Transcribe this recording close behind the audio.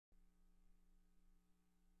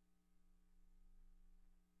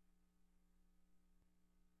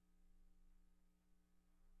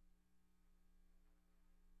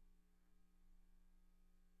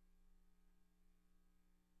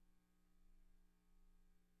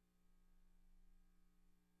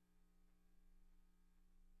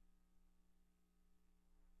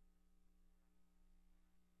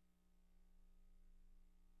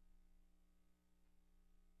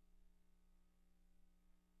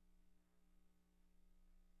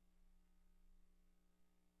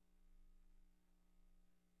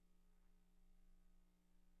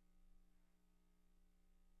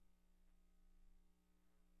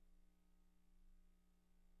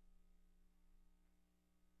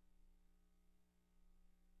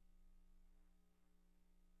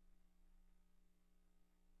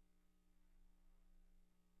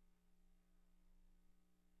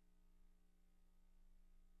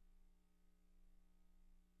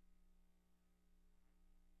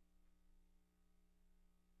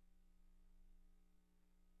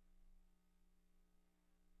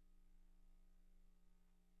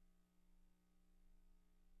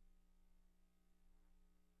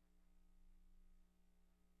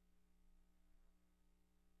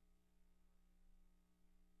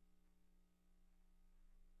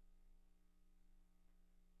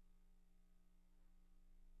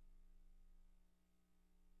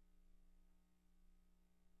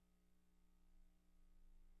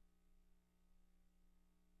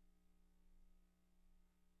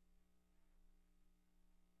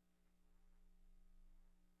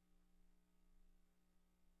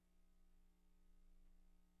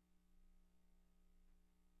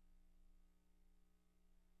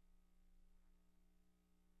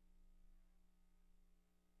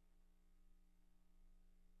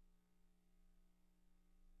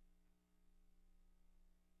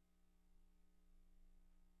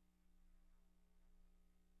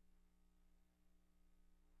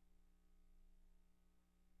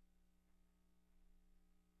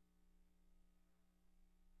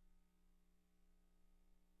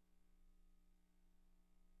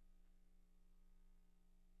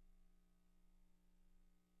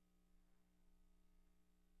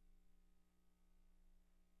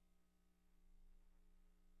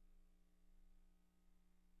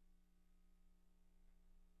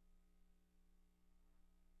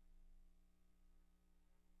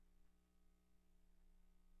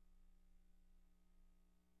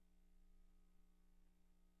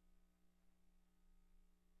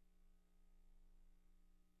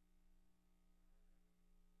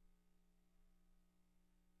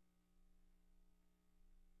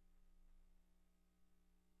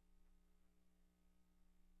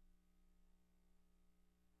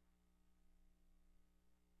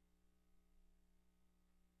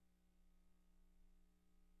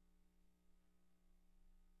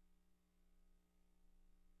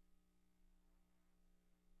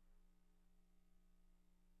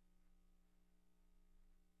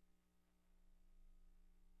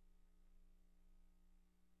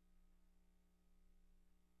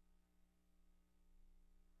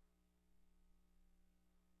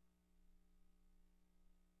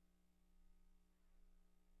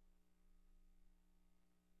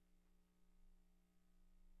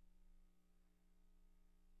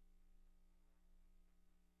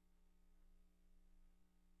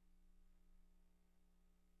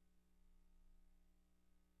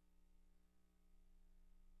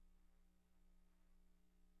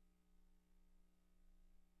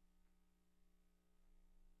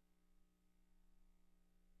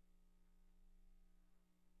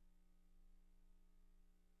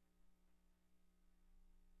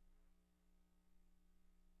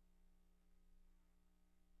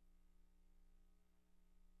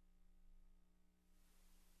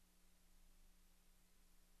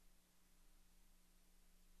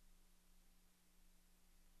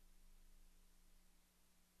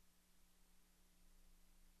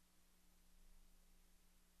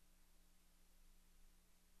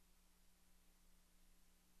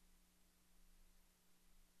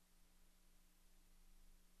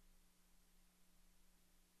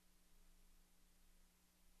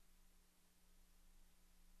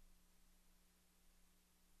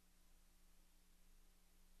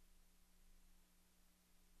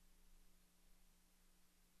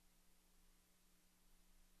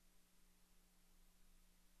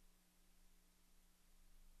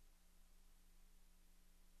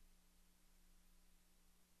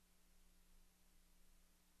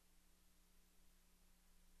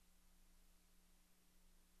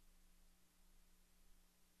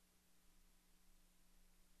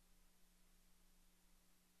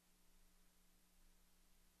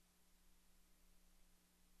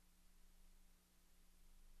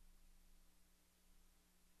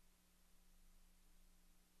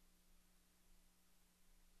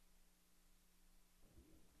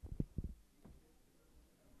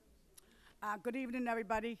Good evening,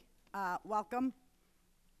 everybody. Welcome.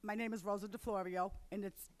 My name is Rosa DeFlorio, and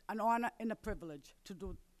it's an honor and a privilege to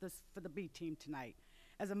do this for the B team tonight.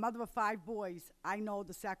 As a mother of 5 boys, I know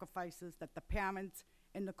the sacrifices that the parents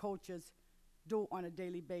and the coaches do on a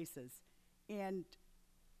daily basis. And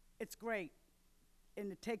it's great,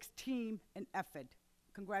 and it takes team and effort.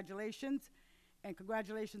 Congratulations, and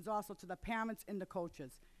congratulations also to the parents and the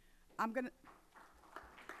coaches. I'm going to...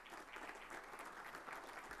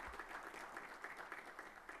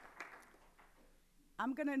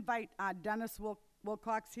 I'm going to invite Dennis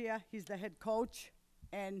Wilcox here. He's the head coach,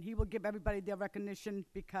 and he will give everybody their recognition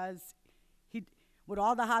because with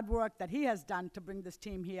all the hard work that he has done to bring this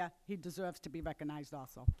team here, he deserves to be recognized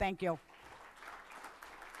also. Thank you.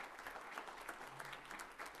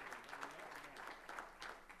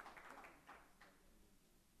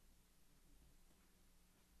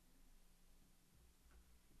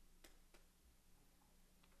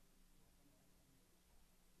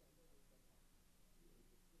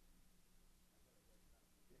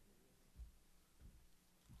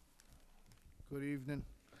 Good evening.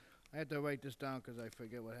 I had to write this down because I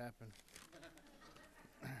forget what happened.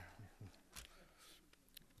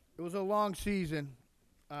 It was a long season.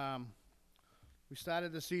 We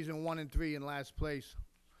started the season 1-3 in last place,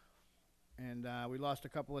 and we lost a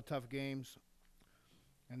couple of tough games.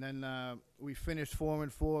 And then we finished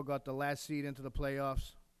 4-4, got the last seed into the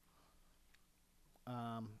playoffs.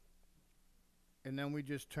 And then we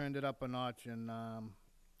just turned it up a notch, and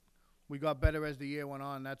we got better as the year went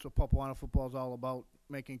on. That's what Popawana football is all about,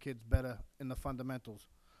 making kids better in the fundamentals.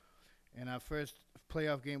 And our first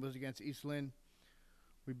playoff game was against East Lynn.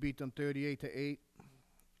 We beat them 38-8.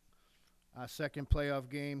 Our second playoff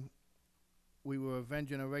game, we were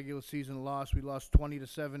avenging a regular season loss. We lost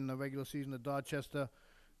 20-7 in the regular season to Dorchester.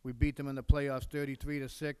 We beat them in the playoffs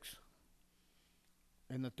 33-6.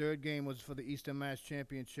 And the third game was for the Eastern Mass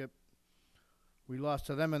Championship. We lost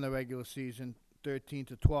to them in the regular season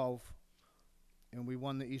 13-12. And we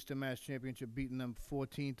won the Eastern Mass Championship, beating them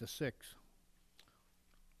 14-6.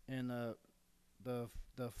 And the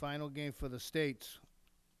final game for the states,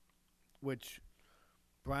 which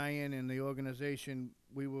Brian and the organization,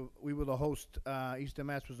 we were the host. Eastern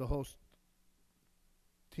Mass was the host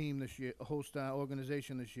team this year, host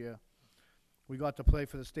organization this year. We got to play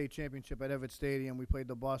for the state championship at Everett Stadium. We played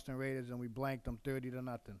the Boston Raiders, and we blanked them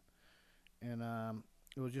 30-0. And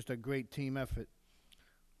it was just a great team effort.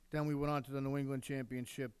 Then we went on to the New England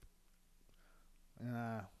Championship.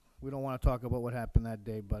 We don't want to talk about what happened that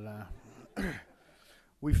day, but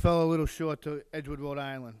we fell a little short to Edgewood, Rhode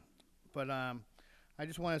Island. But I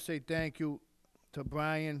just want to say thank you to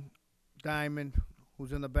Brian Diamond,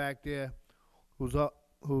 who's in the back there, who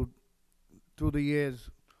through the years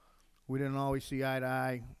we didn't always see eye to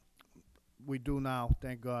eye. We do now,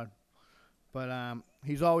 thank God. But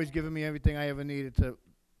he's always given me everything I ever needed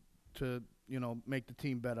to make the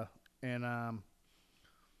team better. And,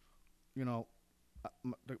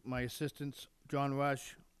 my assistants, John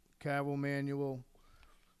Rush, Carol Manuel,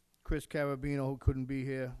 Chris Carabino, who couldn't be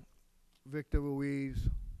here, Victor Ruiz,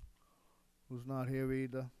 who's not here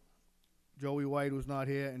either, Joey White, who's not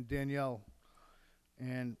here, and Danielle.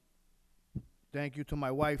 And thank you to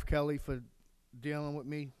my wife, Kelly, for dealing with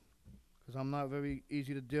me, because I'm not very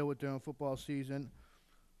easy to deal with during football season.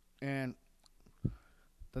 And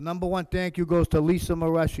the number one thank you goes to Lisa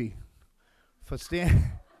Marushi for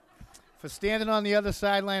standing on the other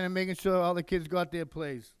sideline and making sure all the kids got their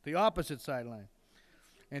plays, the opposite sideline.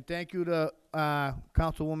 And thank you to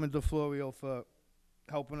Councilwoman DeFlorio for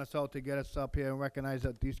helping us out to get us up here and recognize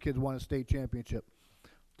that these kids won a state championship.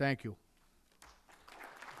 Thank you.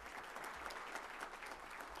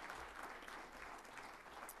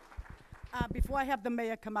 Before I have the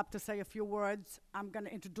mayor come up to say a few words, I'm going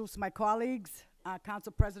to introduce my colleagues,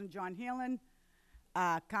 Council President John Heelan,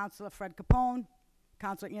 Councilor Fred Capone,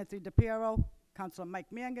 Councilor Anthony DePiero, Councilor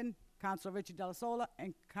Mike Mangan, Councilor Richie Delasola,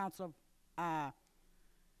 and Councilor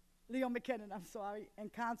Leo McKinnon,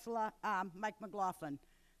 and Councilor Mike McLaughlin.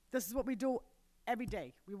 This is what we do every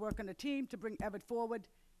day. We work on a team to bring Everett forward.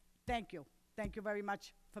 Thank you. Thank you very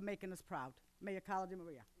much for making us proud. Mayor Carla De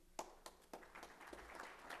Maria.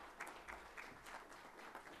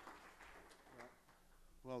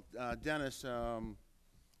 Well, Dennis,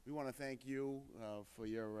 we want to thank you for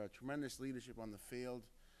your tremendous leadership on the field.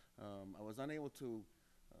 I was unable to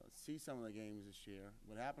see some of the games this year.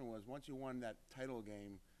 What happened was once you won that title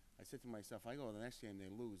game, I said to myself, I go to the next game, they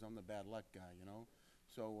lose. I'm the bad luck guy,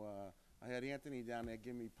 So I had Anthony down there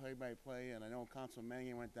give me play-by-play, and I know Councilman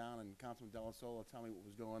Mangan went down and Councilman Delasola tell me what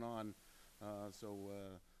was going on. I'm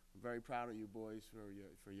very proud of you boys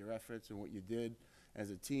for your efforts and what you did.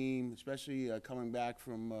 as a team, especially coming back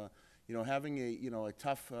from having a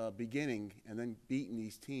tough beginning and then beating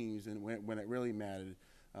these teams and when it really mattered.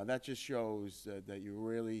 That just shows that you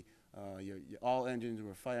really all engines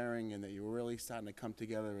were firing and that you were really starting to come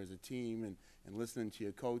together as a team and listening to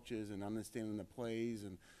your coaches and understanding the plays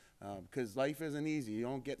and because life isn't easy. You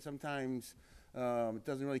don't get sometimes. It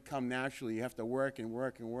doesn't really come naturally. You have to work and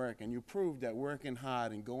work and work. And you proved that working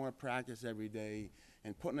hard and going to practice every day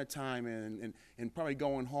and putting the time in and probably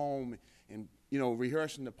going home and,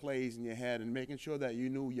 rehearsing the plays in your head and making sure that you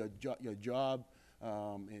knew your job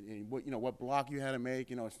and what block you had to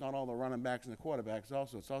make. It's not all the running backs and the quarterbacks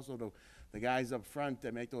also. It's also the guys up front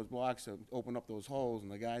that make those blocks to open up those holes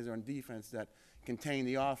and the guys on defense that contain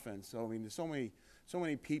the offense. So, there's so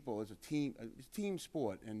many people. It's a team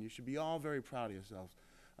sport, and you should be all very proud of yourselves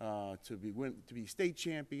to be state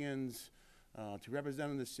champions, to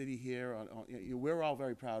represent the city here. We're all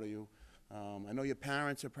very proud of you. I know your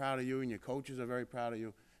parents are proud of you, and your coaches are very proud of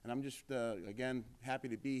you. And I'm just again happy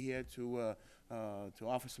to be here to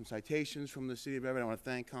offer some citations from the city of Everett. I want to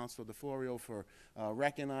thank Councilor DeFlorio for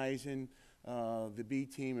recognizing the B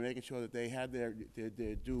team and making sure that they had their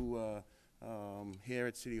due. Here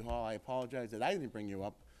at City Hall. I apologize that I didn't bring you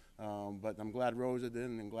up, but I'm glad Rosa did,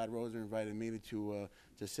 and I'm glad Rosa invited me to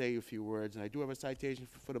say a few words. And I do have a citation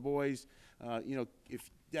for the boys. If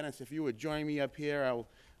Dennis, if you would join me up here,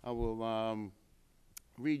 I will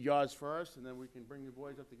read yours first, and then we can bring the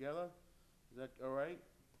boys up together. Is that all right?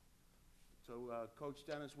 So, Coach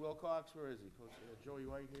Dennis Wilcox, where is he? Coach Joey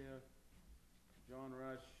White here, John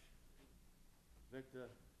Rush, Victor.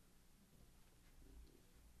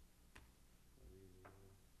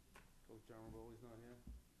 Coach John Ramboli's not here?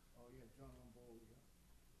 Oh, yeah, John Ramboli, yeah.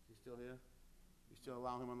 Is he still here? You still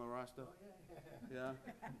allow him on the roster? Oh, yeah. Yeah?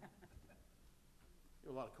 You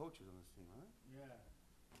have a lot of coaches on this team, huh? Yeah.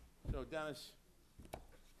 So, Dennis,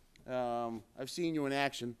 I've seen you in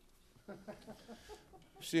action.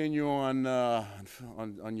 I've seen you on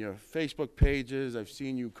your Facebook pages. I've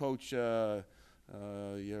seen you coach your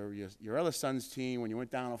other son's team when you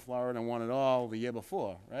went down to Florida and won it all the year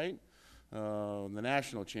before, right? The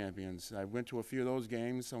national champions. I went to a few of those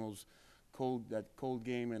games. Some of those that cold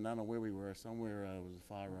game, and I don't know where we were. Somewhere it was a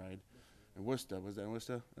far ride. In Worcester, was that in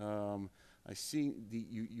Worcester? I see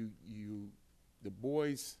the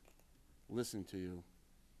boys listen to you.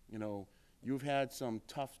 You've had some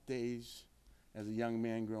tough days as a young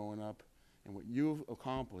man growing up, and what you've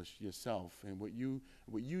accomplished yourself, and what you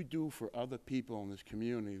do for other people in this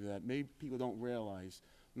community that maybe people don't realize,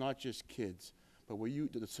 not just kids. But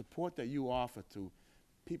the support that you offer to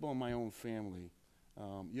people in my own family,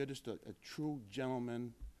 you're just a true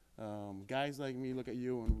gentleman. Guys like me look at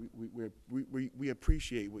you, and we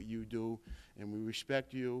appreciate what you do, and we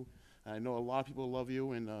respect you. I know a lot of people love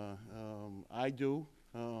you, and I do.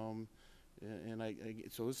 So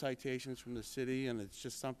the citations from the city, and it's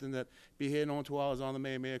just something that be here known to all as on the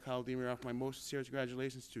Mayor Carl DeMaria. Offer my most sincere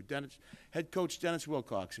congratulations to Head Coach Dennis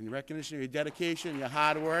Wilcox in recognition of your dedication, your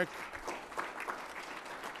hard work.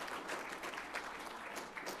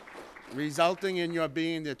 Resulting in your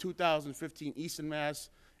being the 2015 Eastern Mass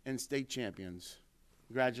and state champions.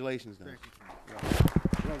 Congratulations, Dennis. Thank you.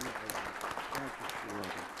 You're welcome.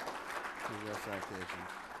 Here's your citation.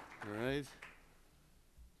 All right.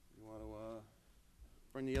 You want to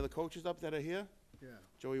bring the other coaches up that are here? Yeah.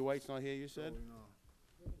 Joey White's not here, you said? Oh,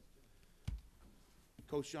 no.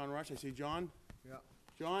 Coach John Rush, I see John. Yeah.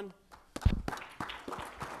 John? Is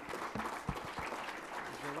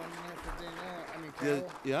there one there for Danielle? I mean,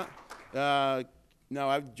 Carol? Yeah.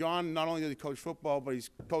 No, John not only does he coach football, but he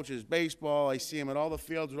coaches baseball. I see him at all the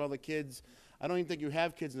fields with all the kids. I don't even think you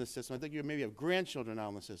have kids in the system. I think you maybe have grandchildren now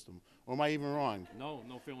in the system. Or am I even wrong? No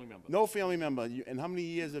family member. No family member. And how many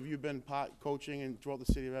years have you been coaching throughout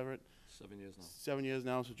the city of Everett? 7 years now. 7 years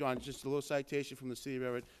now. So, John, just a little citation from the city of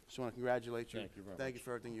Everett. Just want to congratulate you. Thank you very Thank much. you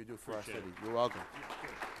for everything you do for our Appreciate city. it. You're welcome.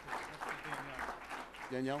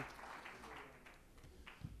 Danielle?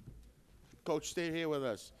 Coach, stay here with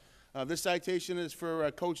us. This citation is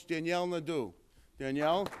for Coach Danielle Nadeau.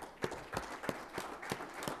 Danielle?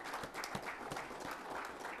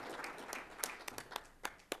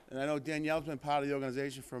 And I know Danielle's been part of the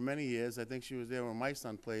organization for many years. I think she was there when my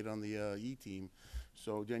son played on the E team.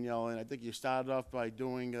 So, Danielle, and I think you started off by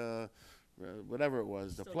doing whatever it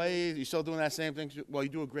was, the plays. You're still doing that same thing? Well, you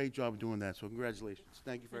do a great job doing that, so congratulations.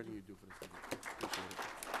 Thank you for everything you do for the city. Appreciate it.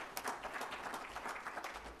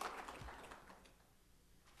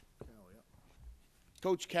 Carol, yeah.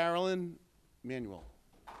 Coach Carolyn Manuel.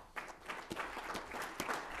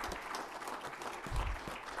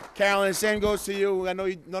 Carolyn, the same goes to you. I know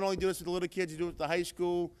you not only do this with the little kids, you do it with the high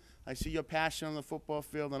school. I see your passion on the football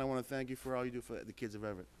field, and I want to thank you for all you do for the kids of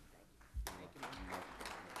Everett.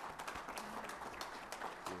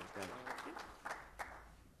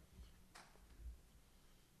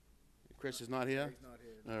 Chris is not here? He's not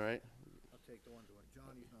here. All right. I'll take the one to it.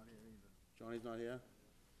 Johnny's not here either. Johnny's not here?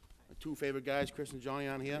 My two favorite guys, Chris and Johnny,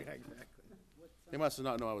 aren't here? Yeah, exactly. They must have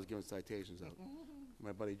not known I was giving citations out.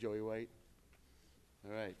 My buddy Joey White.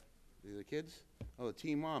 All right. These are the kids? Oh, the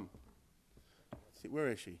team mom. See, where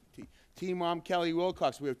is she? Team mom Kelly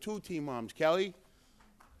Wilcox. We have two team moms. Kelly?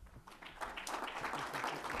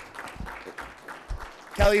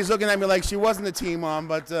 Kelly's looking at me like she wasn't a team mom,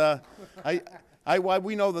 but we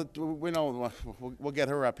know that we'll get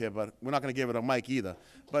her up here, but we're not going to give it a mic either.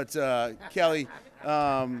 But Kelly,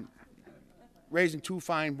 raising two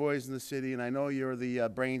fine boys in the city, and I know you're the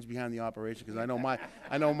brains behind the operation because I know my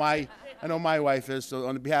wife is. So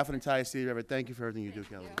on behalf of the entire city of Everett, thank you for everything you do,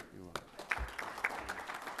 Kelly. You're welcome.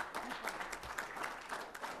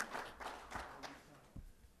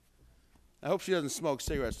 I hope she doesn't smoke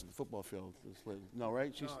cigarettes at the football field. No,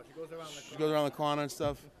 right? No, she goes around the She goes around the corner and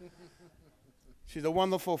stuff. She's a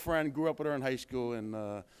wonderful friend. Grew up with her in high school,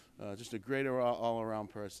 and just a great all-around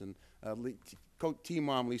person. Team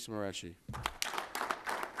mom Lisa Mareschi.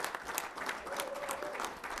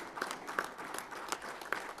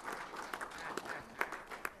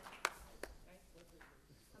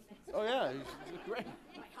 Oh yeah, she's great. My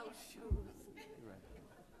house shoes.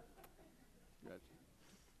 Right.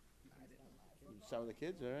 Some of the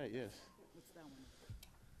kids, all right, yes. What's that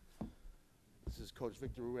one? This is Coach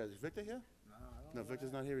Victor Ruiz. Is Victor here? No,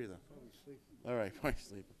 Victor's not here either. All right, probably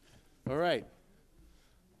sleeping. All right.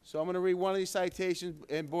 So I'm going to read one of these citations,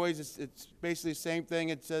 and boys, it's basically the same thing.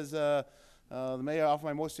 It says, the mayor offer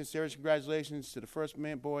my most sincerest congratulations to the first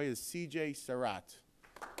man boy is C.J. Surratt.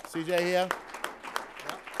 C.J. here?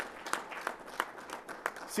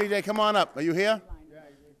 C.J., come on up. Are you here?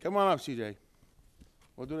 Come on up, C.J.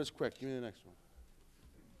 We'll do this quick. Give me the next one.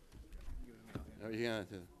 Oh, yeah,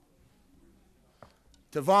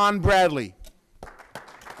 Devon Bradley. Have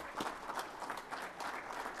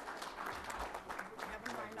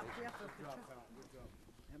them line up here for a picture.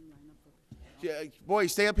 Have them line up for a picture. Yeah,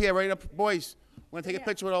 boys, stay up here, right up. Boys, we're going to take a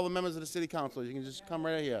picture with all the members of the city council. You can just come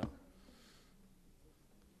right here.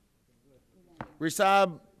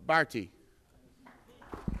 Risab Barty.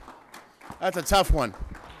 That's a tough one.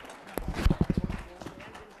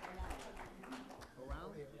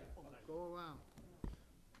 Go around.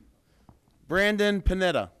 Brandon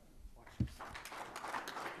Panetta.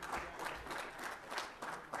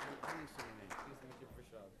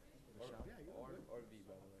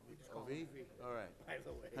 OV? All right.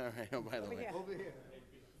 All right, oh, by the way. Over here.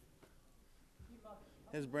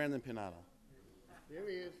 Here's Brandon Panetta. Here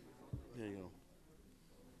he is. There you go.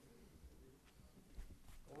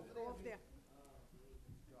 Go over there.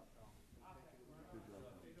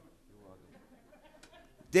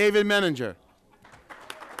 David Menninger.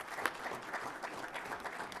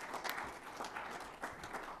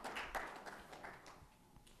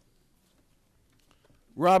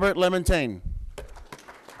 Robert Lemontaine.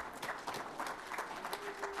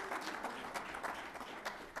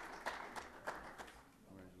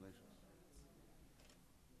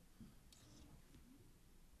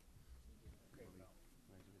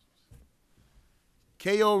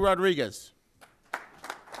 K.O. Rodriguez.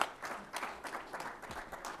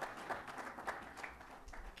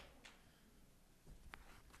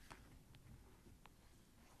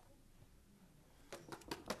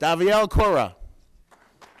 Daviel Cora.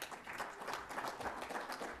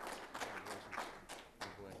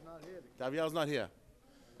 Daviel's not here.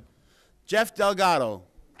 Jeff Delgado.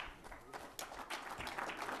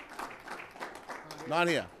 Not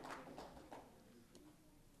here.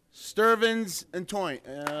 Sturvins Antoine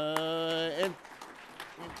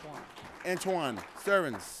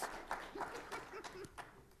Sturvins.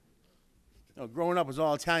 No, growing up was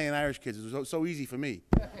all Italian Irish kids. It was so easy for me.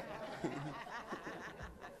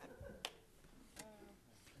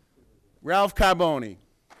 Ralph Carboni.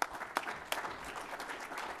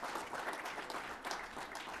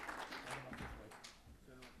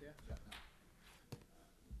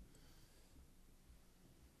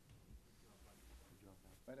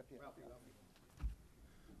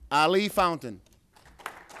 Ali Fountain.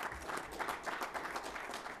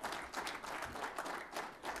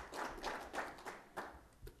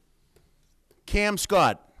 Cam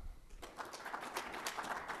Scott.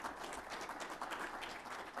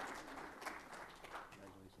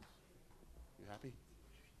 You happy?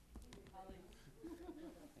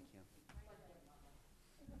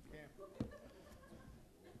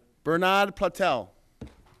 Bernard Platel.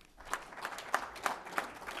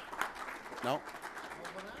 No.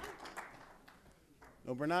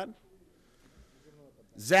 No Bernard?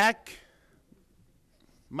 Zach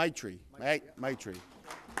Maitri. Maitri.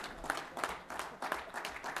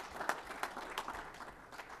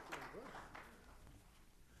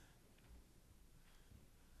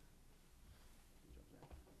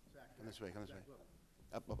 Come this way, come this way.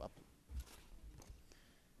 Up, up, up.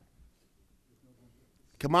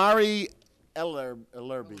 Kamari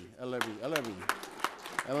Ellerby.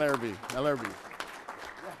 There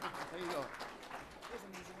you go.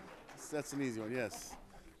 That's an easy one, yes.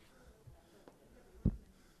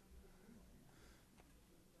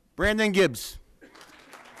 Brandon Gibbs.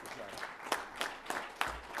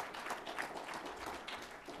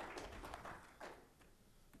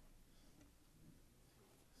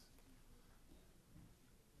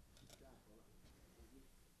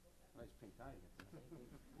 Nice pink tie.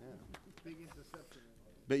 Big interception.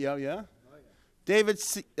 But yeah. David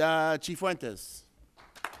Cifuentes.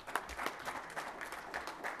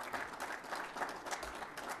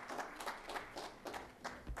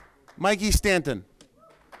 Mikey Stanton.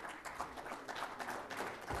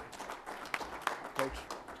 Coach.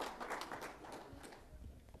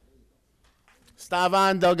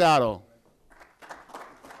 Stavon Delgado.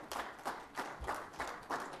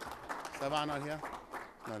 Stavon not here?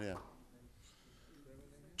 Not here.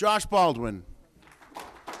 Josh Baldwin.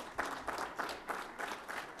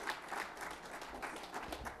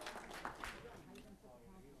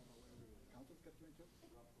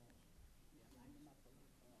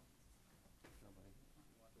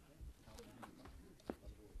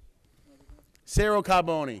 Cero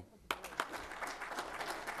Carboni.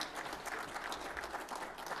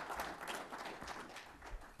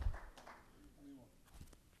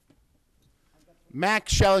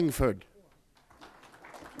 Max Shellingford.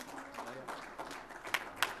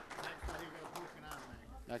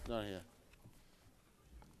 Max not here.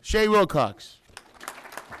 Shay Wilcox.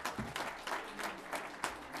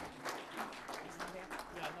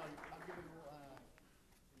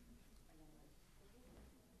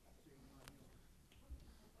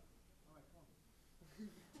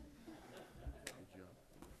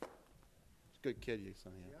 Good kid, your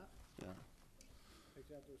son here. Yeah.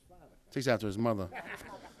 Takes after his mother.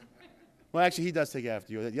 Well, actually, he does take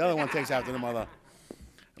after you. The other one takes after the mother.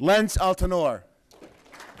 Lance Altanor.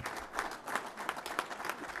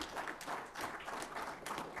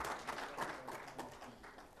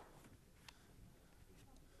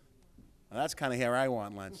 Well, that's kind of hair I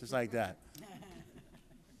want, Lance, just like that.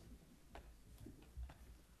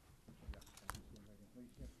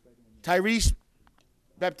 Tyrese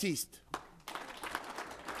Baptiste.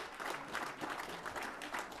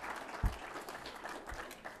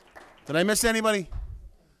 Did I miss anybody?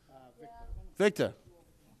 Victor.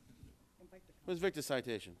 Where's Victor's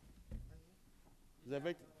citation? Is that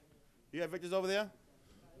Victor? You got Victor's over there?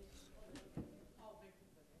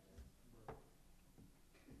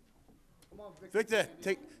 Victor,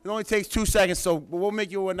 it only takes 2 seconds, so we'll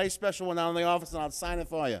make you a nice special one out in the office, and I'll sign it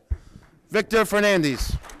for you. Victor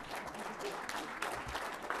Fernandez.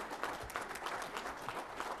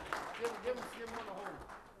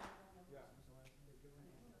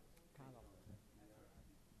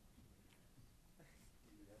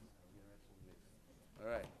 All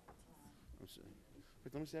right.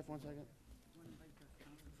 Let me see that for 1 second.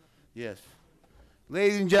 Yes.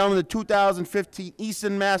 Ladies and gentlemen, the 2015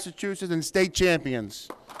 Eastern Massachusetts and state champions.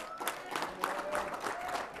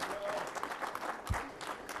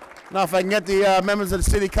 Now, if I can get the members of the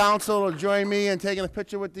city council to join me in taking a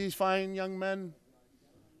picture with these fine young men.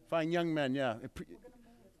 Fine young men, yeah.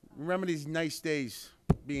 Remember these nice days,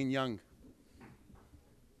 being young.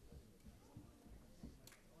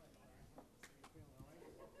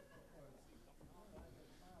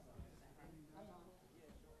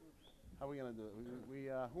 How are we gonna do it?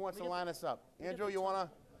 Who wants to line us up? Andrew, you wanna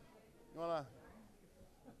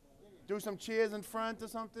do some cheers in front or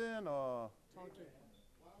something, or?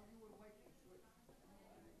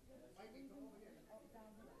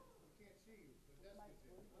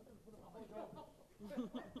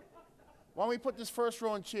 Why don't we put this first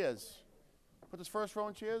row in cheers? Put this first row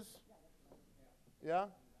in cheers? Yeah?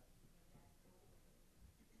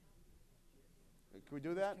 Can we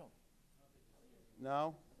do that?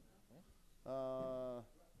 No?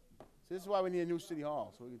 See, this is why we need a new city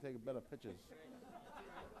hall, so we can take better pictures.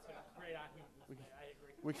 Great argument. I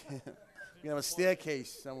agree. We can have a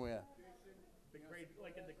staircase somewhere.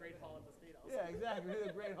 Like in the Great Hall of the State House. Yeah, exactly.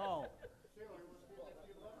 The Great Hall.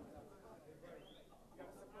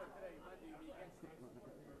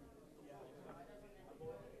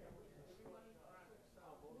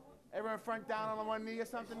 Everyone front down on one knee or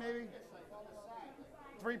something, maybe?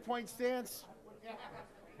 3-point stance. Yeah,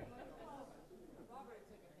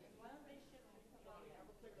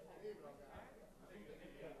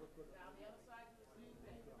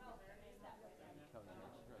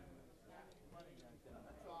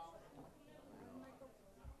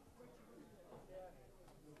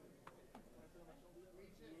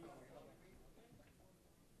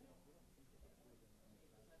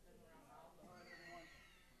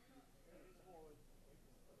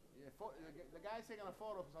 the guy's taking a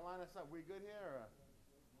photo to line us up. We good here, or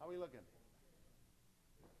how we looking?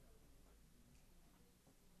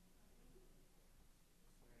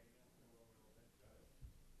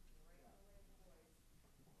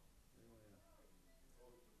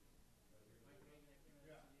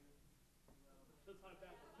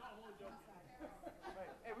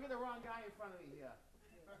 Hey, we got the wrong guy in front of me here.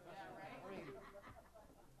 Yeah, right. I mean,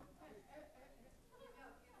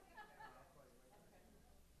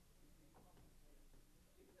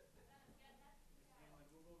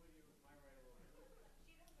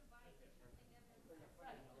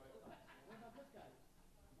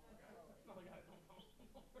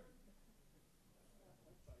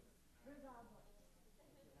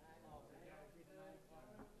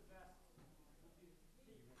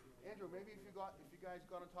 Andrew, maybe if you guys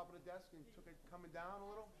got on top of the desk and took it coming down a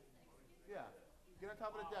little. Yeah, get on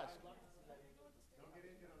top of the desk. Don't get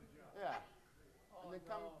injured on the job. Yeah, and then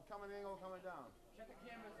come an angle coming down. Check the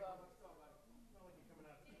cameras up. Let's go, buddy. It's not like you're coming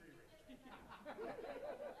out of the tree ring.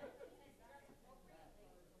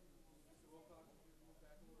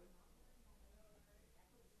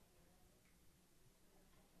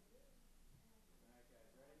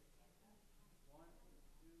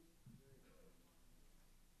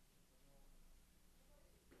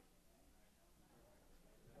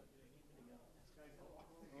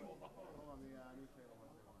 Hold on, the newspaper was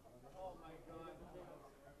there. Oh my God.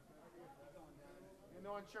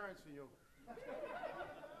 No insurance for you.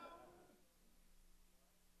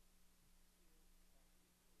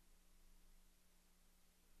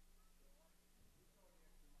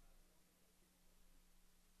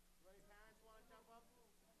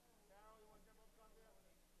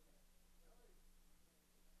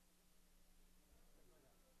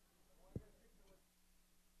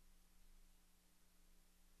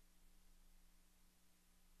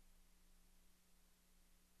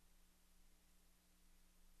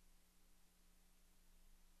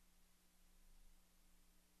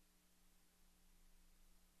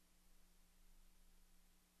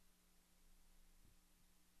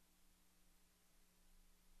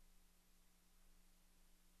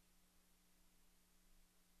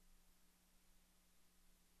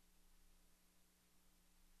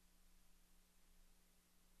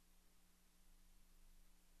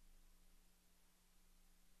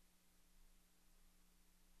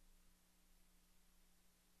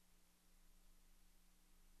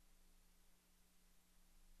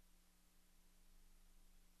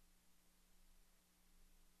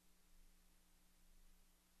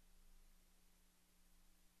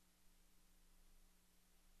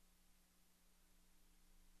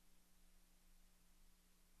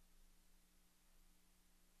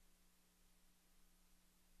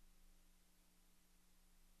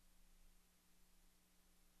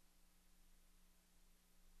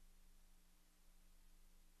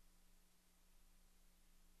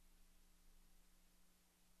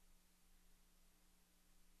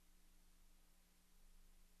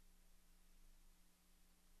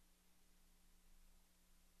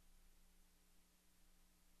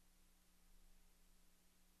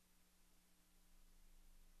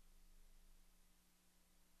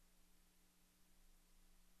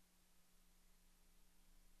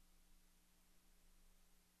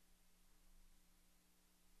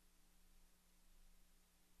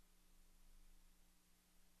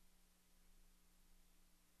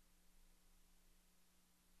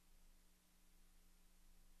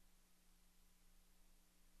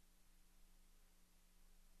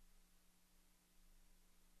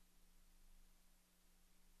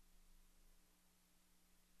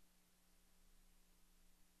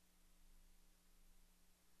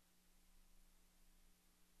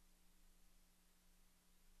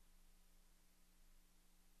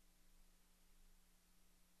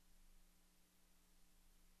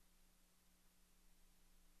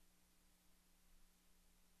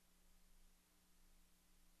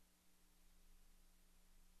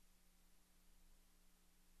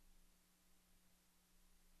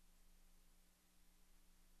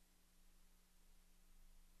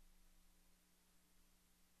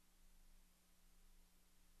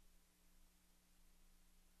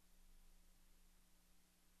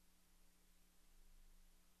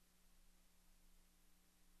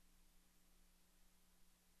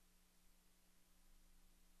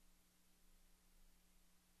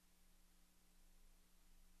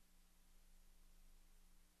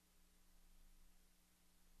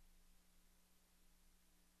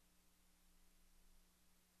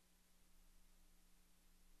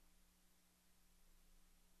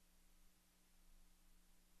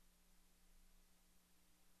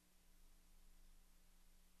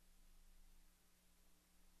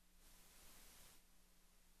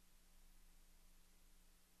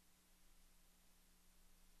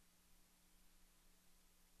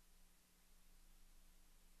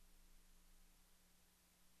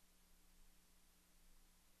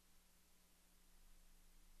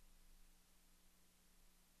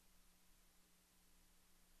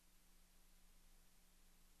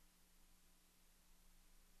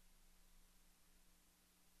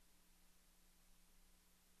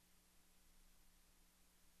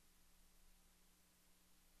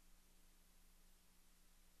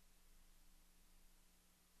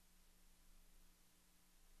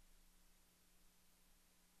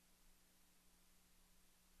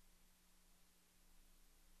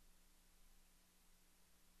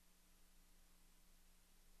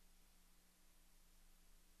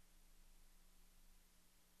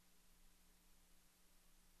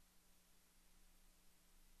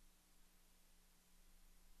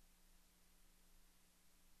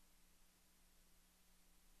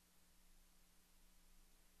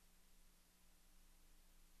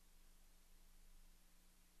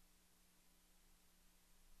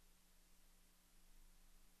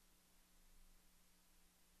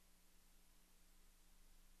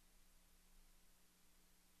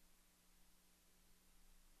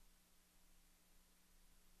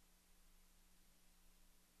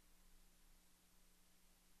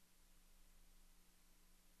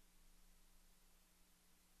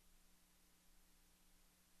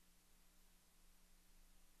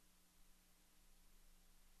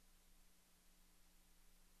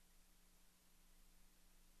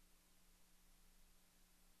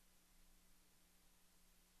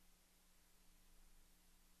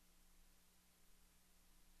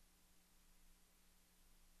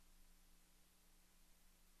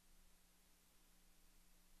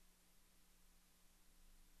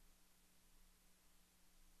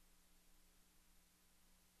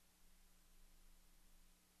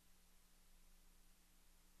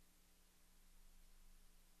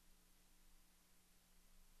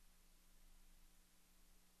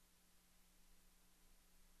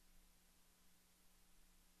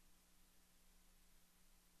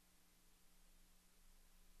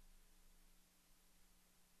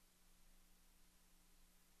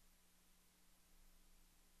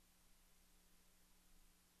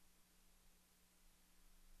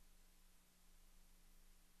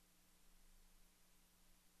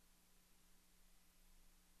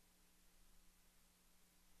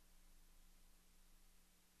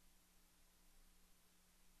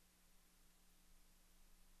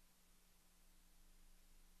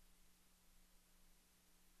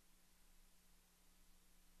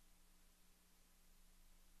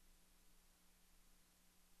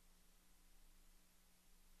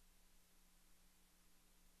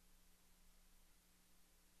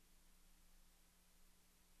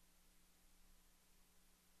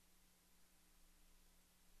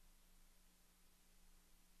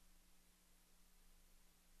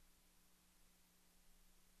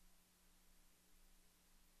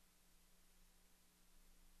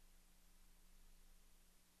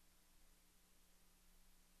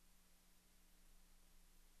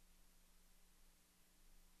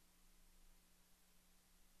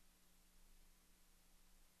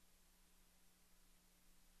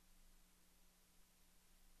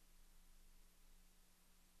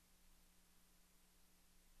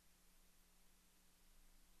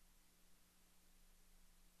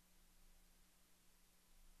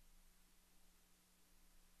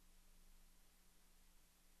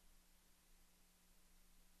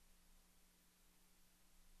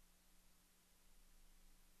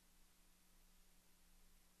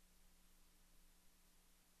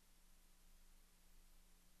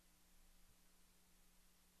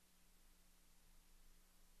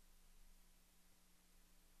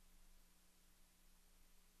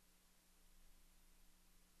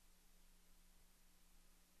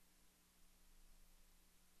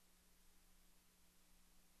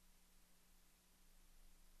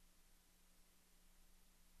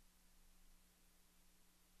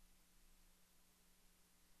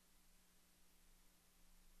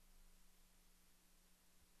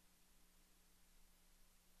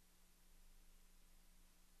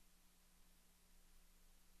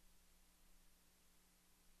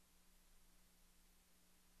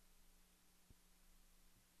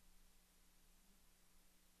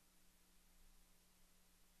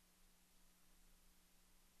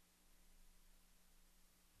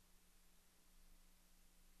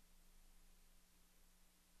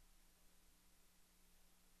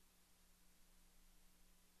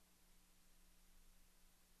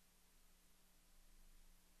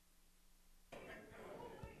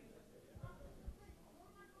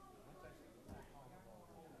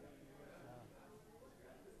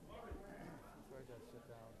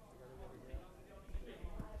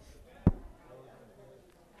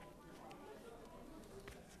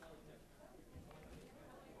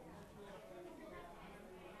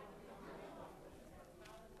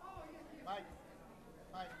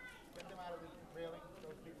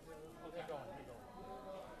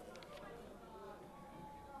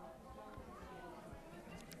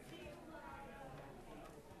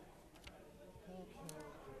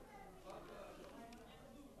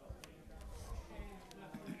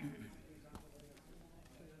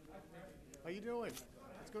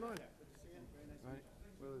 going on?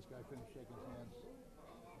 Will this guy finish shaking his hands?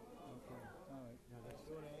 Okay, all right.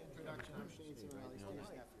 Introduction, I'm Shane Cimarelli,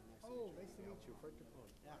 Steve's nephew. Oh, nice to meet you, Fred Capone.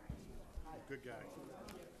 Yeah. Hi. Good guy.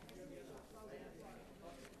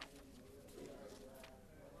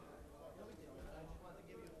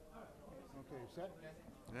 Okay, set?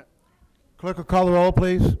 Clerk will call the roll,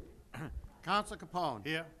 please. Counsel Capone.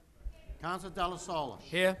 Here. Counsel Della Sola.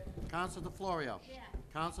 Here. Counsel DeFlorio. Here.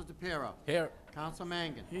 Counsel DePiero. Here. Counsel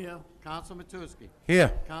Mangan. Here. Counsel Matusky.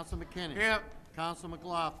 Here. Counsel McKinney. Here. Counsel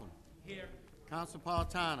McLaughlin. Here. Counsel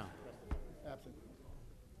Politiano. Absent.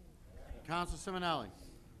 Counsel Simonelli.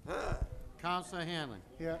 Counsel Hanlon.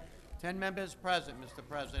 Here. 10 members present, Mr.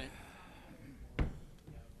 President.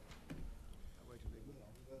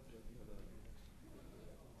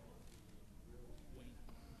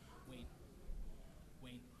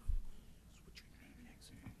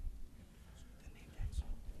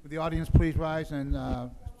 Would the audience please rise and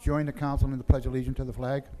join the council in the Pledge of Allegiance to the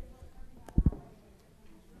flag? I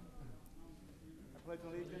pledge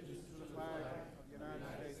allegiance to the flag of the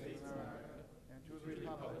United States of America and to the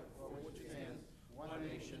republic for which it stands, one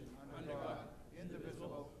nation, under God,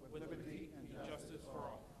 indivisible, with liberty and justice for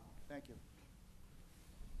all. Thank you.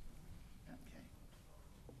 Okay.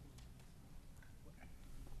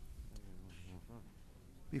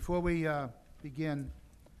 Before we begin,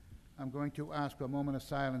 I'm going to ask for a moment of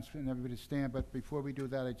silence and everybody to stand, but before we do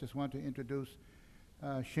that, I just want to introduce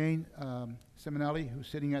Shane Simonelli, who's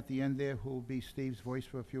sitting at the end there, who will be Steve's voice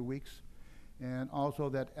for a few weeks, and also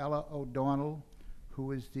that Ella O'Donnell,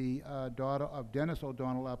 who is the daughter of Dennis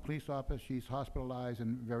O'Donnell, our police officer. She's hospitalized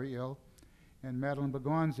and very ill, and Madeline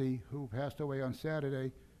Bagonzi, who passed away on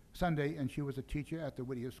Sunday, and she was a teacher at the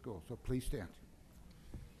Whittier School. So please stand.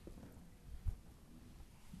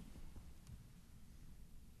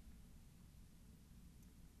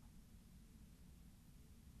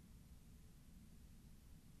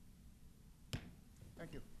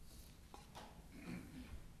 Thank you.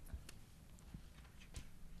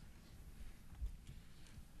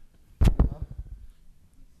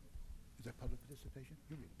 Is that public participation?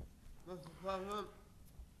 You read it. Mr. President,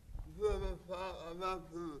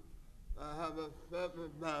 I have a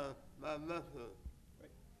statement by my nephew.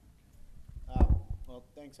 Well,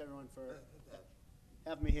 thanks everyone for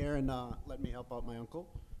having me here and letting me help out my uncle.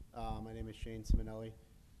 My name is Shane Simonelli.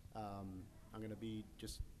 I'm going to be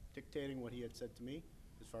just dictating what he had said to me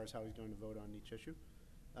as far as how he's going to vote on each issue.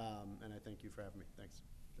 And I thank you for having me. Thanks.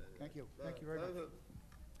 Thank you. Thank you very much.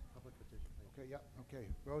 Public participation. Okay, yeah, okay.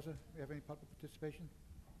 Rosa, you have any public participation?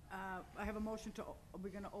 I have a motion to, are we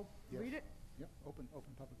gonna Yes. read it? Yep, open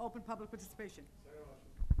public. Open public participation.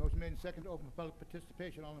 Motion made and seconded to open for public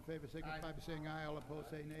participation. All in favor signify by saying aye. All opposed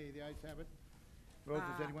say nay. The ayes have it. Rosa,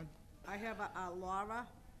 is anyone? I have Laura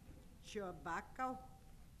Chirbaco.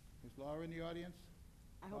 Is Laura in the audience?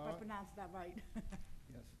 I hope I Laura? pronounced that right.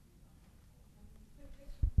 Yes.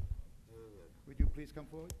 Would you please come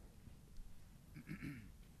forward?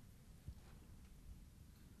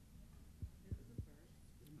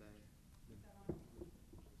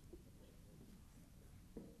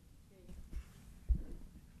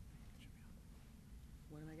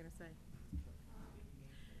 What am I gonna say?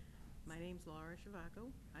 My name's Laura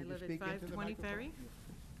Chavaco. I Could you live at speak into the 520 microphone? Ferry.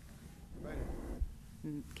 Right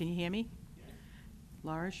ahead. Can you hear me?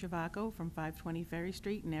 Laura Chavaco from 520 Ferry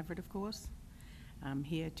Street in Everett, of course. I'm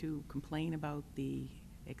here to complain about the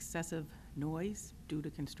excessive noise due to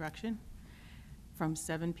construction from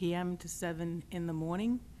 7 p.m. to 7 in the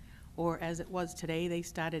morning, or as it was today, they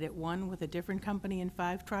started at 1 with a different company and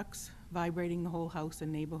 5 trucks vibrating the whole house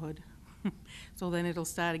and neighborhood. So then it'll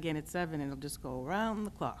start again at 7 and it'll just go around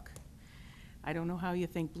the clock. I don't know how you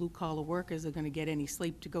think blue-collar workers are gonna get any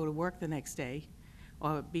sleep to go to work the next day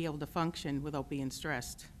or be able to function without being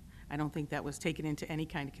stressed. I don't think that was taken into any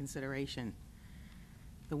kind of consideration.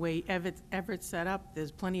 The way Everett's set up,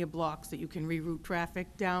 there's plenty of blocks that you can reroute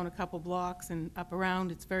traffic down a couple blocks and up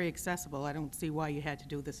around. It's very accessible. I don't see why you had to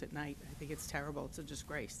do this at night. I think it's terrible. It's a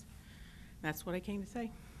disgrace. That's what I came to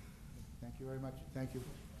say. Thank you very much. Thank you.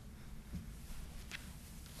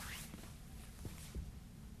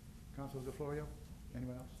 Councilor DeFlorio,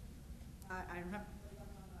 anyone else? I remember.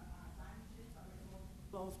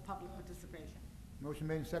 Close public participation. Motion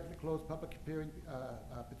made and seconded to close public hearing,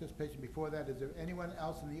 participation. Before that, is there anyone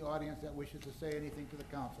else in the audience that wishes to say anything to the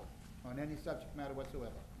council on any subject matter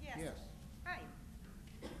whatsoever? Yes. Hi.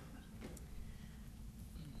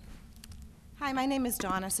 Hi, my name is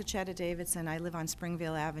Donna Sachetta Davidson. I live on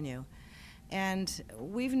Springvale Avenue. And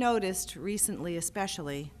we've noticed recently,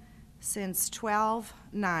 especially since December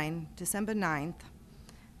 9th,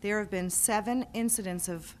 there have been 7 incidents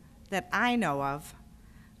that I know of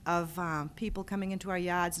of people coming into our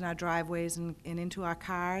yards and our driveways and into our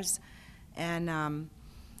cars. And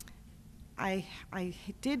I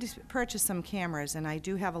did purchase some cameras, and I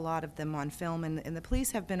do have a lot of them on film, and the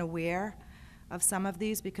police have been aware of some of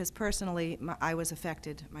these because personally I was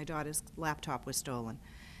affected. My daughter's laptop was stolen.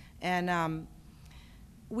 And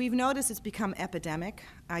we've noticed it's become epidemic.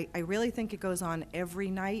 I really think it goes on every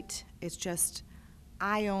night. It's just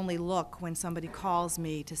I only look when somebody calls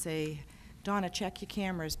me to say, Donna, check your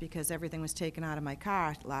cameras because everything was taken out of my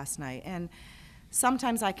car last night. And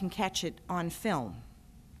sometimes I can catch it on film.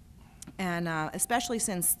 And especially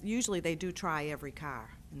since usually they do try every car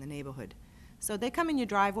in the neighborhood. So they come in your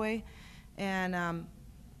driveway, and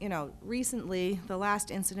you know, recently the last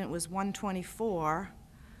incident was 124,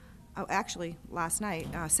 actually last night,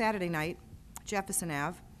 Saturday night, Jefferson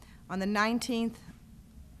Ave. On the 19th,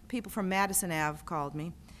 people from Madison Ave called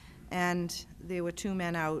me, and there were two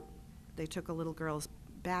men out. They took a little girl's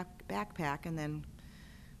backpack and then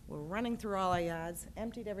were running through all our yards,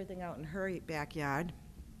 emptied everything out in her backyard,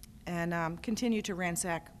 and continued to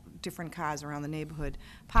ransack different cars around the neighborhood.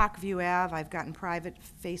 Parkview Ave, I've gotten private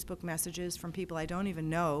Facebook messages from people I don't even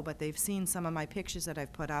know, but they've seen some of my pictures that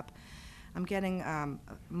I've put up. I'm getting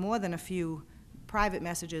more than a few private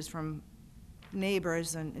messages from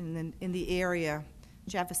neighbors in the area,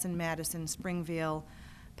 Jefferson, Madison, Springville,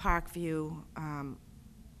 Parkview,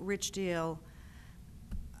 Richdale.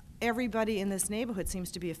 Everybody in this neighborhood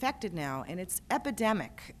seems to be affected now, and it's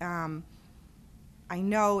epidemic. I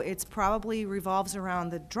know it's probably revolves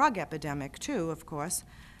around the drug epidemic too, of course,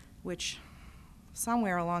 which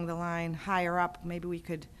somewhere along the line, higher up, maybe we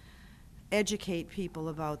could educate people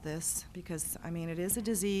about this, because, I mean, it is a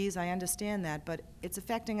disease, I understand that, but it's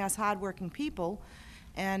affecting us hardworking people,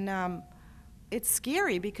 and it's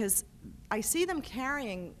scary because I see them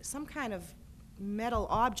carrying some kind of metal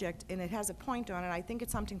object, and it has a point on it. I think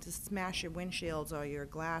it's something to smash your windshields or your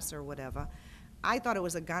glass or whatever. I thought it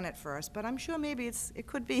was a gun at first, but I'm sure maybe it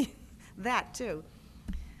could be that too.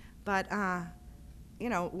 But, you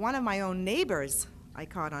know, one of my own neighbors I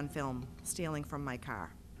caught on film stealing from my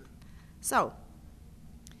car. So,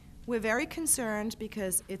 we're very concerned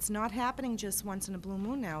because it's not happening just once in a blue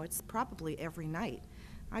moon now. It's probably every night.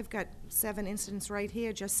 I've got 7 incidents right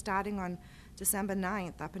here just starting on December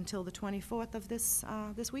 9th up until the 24th of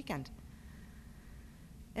this weekend.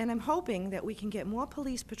 And I'm hoping that we can get more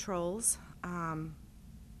police patrols.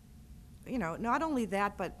 You know, not only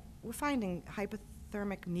that, but we're finding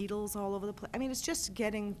hypothermic needles all over the place. I mean, it's just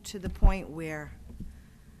getting to the point where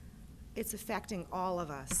it's affecting all of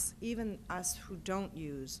us, even us who don't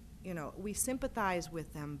use. You know, we sympathize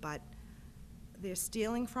with them, but they're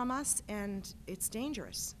stealing from us, and it's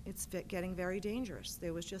dangerous. It's getting very dangerous.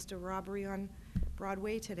 There was just a robbery on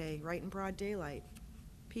Broadway today, right in broad daylight.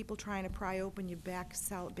 People trying to pry open your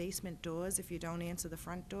basement doors if you don't answer the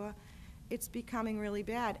front door. It's becoming really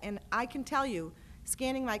bad. And I can tell you,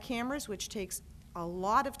 scanning my cameras, which takes a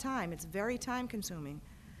lot of time, it's very time consuming,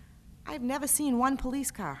 I've never seen one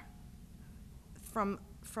police car.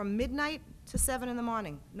 From midnight to 7 in the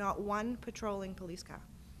morning, not one patrolling police car.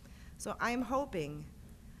 So I'm hoping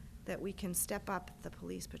that we can step up the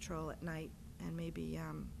police patrol at night, and maybe,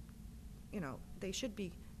 you know, they should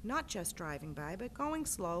be not just driving by, but going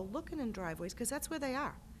slow, looking in driveways, because that's where they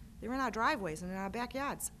are. They're in our driveways and in our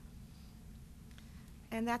backyards.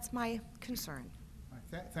 And that's my concern.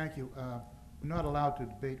 Thank you. We're not allowed to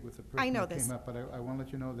debate with the I person know that this. came up, but I want to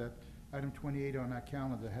let you know that item 28 on our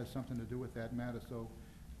calendar has something to do with that matter, so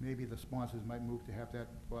maybe the sponsors might move to have that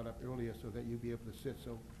brought up earlier so that you'll be able to sit,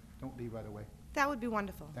 so don't leave right away. That would be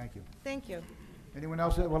wonderful. Thank you. Thank you. Anyone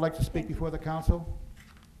else that would like to speak before the council?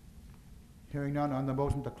 Hearing none, on the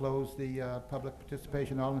motion to close the public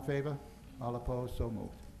participation, all in favor? All opposed? So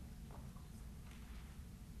moved.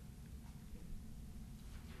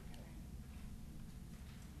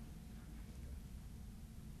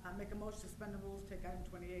 Make a motion to suspend the rules, take item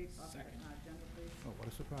 28 off the agenda, please. Oh, what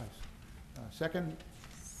a surprise. Second?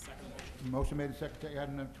 Motion made and second, take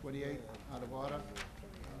item number 28 out of order.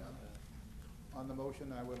 On the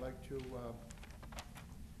motion, I would like to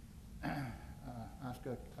ask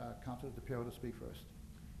Councilor DePiero to speak first.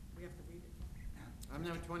 We have to read it. Item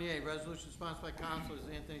number 28, resolution sponsored by Councilors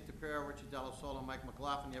Anthony DePiero, Richard Delasola, and Mike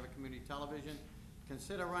McLaughlin, Everett Community Television.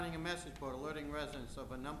 Consider running a message board alerting residents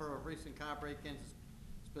of a number of recent car break-ins,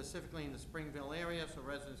 specifically in the Springville area, so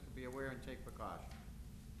residents can be aware and take precaution.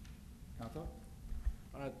 Councilor?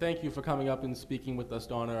 Thank you for coming up and speaking with us,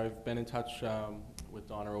 Donna. I've been in touch with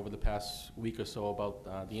Donna over the past week or so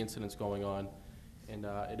about the incidents going on, and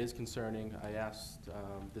it is concerning. I asked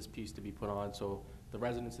this piece to be put on so the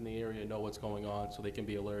residents in the area know what's going on, so they can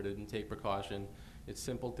be alerted and take precaution. It's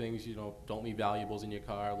simple things, you know, don't leave valuables in your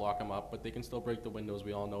car, lock them up, but they can still break the windows,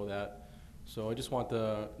 we all know that. So I just want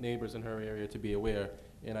the neighbors in her area to be aware.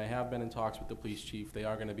 And I have been in talks with the police chief. They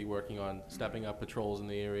are gonna be working on stepping up patrols in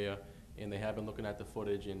the area, and they have been looking at the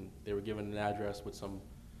footage, and they were given an address with some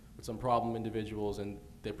problem individuals, and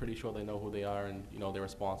they're pretty sure they know who they are, and, you know, they're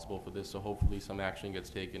responsible for this, so hopefully some action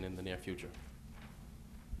gets taken in the near future.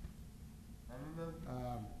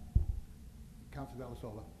 Councilor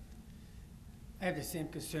Delasola. I have the same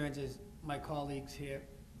concerns as my colleagues here.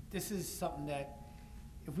 This is something that,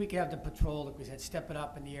 if we could have the patrol, like we said, step it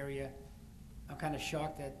up in the area. I'm kind of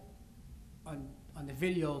shocked that on the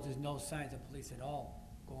videos, there's no signs of police at all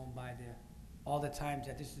going by there. All the times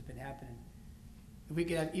that this has been happening. If we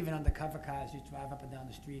could have even undercover cars just drive up and down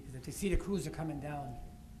the street, because if they see the cruiser coming down,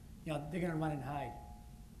 you know, they're gonna run and hide.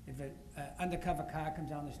 If an undercover car comes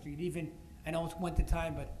down the street, even, I know it's winter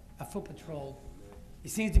time, but a foot patrol, it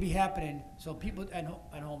seems to be happening, so people at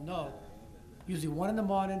home know, usually 1 in the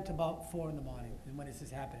morning to about 4 in the morning is when this is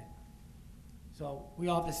happening. So we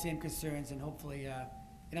all have the same concerns, and hopefully,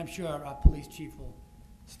 and I'm sure our police chief will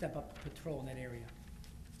step up patrol in that area.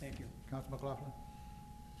 Thank you. Councilor McLaughlin.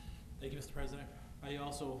 Thank you, Mr. President. I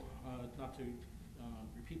also, not to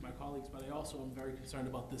repeat my colleagues, but I also am very concerned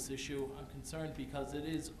about this issue. I'm concerned because it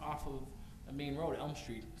is off of a main road, Elm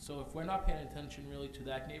Street. So if we're not paying attention really to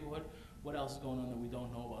that neighborhood, what else is going on that we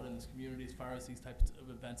don't know about in this community as far as these types of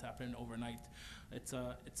events happening overnight? It's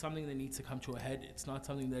something that needs to come to a head. It's not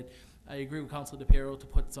something that, I agree with Councilor DePiero to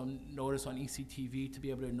put some notice on ECTV to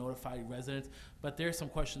be able to notify residents, but there's some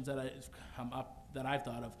questions that have come up that I've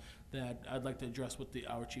thought of that I'd like to address with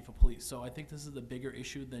our chief of police. So I think this is a bigger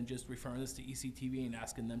issue than just referring this to ECTV and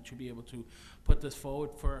asking them to be able to put this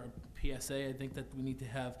forward for PSA. I think that we need to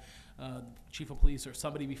have the chief of police or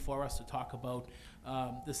somebody before us to talk about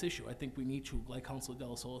this issue. I think we need to, like Councilor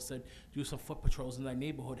Delasola said, do some foot patrols in that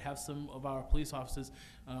neighborhood, have some of our police officers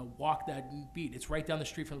walk that beat. It's right down the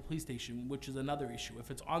street from the police station, which is another issue. If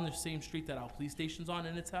it's on the same street that our police station's on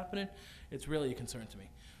and it's happening, it's really a concern to me.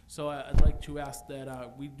 So I'd like to ask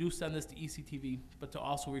that we do send this to ECTV, but to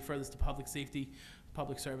also refer this to public safety,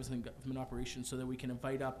 public service, and government operations, so that we can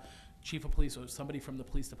invite up chief of police or somebody from the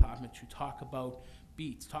police department to talk about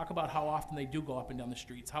beats, talk about how often they do go up and down the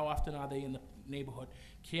streets, how often are they in the neighborhood,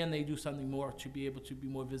 can they do something more to be able to be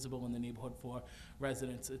more visible in the neighborhood for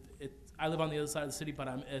residents. I live on the other side of the city, but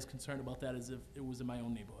I'm as concerned about that as if it was in my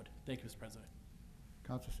own neighborhood. Thank you, Mr. President.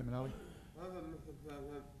 Councilor Simonelli.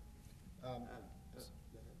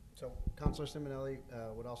 So Councilor Simonelli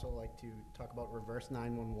would also like to talk about reverse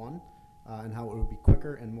 911 and how it would be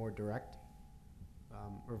quicker and more direct.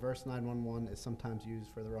 Reverse 911 is sometimes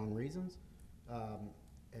used for the wrong reasons,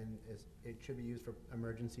 and it should be used for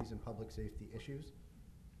emergencies and public safety issues,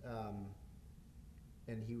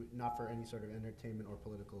 and not for any sort of entertainment or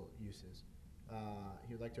political uses.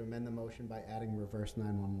 He would like to amend the motion by adding reverse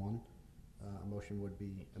 911. A motion would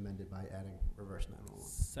be amended by adding reverse 911.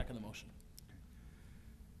 Second the motion.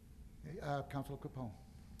 Councilor Capone.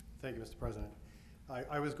 Thank you, Mr. President.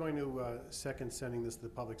 I was going to second sending this to the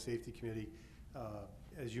Public Safety Committee.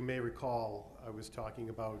 As you may recall, I was talking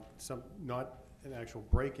about not an actual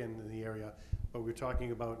break-in in the area, but we were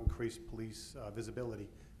talking about increased police visibility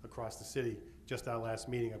across the city. Just our last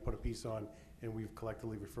meeting, I put a piece on, and we've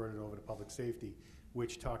collectively referred it over to Public Safety,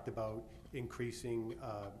 which talked about increasing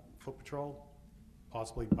foot patrol,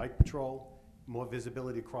 possibly bike patrol, more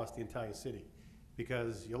visibility across the entire city.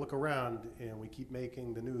 Because you look around and we keep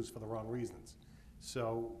making the news for the wrong reasons.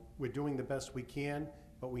 So we're doing the best we can,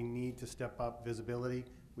 but we need to step up visibility.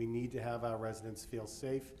 We need to have our residents feel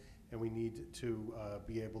safe, and we need to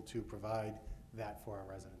be able to provide that for our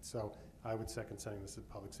residents. So I would second sending this to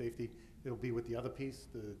public safety. It'll be with the other piece.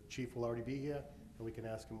 The chief will already be here, and we can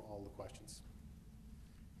ask him all the questions.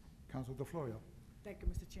 Councilor DeFlorio. Thank you,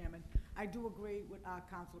 Mr. Chairman. I do agree with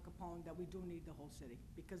Councilor Capone that we do need the whole city,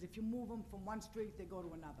 because if you move them from one street, they go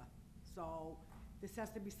to another. So this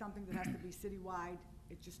has to be something that has to be citywide.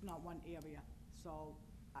 It's just not one area. So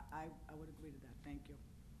I would agree to that. Thank you.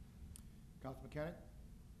 Councilor McKenna?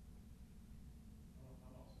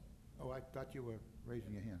 Oh, I thought you were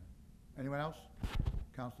raising your hand. Anyone else?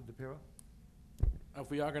 Councilor DePiero?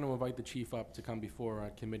 If we are going to invite the chief up to come before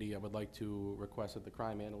our committee, I would like to request that the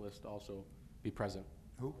crime analyst also be present.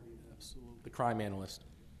 Who? Absolutely. The crime analyst.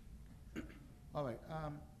 All right.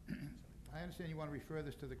 I understand you want to refer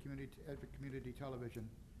this to the community television.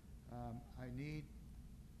 I need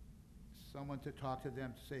someone to talk to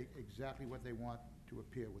them to say exactly what they want to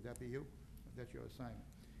appear. Would that be you? That's your assignment.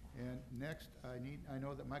 And next, I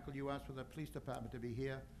know that, Michael, you asked for the police department to be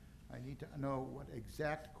here. I need to know what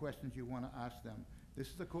exact questions you want to ask them. This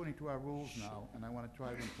is according to our rules now, and I want to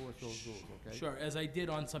try to enforce those rules, okay? Sure, as I did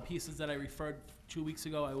on some pieces that I referred 2 weeks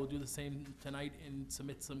ago, I will do the same tonight and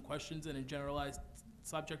submit some questions in a generalized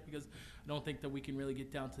subject, because I don't think that we can really get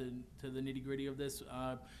down to the nitty-gritty of this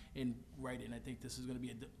in writing. I think this is gonna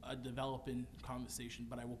be a developing conversation,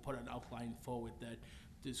 but I will put an outline forward that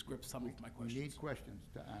describes some of my We need questions. questions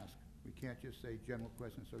to ask. We can't just say general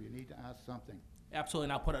questions, so you need to ask something. Absolutely,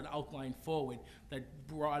 and I'll put an outline forward that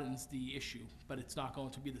broadens the issue, but it's not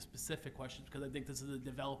going to be the specific questions, because I think this is a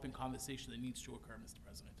developing conversation that needs to occur, Mr.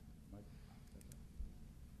 President. Mike?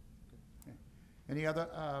 Okay. Any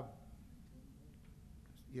other,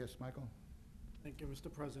 yes, Michael? Thank you,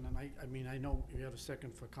 Mr. President. I mean, I know you have a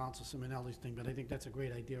second for Council Simonelli's thing, but I think that's a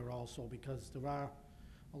great idea also, because there are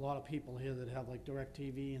a lot of people here that have like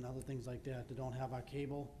DirecTV and other things like that don't have our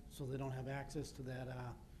cable, so they don't have access to that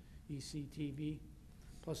ECTV.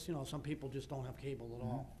 Plus, you know, some people just don't have cable at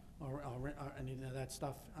all, or any of that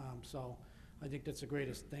stuff. So I think that's the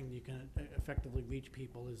greatest thing you can effectively reach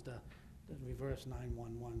people is the reverse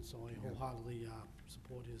 911. So I wholeheartedly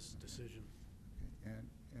support his decision. Okay.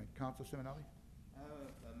 And Council Simonelli?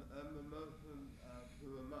 I'm a motion to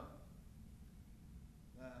amend.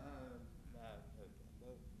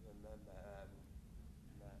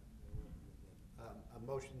 A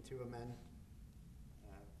motion to amend.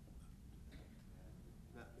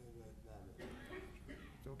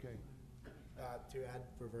 It's okay. To add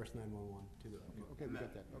reverse 911 to the. Okay, we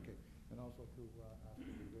got that, okay. And also to ask the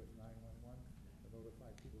reverse 911, to notify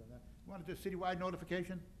people in that. You want to do citywide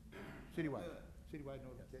notification? Citywide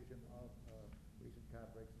notification of recent car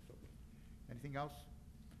breaks and so forth. Anything else?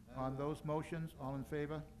 On those motions, all in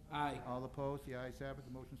favor? Aye. All opposed? The ayes have it,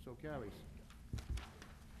 the motion so carries.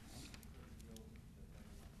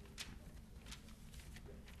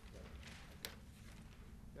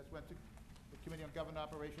 That's went to the Committee on Government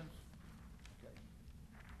Operations?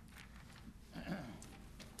 Okay.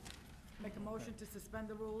 Make a motion to suspend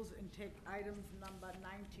the rules and take items number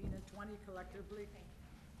 19 and 20 collectively.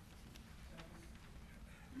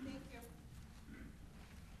 Thank you.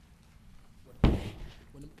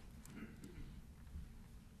 When the-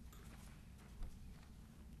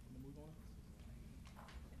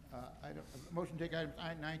 Motion to take items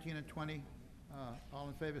 19 and 20. All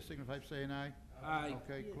in favor, signify by saying aye. Aye.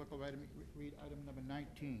 Okay, clerk will read item number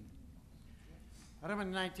 19. Item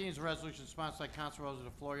number 19 is a resolution sponsored by Council Rosa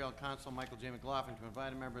DeFlorio and Council Michael J. McLaughlin to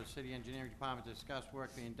invite a member of the City Engineering Department to discuss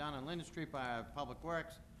work being done on Linden Street by Public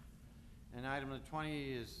Works. And item number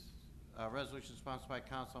 20 is a resolution sponsored by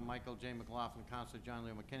Council Michael J. McLaughlin, Council John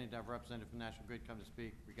Leo McKinney, to have a representative from National Grid come to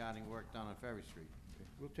speak regarding work done on Ferry Street. Okay,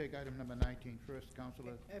 we'll take item number 19 first,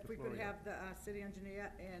 Councilor If we could DeFlorio. have the city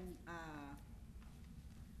engineer and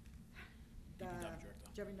the DPW director.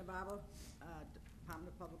 Jerry Navarro, Department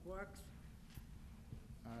of Public Works.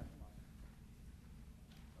 Are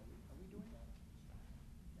we doing that?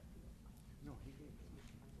 No, he gave.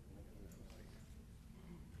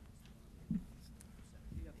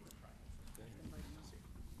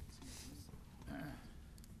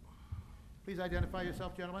 Please identify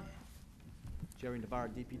yourself, gentlemen. Jerry Navarro,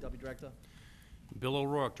 DPW Director. Bill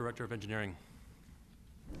O'Rourke, Director of Engineering.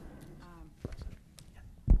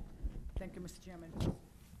 Thank you, Mr. Chairman.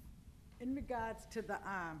 In regards to the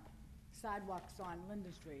sidewalks on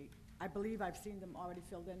Linden Street, I believe I've seen them already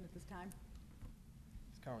filled in at this time.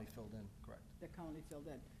 It's currently filled in, correct. They're currently filled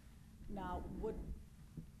in. Now,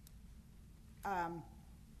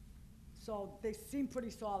 so they seem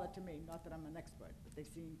pretty solid to me, not that I'm an expert, but they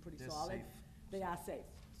seem pretty They're solid. safe. They are safe.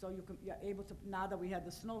 So you're able to, now that we had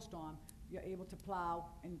the snowstorm, you're able to plow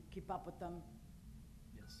and keep up with them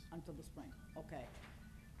Yes. until the spring, okay.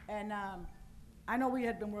 And I know we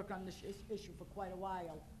had been working on this issue for quite a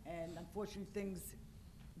while, and unfortunately, things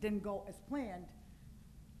didn't go as planned.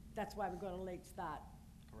 That's why we got a late start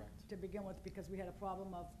Correct. to begin with, because we had a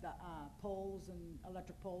problem of the poles and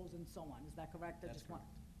electric poles and so on. Is that correct? I That's just want-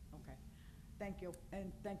 Okay. Thank you,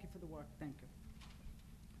 and thank you for the work. Thank you.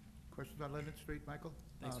 Questions on Linden Street, Michael?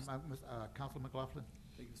 Thanks, Councilor McLaughlin?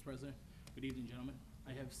 Thank you, Mr. President. Good evening, gentlemen.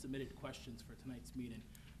 I have submitted questions for tonight's meeting.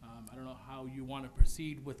 I don't know how you want to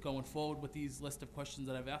proceed with going forward with these list of questions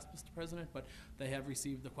that I've asked, Mr. President, but they have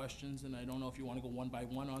received the questions, and I don't know if you want to go one by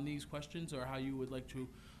one on these questions, or how you would like to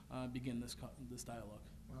begin this dialogue.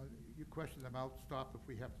 Well, you question them out, stop if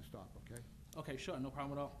we have to stop, okay? Okay, sure, no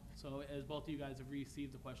problem at all. So as both of you guys have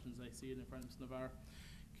received the questions, I see it in front of Mr. Navarro.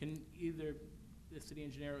 Can either the city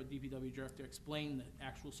engineer or DPW director explain the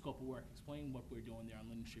actual scope of work, explain what we're doing there on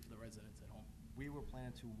Linden Street for the residents at home? We were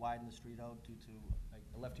planning to widen the street out due to,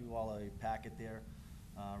 I left you all a packet there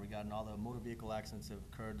regarding all the motor vehicle accidents that have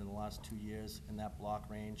occurred in the last 2 years in that block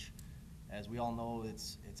range. As we all know,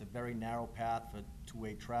 it's a very narrow path for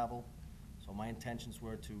two-way travel. So my intentions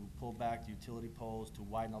were to pull back the utility poles to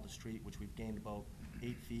widen out the street, which we've gained about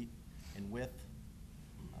 8 feet in width.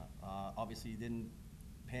 Obviously, it didn't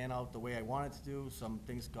pan out the way I wanted to do. Some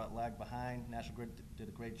things got lagged behind. National Grid did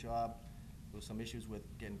a great job. There was some issues with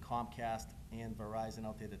getting Comcast and Verizon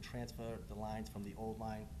out there to transfer the lines from the old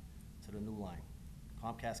line to the new line.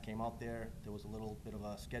 Comcast came out there. There was a little bit of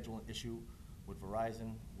a scheduling issue with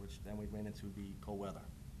Verizon, which then we ran into the cold weather.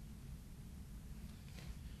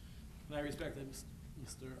 And I respect that,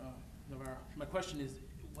 Mr. Navarro. My question is,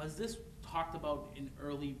 was this talked about in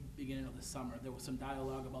early beginning of the summer? There was some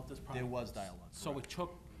dialogue about this project? There was dialogue, So it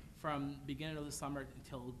took from beginning of the summer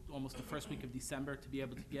until almost the first week of December to be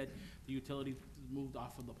able to get the utilities moved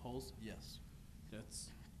off of the poles? Yes. That's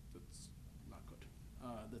not good.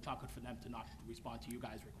 That's not good for them to not respond to you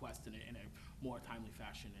guys' request in a more timely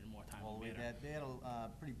fashion and a more timely manner. They had a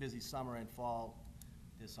pretty busy summer and fall.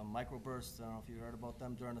 There's some microbursts, I don't know if you heard about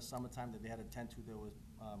them during the summertime that they had to attend to. There was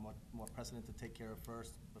more precedent to take care of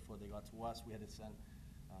first before they got to us. We had to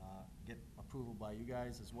get approval by you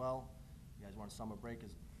guys as well. You guys were on summer break in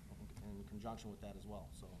conjunction with that as well,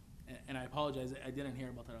 so. And I apologize, I didn't hear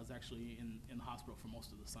about that. I was actually in the hospital for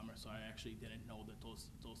most of the summer, so I actually didn't know that those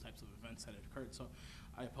types of events had occurred, so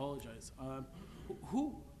I apologize.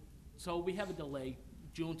 So we have a delay,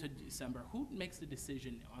 June to December. Who makes the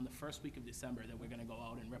decision on the first week of December that we're gonna go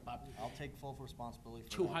out and rip up I'll take full responsibility for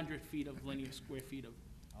that. 200 feet of linear square feet of?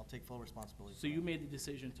 I'll take full responsibility. So you made the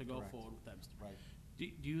decision to go Correct. forward with that, Mr. Right. Do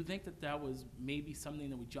you think that that was maybe something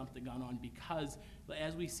that we jumped the gun on because,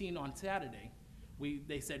 as we seen on Saturday,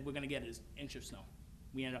 they said we're gonna get an inch of snow.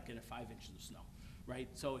 We ended up getting 5 inches of snow, right?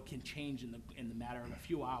 So it can change in the matter of a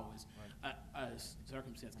few hours. A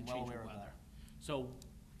circumstance can I'm well change the aware of weather. that. So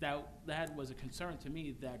that was a concern to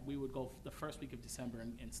me that we would go the first week of December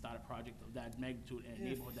and start a project of that magnitude in a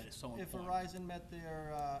neighborhood that is so If important. Verizon met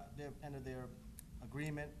their end of their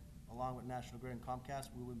agreement, along with National Grid and Comcast,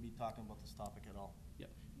 we wouldn't be talking about this topic at all. Yep.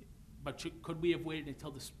 But could we have waited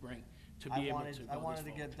until the spring to be able to go this I wanted to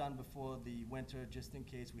forward? get done before the winter, just in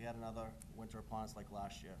case we had another winter upon us like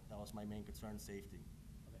last year. That was my main concern, safety.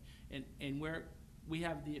 And we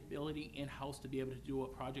have the ability in-house to be able to do a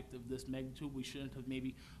project of this magnitude, we shouldn't have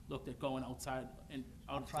maybe looked at going outside and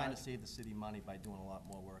I'm trying to outside. save the city money by doing a lot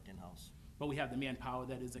more work in-house. But we have the manpower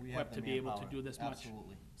that is We have equipped the to be able to manpower. do this much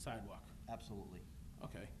Absolutely. sidewalk. Absolutely.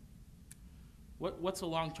 Okay. What's the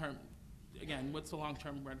long-term, again, what's the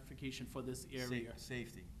long-term ratification for this area?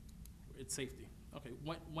 Safety. It's safety. Okay,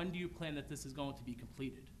 when do you plan that this is going to be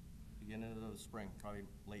completed? Beginning of the spring, probably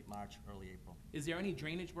late March, early April. Is there any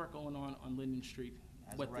drainage work going on Linden Street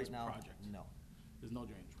As with of right this now, project? no. There's no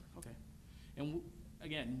drainage work, okay. And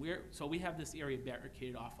again, so we have this area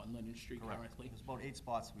barricaded off on Linden Street Correct. currently. There's about 8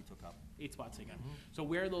 spots we took up. 8 spots again. Mhm. So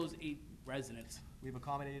where are those 8 residents? We've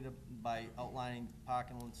accommodated it by outlining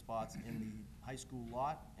parking spots in the high school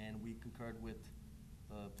lot, and we concurred with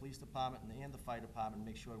the police department and the fire department to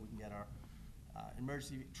make sure we can get our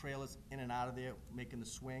emergency trailers in and out of there, making the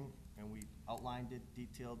swing, and we outlined it,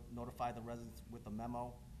 detailed, notified the residents with a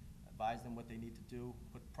memo, advised them what they need to do,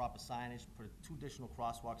 put proper signage, put 2 additional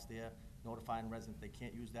crosswalks there, notifying residents they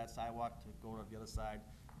can't use that sidewalk to go to the other side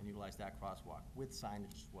and utilize that crosswalk with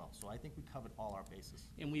signage as well. So I think we covered all our bases.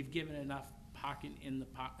 And we've given enough parking in the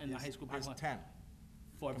high school parking lot? There's 10.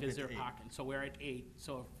 For compared to visitor 8. parking, so we're at 8,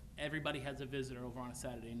 so if everybody has a visitor over on a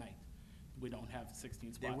Saturday night, we don't have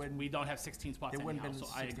 16 spots. wouldn't- We don't have 16 spots there wouldn't anyhow, been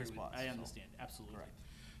so I 16 agree with, spots, I so- understand, absolutely. Correct.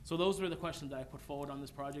 So those were the questions that I put forward on this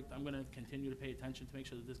project. I'm gonna continue to pay attention to make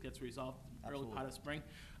sure that this gets resolved early part of spring.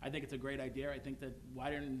 I think it's a great idea. I think that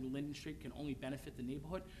widening Linden Street can only benefit the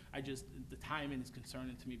neighborhood. The timing is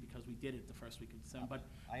concerning to me because we did it the first week of December, but.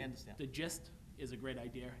 I understand. The gist is a great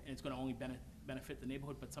idea, and it's gonna only benefit the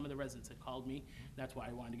neighborhood, but some of the residents had called me. That's why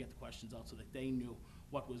I wanted to get the questions out so that they knew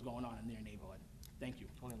what was going on in their neighborhood. Thank you.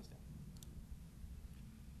 Totally understand.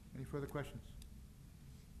 Any further questions?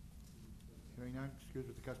 Hearing none, excuse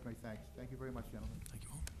with the customary thanks. Thank you very much, gentlemen. Thank you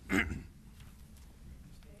all.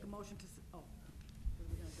 Make a motion to, what are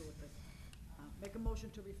we gonna do with this? Make a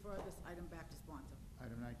motion to refer this item back to sponsor.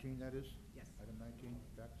 Item 19, that is? Yes. Item 19,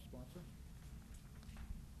 back to sponsor.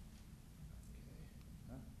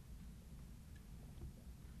 Okay.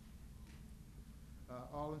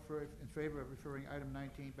 All in favor of referring item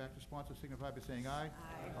 19 back to sponsor signify by saying aye.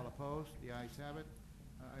 Aye. All opposed? The ayes have it.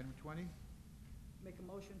 Item 20? Make a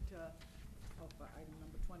motion to, for item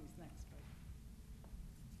number 20 is next, right?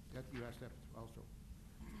 That, you asked that also.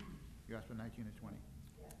 You asked for 19 and 20.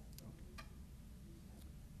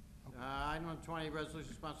 Item number 20,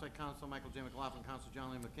 resolution sponsored by Council Michael J. McLaughlin, Council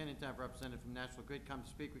John Lee McKinnon, to have representative from National Grid come to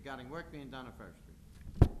speak regarding work being done on Ferry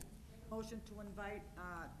Street. Motion to invite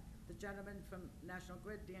the gentleman from National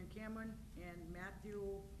Grid, Dan Cameron, and Matthew,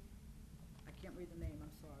 I can't read the name,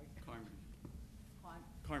 I'm sorry. Carmody.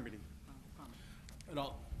 Carmody. At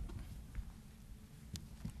all.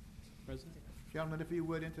 President? Gentlemen, if you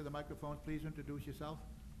would, into the microphone, please introduce yourself.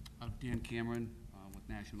 Dan Cameron with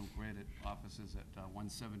National Grid at offices at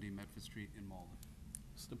 170 Medford Street in Malden.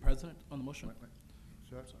 Mr. President, on the motion?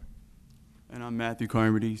 Sir? Sorry. And I'm Matthew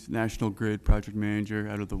Carmody, National Grid Project Manager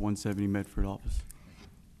out of the 170 Medford office.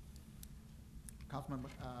 Councilman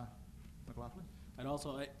McLaughlin?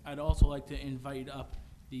 I'd also like to invite up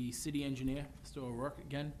the city engineer, Mr. O'Rourke,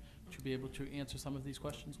 again, to be able to answer some of these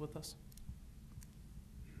questions with us.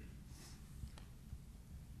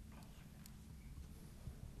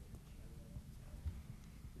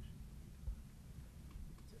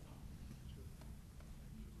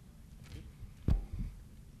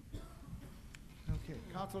 Okay,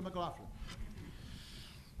 Councilor McLaughlin.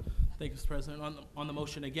 Thank you, Mr. President. On the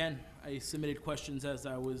motion, again, I submitted questions as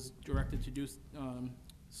I was directed to do.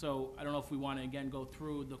 So I don't know if we want to, again, go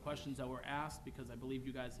through the questions that were asked, because I believe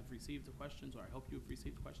you guys have received the questions, or I hope you have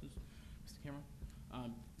received the questions, Mr.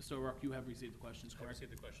 Cameron. Mr. O'Rourke, you have received the questions, correct? I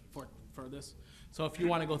received the questions. For this. So if you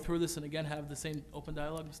want to go through this and, again, have the same open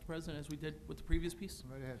dialogue, Mr. President, as we did with the previous piece?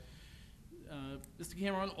 Right ahead. Mr.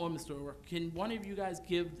 Cameron or Mr. O'Rourke, can one of you guys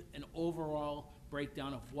give an overall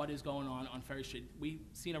breakdown of what is going on Ferry Street? We've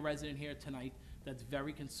seen a resident here tonight that's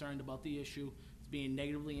very concerned about the issue. It's being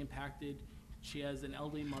negatively impacted. She has an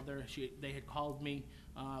elderly mother. They had called me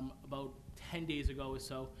about 10 days ago or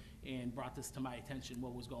so and brought this to my attention,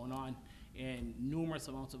 what was going on. And numerous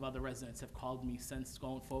amounts of other residents have called me since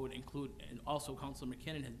going forward, and also Councilor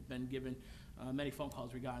McKinnon has been given many phone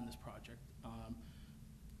calls regarding this project.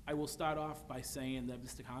 I will start off by saying that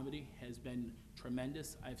Mr. Carmody has been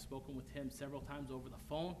tremendous. I've spoken with him several times over the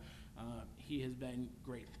phone. He has been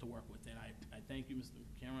great to work with, and I thank you, Mr.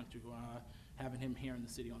 Cameron, to having him here in the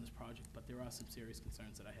city on this project, but there are some serious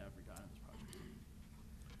concerns that I have regarding this project.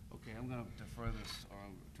 Okay, I'm going to defer this, or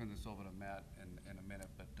I'll turn this over to Matt in a minute,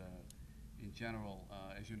 but in general,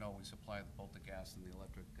 as you know, we supply both the gas and the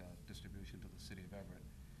electric distribution to the city of Everett.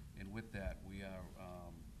 And with that, we are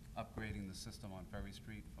upgrading the system on Ferry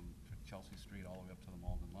Street from Chelsea Street all the way up to the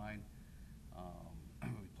Malden line,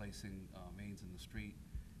 replacing mains in the street,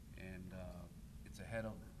 and it's ahead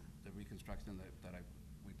of the reconstruction that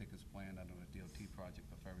we think is planned under a DOT project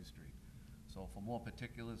for Ferry Street. So for more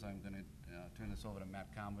particulars, I'm going to turn this over to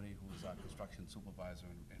Matt Carmody, who is our construction supervisor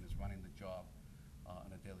and is running the job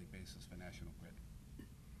on a daily basis for National Grid.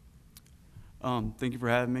 Thank you for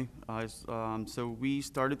having me. So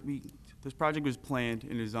this project was planned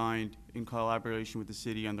and designed in collaboration with the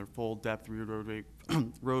city on their full depth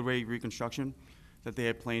roadway reconstruction that they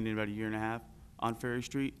had planned in about a year and a half on Ferry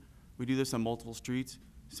Street. We do this on multiple streets,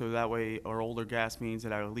 so that way our older gas mains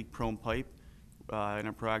that have a leak-prone pipe and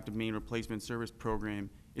a proactive main replacement service program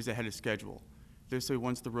is ahead of schedule. This way,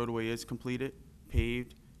 once the roadway is completed,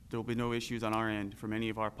 paved, there will be no issues on our end from any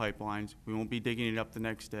of our pipelines. We won't be digging it up the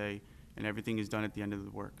next day, and everything is done at the end of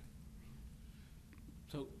the work.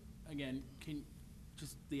 So, again,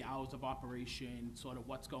 just the hours of operation, sort of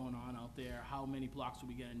what's going on out there, how many blocks are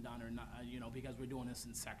we getting done or not, because we're doing this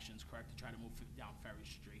in sections, correct, to try to move down Ferry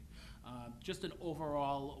Street. Just an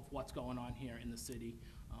overall of what's going on here in the city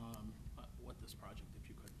with this project, if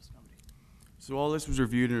you could, Mr. Carmody. So all this was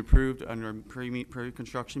reviewed and approved under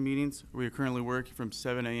pre-construction meetings. We are currently working from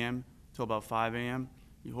 7 a.m. till about 5 a.m.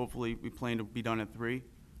 Hopefully, we plan to be done at 3.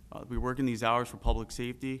 We work in these hours for public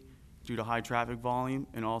safety due to high traffic volume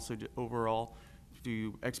and also overall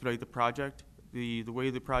to expedite the project. The way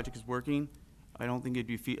the project is working, I don't think it'd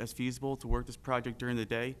be as feasible to work this project during the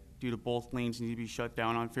day due to both lanes need to be shut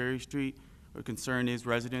down on Ferry Street. Our concern is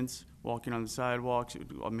residents walking on the sidewalks,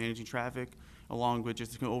 managing traffic, along with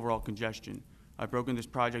just overall congestion. I've broken this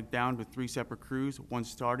project down with 3 separate crews, one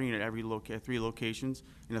starting at 3 locations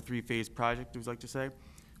in a 3-phase project, I would like to say.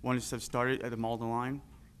 One is started at the Malden line,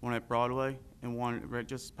 one at Broadway, and one right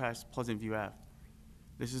just past Pleasant View Ave.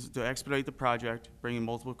 This is to expedite the project, bringing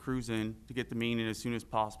multiple crews in to get the main in as soon as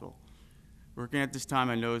possible. Working at this time,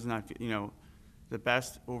 I know is not, the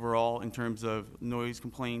best overall in terms of noise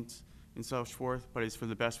complaints and so forth, but it's for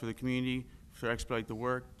the best for the community, to expedite the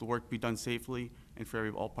work be done safely, and for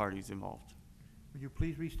all parties involved. Would you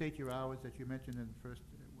please restate your hours that you mentioned in the first,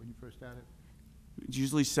 when you first started? It's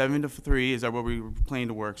usually 7 to 3 is where we plan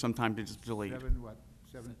to work. Sometimes it's delayed. 7 what?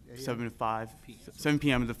 7 a.m.? 7 to 5. 7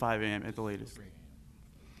 p.m. to 5 a.m. at the latest.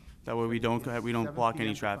 That way we don't block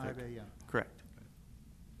any traffic. 5 a.m. Correct.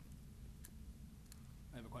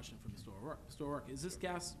 question for Mr. O'Rourke. Mr. O'Rourke, is this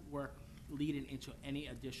gas work leading into any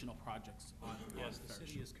additional projects on Yes, the Ferry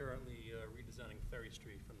city Street? is currently redesigning Ferry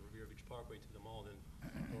Street from the Revere Beach Parkway to the Malden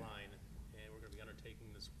line, and we're gonna be undertaking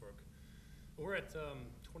this work. We're at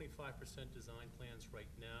 25% design plans right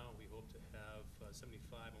now. We hope to have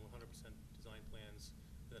 75 and 100% design plans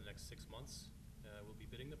in the next 6 months. We'll be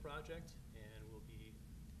bidding the project, and we'll be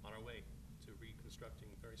on our way to reconstructing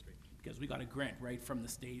Ferry Street. Because we got a grant, right, from the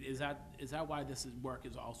state. Is that why this work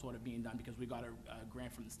is all sort of being done? Because we got a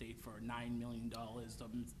grant from the state for $9 million, the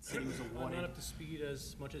city was I'm awarded. not up to speed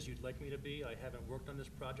as much as you'd like me to be. I haven't worked on this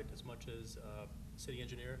project as much as city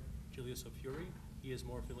engineer Julius O'Fury. He is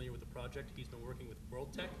more familiar with the project. He's been working with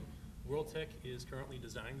World Tech. World Tech is currently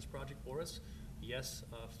designing this project for us. Yes,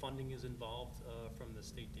 funding is involved from the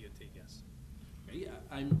state DOT, yes. Yeah,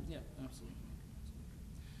 absolutely.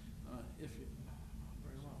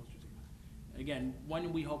 Very well. Again, when are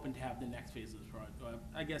we hoping to have the next phase of this project?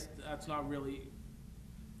 I guess that's not really,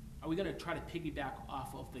 are we gonna try to piggyback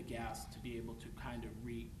off of the gas to be able to kind of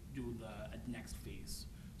redo the next phase?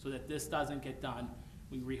 So that this doesn't get done,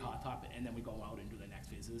 we re-hot top it, and then we go out and do the next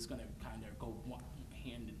phase. Is this gonna kind of go one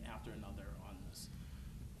hand after another on this?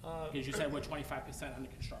 Because you said we're 25% under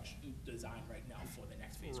construction design right now for the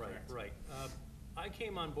next phase, correct? Right. I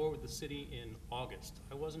came on board with the city in August.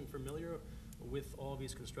 I wasn't familiar with all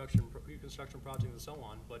these pre-construction projects and so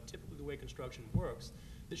on, but typically the way construction works,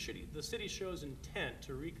 the city shows intent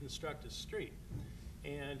to reconstruct a street.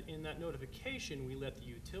 And in that notification, we let the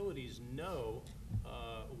utilities know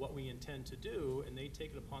what we intend to do, and they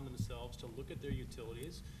take it upon themselves to look at their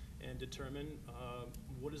utilities and determine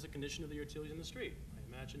what is the condition of the utilities in the street.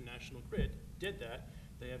 I imagine National Grid did that.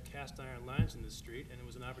 They have cast iron lines in the street, and it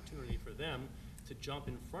was an opportunity for them to jump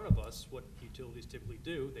in front of us, what utilities typically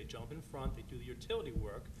do. They jump in front, they do the utility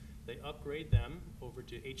work, they upgrade them over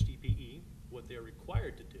to HDPE, what they're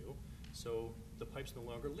required to do, so the pipes no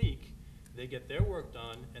longer leak. They get their work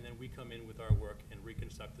done, and then we come in with our work and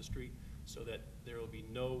reconstruct the street so that there will be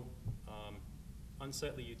no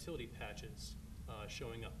unsightly utility patches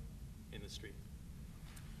showing up in the street.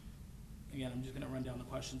 Again, I'm just gonna run down the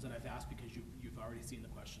questions that I've asked because you've already seen the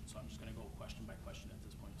questions, so I'm just gonna go question by question at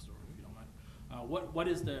this point, Mr. O'Rourke, if you don't mind. What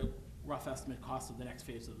is the rough estimate cost of the next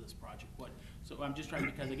phase of this project? So I'm just trying,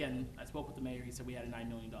 because again, I spoke with the mayor, he said we had a $9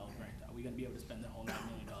 million grant. Are we gonna be able to spend the whole $9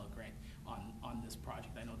 million grant on this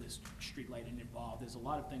project? I know there's street lighting involved, there's a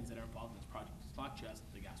lot of things that are involved in this project. It's not just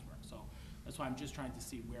the gas work, so that's why I'm just trying to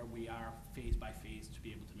see where we are phase by phase to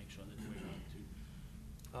be able to make sure that we're going to.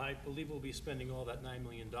 I believe we'll be spending all that $9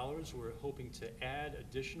 million. We're hoping to add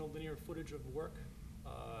additional linear footage of work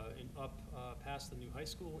up past the new high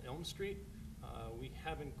school, Elm Street. We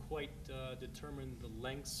haven't quite determined the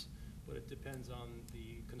lengths, but it depends on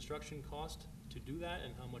the construction cost to do that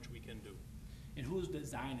and how much we can do. And who's the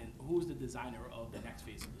designer of the next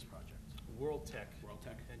phase of this project? World Tech. World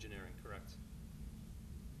Tech. Engineering, correct.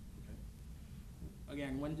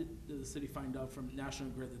 Again, when did the city find out from National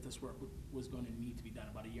Grid that this work was going to need to be done?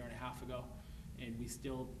 About 1.5 years ago, and we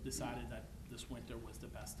still decided that this winter was the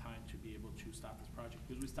best time to be able to start this project,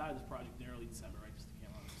 because we started this project in early December, right, Mr.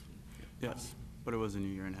 Cameron? Yes, but it wasn't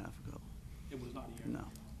 1.5 years ago. It was not a year? No.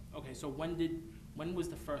 Okay, so when was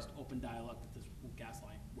the first open dialogue that this gas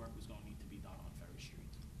line work was going to need to be done on Ferry Street?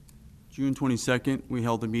 June 22nd, we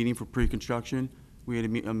held a meeting for pre-construction. We had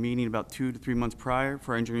a meeting about 2 to 3 months prior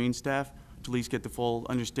for our engineering staff to at least get the full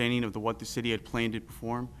understanding of what the city had planned to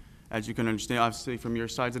perform. As you can understand, obviously, from your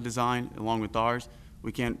sides of design, along with ours,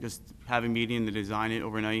 we can't just have a meeting to design it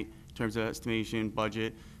overnight in terms of estimation,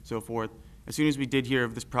 budget, so forth. As soon as we did hear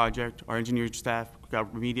of this project, our engineering staff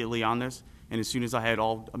got immediately on this, and as soon as I had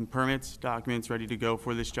all permits, documents ready to go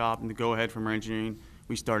for this job and the go-ahead from our engineering,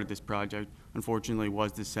 we started this project. Unfortunately, it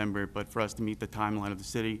was December, but for us to meet the timeline of the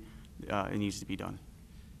city, it needs to be done.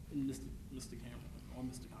 And Mr. Cameron, or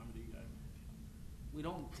Mr. Comedy, we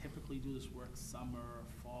don't typically do this work summer,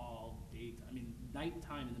 fall,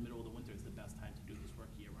 nighttime in the middle of the winter is the best time to do this work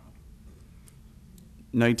year-round.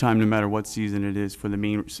 Nighttime, no matter what season it is, for the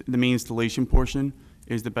main installation portion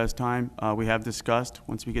is the best time. We have discussed,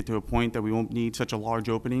 once we get to a point that we won't need such a large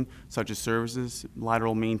opening, such as services,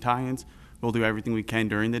 lateral main tie-ins, we'll do everything we can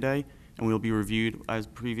during the day, and we'll be reviewed as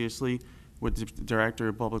previously with the Director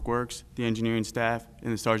of Public Works, the engineering staff,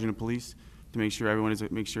 and the Sergeant of Police to make sure everyone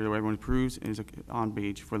approves and is on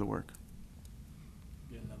page for the work.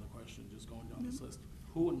 Yeah, another question, just going down this list.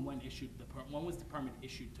 Who and when issued when was the permit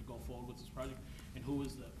issued to go forward with this project, and who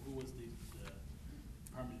was the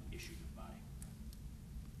permit issued by?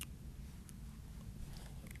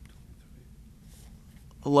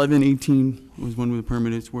 (11/18) was when the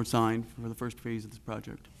permits were signed for the first phase of this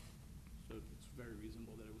project. So it's very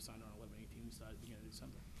reasonable that it was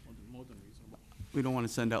December, more than reasonable. We don't want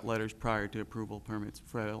to send out letters prior to approval permits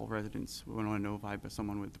for all residents. We want to notify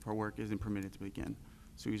someone with the work isn't permitted to begin.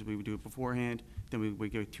 So usually we do it beforehand, then we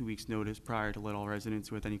give 2 weeks' notice prior to let all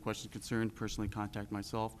residents with any questions, concerns, personally contact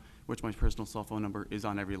myself, which my personal cell phone number is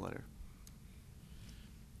on every letter.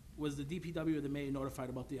 Was the DPW or the mayor notified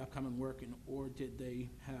about the upcoming work, or did they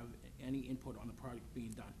have any input on the project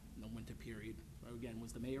being done in the winter period? Or again,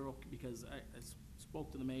 was the mayor, because I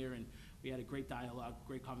spoke to the mayor and we had a great dialogue,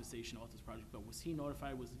 great conversation about this project, but was he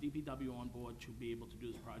notified, was the DPW on board to be able to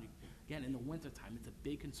do this project? Again, in the wintertime, it's a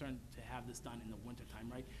big concern to have this done in the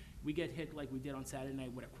wintertime, right? We get hit like we did on Saturday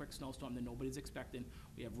night with a quick snowstorm that nobody's expecting.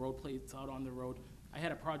 We have road plates out on the road. I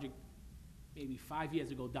had a project maybe 5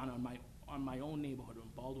 years ago down on my own neighborhood on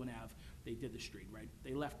Baldwin Ave. They did the street, right?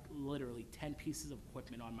 They left literally 10 pieces of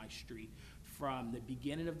equipment on my street from the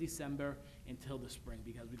beginning of December until the spring,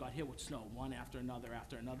 because we got hit with snow, one after another,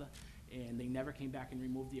 and they never came back and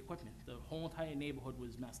removed the equipment. The whole entire neighborhood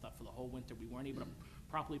was messed up for the whole winter. We weren't able to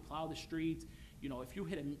properly plow the streets. You know, if you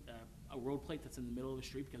hit a road plate that's in the middle of the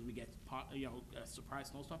street because we get, a surprise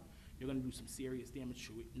snowstorm, you're gonna do some serious damage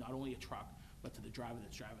to it, not only a truck, but to the driver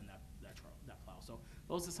that's driving that plow. So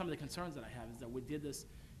those are some of the concerns that I have, is that we did this.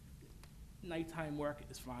 Nighttime work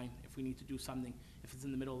is fine if we need to do something, if it's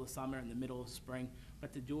in the middle of the summer, in the middle of spring,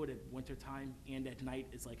 but to do it at wintertime and at night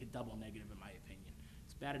is like a double negative in my opinion.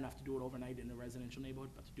 It's bad enough to do it overnight in a residential neighborhood,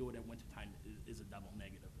 but to do it at wintertime is a double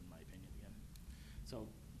negative in my opinion again. So,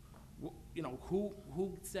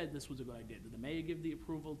 who said this was a good idea? Did the mayor give the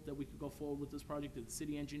approval that we could go forward with this project? Did the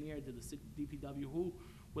city engineer? Did the DPW? Who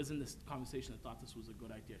was in this conversation that thought this was a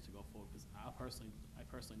good idea to go forward? Because I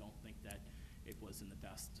personally don't think that it was in the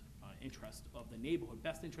best interest of the neighborhood.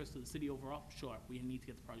 Best interest of the city overall, sure, we need to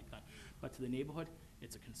get the project done. But to the neighborhood,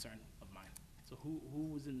 it's a concern of mine. So who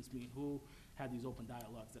was in this meeting? Who had these open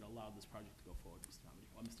dialogues that allowed this project to go forward, Mr. Nomedy,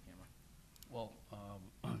 or Mr. Cameron? Well,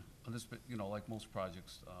 on this, like most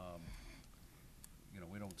projects,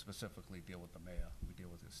 we don't specifically deal with the mayor, we deal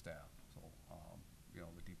with his staff. So,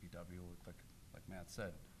 the DPW, like Matt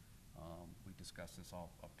said, we discussed this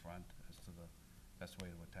all up front as to the best way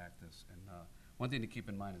to attack this. And one thing to keep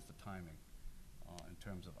in mind is the timing, in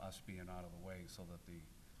terms of us being out of the way, so that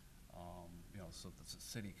so that the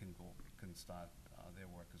city can start their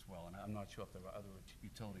work as well. And I'm not sure if there are other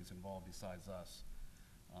utilities involved besides us,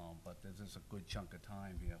 but there's a good chunk of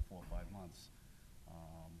time here, 4 or 5 months,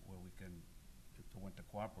 where we can, if the winter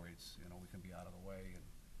cooperates, we can be out of the way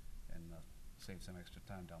and save some extra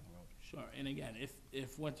time down the road. Sure, and again,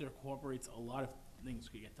 if winter cooperates, a lot of things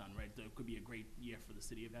could get done, right? There could be a great year for the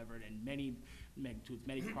city of Everett, and many magnitudes,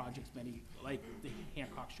 many projects, like the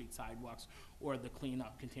Hancock Street sidewalks or the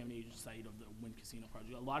cleanup contamination site of the Wynn Casino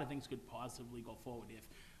project. A lot of things could positively go forward if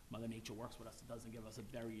Mother Nature works with us. It doesn't give us a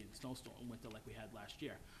bury and snowstorm winter like we had last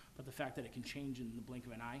year. But the fact that it can change in the blink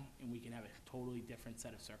of an eye and we can have a totally different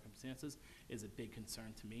set of circumstances is a big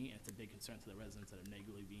concern to me, and it's a big concern to the residents that are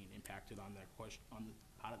negatively being impacted on the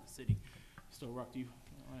part of the city. Mr. O'Rourke, do you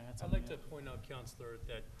want to add I'd something? like to point out, Counselor,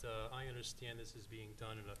 that I understand this is being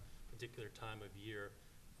done in a particular time of year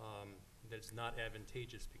that's not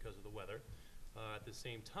advantageous because of the weather. At the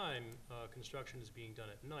same time, construction is being done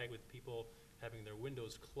at night with people having their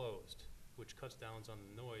windows closed, which cuts down on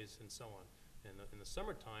the noise and so on. And in the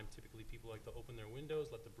summertime, typically people like to open their windows,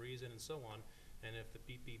 let the breeze in and so on, and if the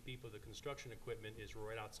beep, beep, beep of the construction equipment is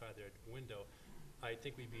right outside their window, I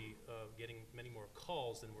think we'd be getting many more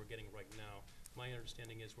calls than we're getting right now. My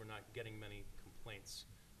understanding is we're not getting many complaints.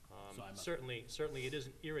 Certainly it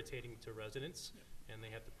isn't irritating to residents, and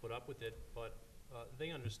they have to put up with it, but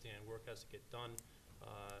they understand work has to get done,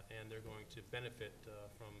 and they're going to benefit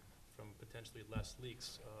from potentially less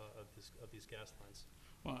leaks of these gas lines.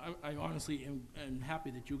 Well, I honestly am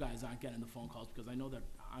happy that you guys aren't getting the phone calls, because I know that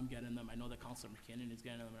I'm getting them. I know that Councilor McKinnon is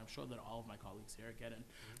getting them, and I'm sure that all of my colleagues here are getting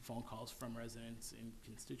phone calls from residents and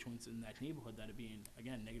constituents in that neighborhood that are being,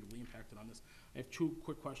 again, negatively impacted on this. I have 2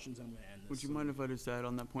 quick questions, and I'm going to end this. Would you mind if I just add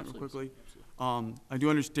on that point real Absolutely, quickly? absolutely. I do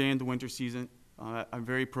understand the winter season. I'm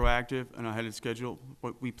very proactive and ahead of schedule.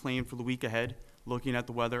 What we plan for the week ahead, looking at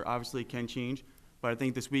the weather, obviously it can change, but I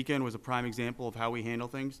think this weekend was a prime example of how we handle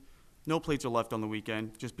things. No plates are left on the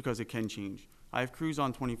weekend just because it can change. I have crews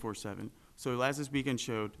on 24/7. So as this weekend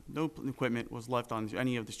showed, no equipment was left on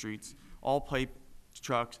any of the streets. All pipe,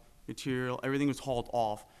 trucks, material, everything was hauled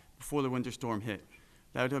off before the winter storm hit.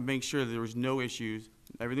 That would make sure that there was no issues.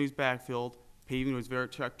 Everything was backfilled. Paving was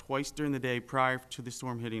checked twice during the day prior to the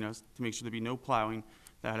storm hitting us to make sure there'd be no plowing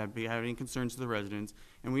that have any concerns to the residents.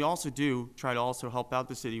 And we also do try to also help out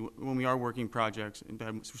the city when we are working projects,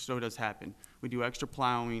 and so it does happen. We do extra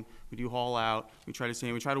plowing, we do haul out, we try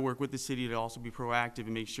to work with the city to also be proactive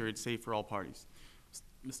and make sure it's safe for all parties.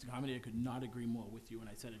 Mr. Carmody, I could not agree more with you, and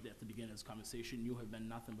I said it at the beginning of this conversation. You have been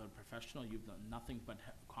nothing but a professional. You've done nothing but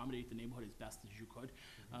accommodate the neighborhood as best as you could.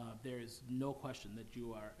 There is no question that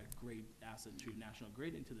you are a great asset to National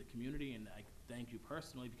Grid and to the community, and I thank you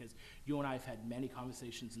personally because you and I have had many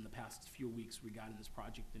conversations in the past few weeks regarding this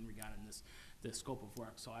project and regarding this scope of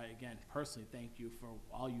work. So I, again, personally thank you for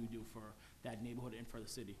all you do for that neighborhood and for the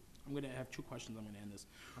city. I'm going to have two questions. I'm going to end this.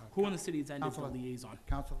 Who in the city is ended the liaison?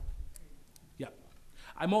 Council? Yep.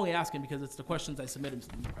 I'm only asking because it's the questions I submitted,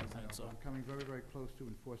 Mr. President, so. I'm coming very, very close to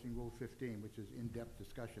enforcing Rule 15, which is in-depth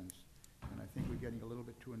discussions. And I think we're getting a little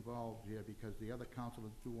bit too involved here because the other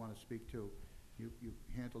councilors do want to speak too. You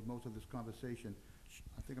handled most of this conversation.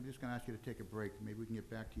 I think I'm just going to ask you to take a break. Maybe we can get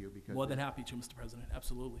back to you because. More than happy to, Mr. President,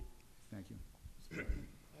 absolutely. Thank you.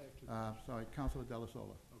 Sorry, Councilor Della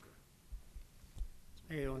Sola.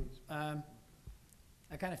 How you doing?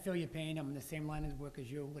 I kind of feel your pain. I'm in the same line of work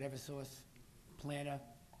as you, whatever source, planner,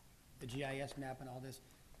 the GIS map and all this.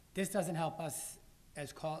 This doesn't help us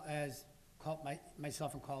as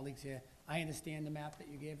myself and colleagues here. I understand the map that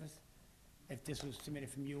you gave us. If this was submitted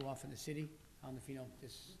from you or from the city, I don't know if you know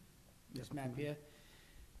this map here.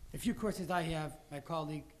 A few questions I have, my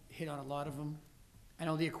colleague hit on a lot of them. I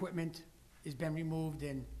know the equipment has been removed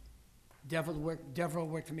and Deverell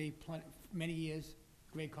worked for me many years.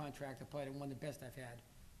 Great contractor, probably one of the best I've had,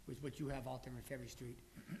 was what you have out there on Ferry Street.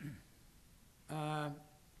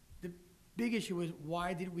 The big issue is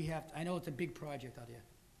why did we have to, I know it's a big project out there.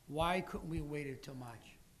 Why couldn't we wait until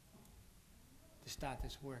March to start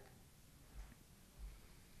this work?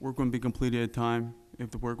 Work wouldn't be completed at time.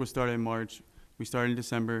 If the work was started in March, we started in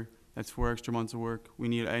December, that's 4 extra months of work. We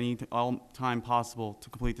need all time possible to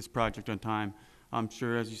complete this project on time. I'm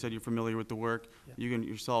sure, as you said, you're familiar with the work. Yeah. You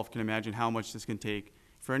yourself can imagine how much this can take.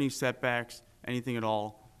 For any setbacks, anything at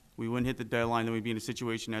all, we wouldn't hit the deadline, then we'd be in a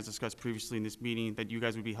situation, as discussed previously in this meeting, that you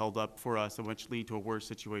guys would be held up for us, and which lead to a worse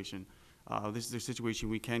situation. This is a situation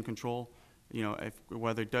we can control. You know, if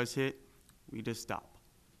weather does hit, we just stop.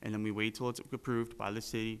 And then we wait till it's approved by the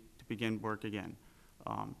city to begin work again.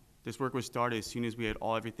 This work was started as soon as we had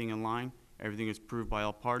everything in line, everything was approved by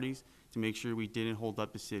all parties to make sure we didn't hold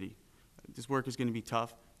up the city. This work is gonna be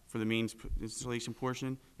tough for the main installation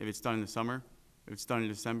portion, if it's done in the summer, if it's done in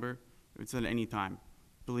December, if it's done any time.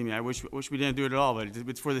 Believe me, I wish we didn't do it at all, but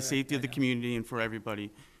it's for the safety of the community and for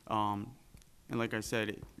everybody. And like I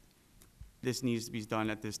said, this needs to be done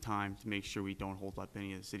at this time to make sure we don't hold up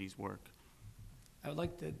any of the city's work. I got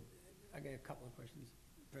a couple of questions,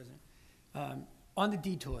 President. On the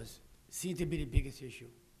detours, seems to be the biggest issue.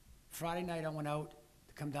 Friday night I went out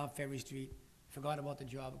to come down Ferry Street, forgot about the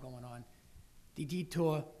job going on. The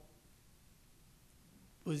detour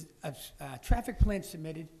was a traffic plan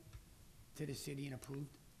submitted to the city and approved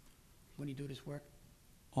when you do this work?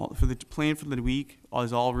 For the plan for the week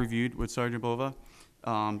is all reviewed with Sergeant Bova.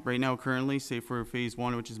 Right now, currently, say for phase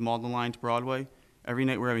 1, which is Malden Line to Broadway, every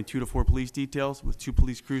night we're having 2 to 4 police details with 2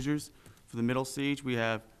 police cruisers. For the middle stage, we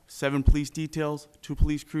have 7 police details, 2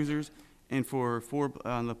 police cruisers, and for 4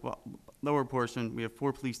 on the lower portion, we have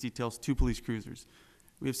 4 police details, 2 police cruisers.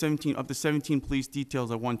 We have up to 17 police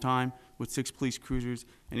details at one time with 6 police cruisers,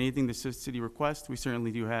 and anything the city requests, we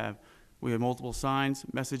certainly do have. We have multiple signs,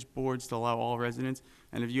 message boards to allow all residents,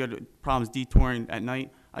 and if you had problems detouring at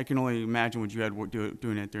night, I can only imagine what you had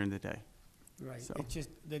doing it during the day. Right, So. it's just,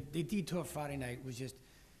 the detour Friday night was just,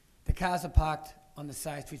 the cars are parked on the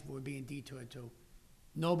side streets where we're being detoured to.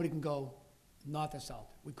 Nobody can go north or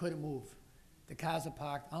south. We couldn't move. The cars are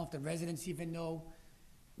parked. I don't know if the residents even know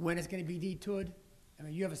when it's gonna be detoured. I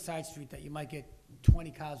mean, you have a side street that you might get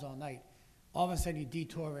 20 cars all night. All of a sudden you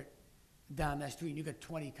detour it down that street and you got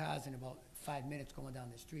 20 cars in about 5 minutes going down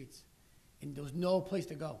the streets. And there was no place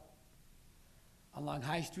to go. Along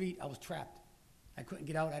High Street, I was trapped. I couldn't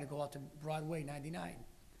get out. I had to go out to Broadway 99,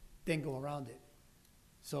 then go around it.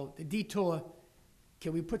 So the detour,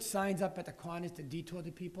 can we put signs up at the corners to detour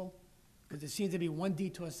the people? Because there seems to be one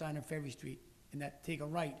detour sign on Ferry Street, and that take a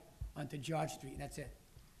right onto George Street, and that's it.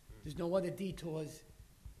 There's no other detours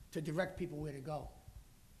to direct people where to go.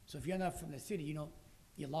 So if you're not from the city, you know,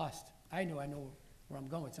 you're lost. I know where I'm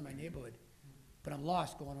going. It's in my neighborhood, but I'm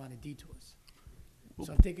lost going around the detours.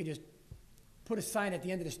 So if they could just put a sign at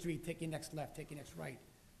the end of the street, take your next left, take your next right,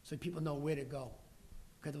 so people know where to go.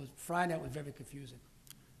 Because Friday night was very confusing.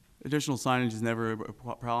 Additional signage is never a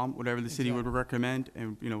problem. Whatever the city would Exactly. recommend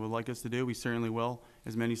and, would like us to do, we certainly will.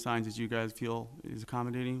 As many signs as you guys feel is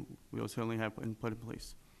accommodating, we will certainly have put in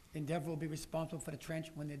place. Endeavor will be responsible for the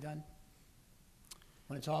trench when they're done?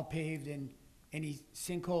 When it's all paved and any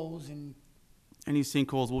sinkholes and Any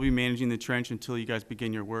sinkholes, we'll be managing the trench until you guys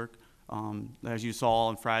begin your work. As you saw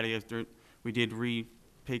on Friday, we did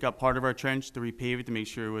take up part of our trench to repave it to make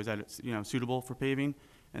sure it was suitable for paving,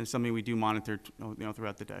 and it's something we do monitor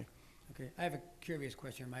throughout the day. Okay, I have a curious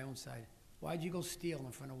question on my own side. Why'd you go steel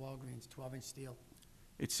in front of Walgreens, 12-inch steel?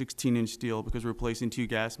 It's 16-inch steel because we're replacing 2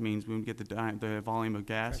 gas mains. We wouldn't get the volume of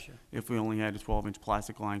gas Pressure. if we only had a 12-inch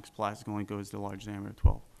plastic line, because plastic only goes to large diameter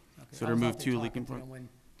 12. Okay. So I to was remove out there 2 talking leaking to points. them when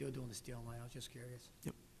they were doing the steel line, I was just curious.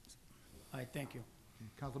 Yep. All right, thank you.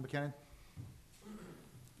 Councilor McKinnon?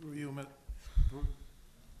 Through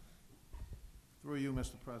you,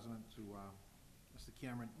 Mr. President, to Mr.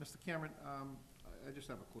 Cameron. Mr. Cameron, I just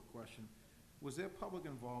have a quick question. Was there public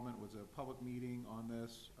involvement? Was there a public meeting on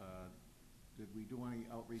this? Did we do any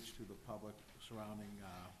outreach to the public surrounding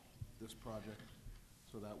this project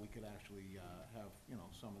so that we could actually have,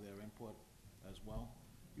 some of their input as well?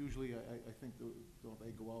 Usually, I think, don't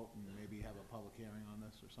they go out and maybe have a public hearing on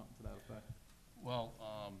this or something to that effect? Well,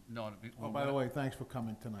 no. Oh, by the way, thanks for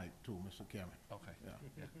coming tonight, too, Mr. Cameron. Okay.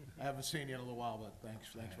 Yeah. I haven't seen you in a little while, but thanks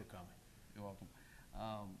for coming. You're welcome.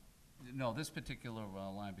 No, this particular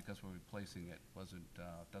line, because we're replacing it,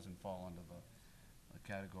 doesn't fall under the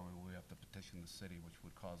category where we have to petition the city, which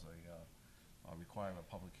would cause require a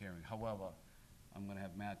public hearing. However, I'm going to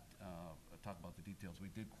have Matt talk about the details. We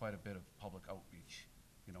did quite a bit of public outreach,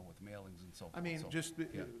 with mailings and so forth. I mean, so, just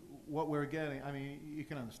yeah. what we're getting, I mean, you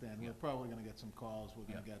can understand, Yeah. we're probably gonna get some calls, we're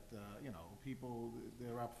gonna Yeah. get, people,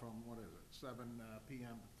 they're up from, 7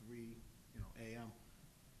 PM to 3, AM.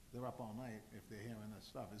 They're up all night if they're hearing this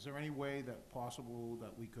stuff. Is there any way that possible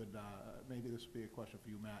that we could, maybe this would be a question for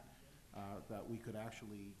you, Matt, that we could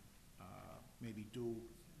actually, maybe do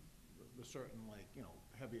the certain,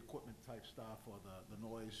 heavy equipment type stuff or the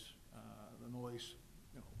noise,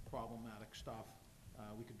 problematic stuff?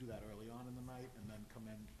 We could do that early on in the night and then come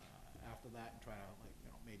in after that and try to,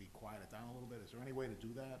 maybe quiet it down a little bit. Is there any way to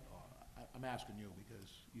do that? Or I'm asking you because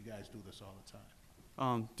you guys do this all the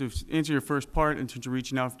time. To answer your first part, in terms of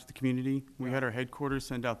reaching out to the community, we had our headquarters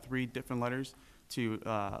send out 3 different letters to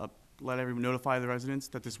notify the residents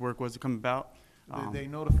that this work was to come about. They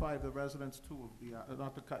notified the residents too of the,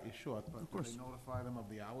 not to cut you short, but did course. they notify them of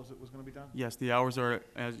the hours it was gonna be done? Yes, the hours are,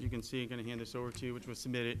 as you can see, I'm going to hand this over to you, which was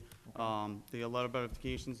submitted. The letter of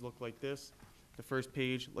notifications look like this. The first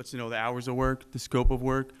page lets you know the hours of work, the scope of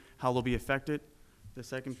work, how they'll be affected. The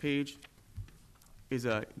second page is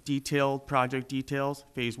a detailed project details,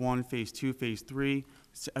 phase 1, phase 2, phase 3,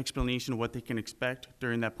 explanation of what they can expect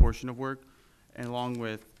during that portion of work. And along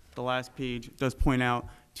with the last page does point out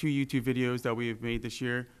 2 YouTube videos that we have made this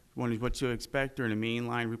year. One is what to expect during a main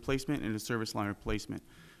line replacement and a service line replacement.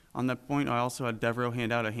 On that point, I also had Devereaux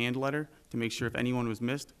hand out a hand letter to make sure if anyone was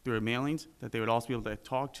missed through our mailings, that they would also be able to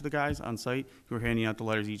talk to the guys on site who are handing out the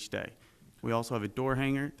letters each day. We also have a door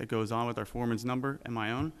hanger that goes on with our foreman's number and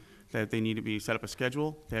my own, that if they need to be set up a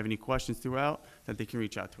schedule, if they have any questions throughout, that they can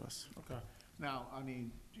reach out to us. Okay. Now, I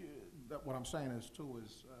mean, what I'm saying is too,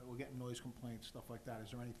 is we're getting noise complaints, stuff like that.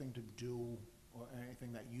 Is there anything to do or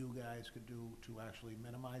anything that you guys could do to actually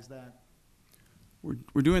minimize that?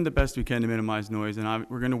 We're doing the best we can to minimize noise, and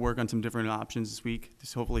we're going to work on some different options this week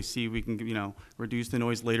to hopefully see if we can, reduce the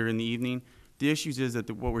noise later in the evening. The issues is that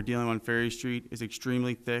what we're dealing on Ferry Street is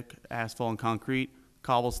extremely thick asphalt and concrete,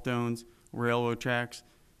 cobblestones, railroad tracks.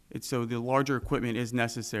 So the larger equipment is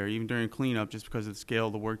necessary, even during cleanup, just because of the scale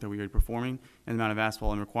of the work that we are performing and the amount of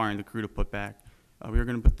asphalt and requiring the crew to put back. We are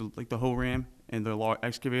going to put the hoe ram and the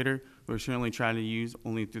excavator. We're certainly trying to use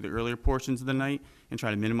only through the earlier portions of the night and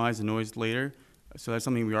try to minimize the noise later. So that's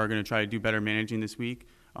something we are going to try to do better managing this week.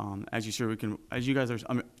 As you guys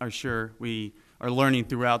are sure, we are learning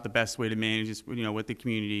throughout the best way to manage this, with the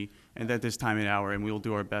community and at this time and hour, and we will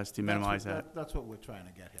do our best to minimize that. That's what we're trying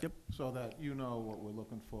to get here. Yep. So that you know what we're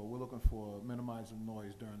looking for. We're looking for minimizing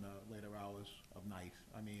noise during the later hours of night.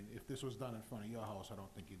 I mean, if this was done in front of your house, I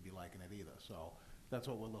don't think you'd be liking it either. So that's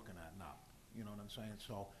what we're looking at now. You know what I'm saying?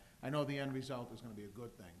 So I know the end result is going to be a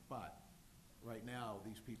good thing, but right now,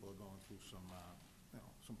 these people are going through some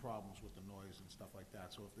problems with the noise and stuff like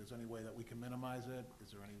that. So if there's any way that we can minimize it,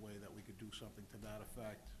 is there any way that we could do something to that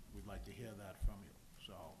effect? We'd like to hear that from you.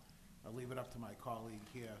 So I'll leave it up to my colleague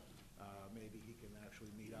here. Maybe he can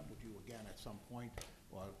actually meet up with you again at some point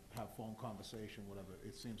or have phone conversation, whatever.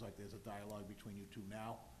 It seems like there's a dialogue between you two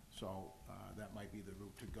now, so that might be the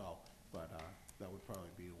route to go. But that would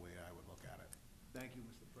probably be the way I would look at it. Thank you,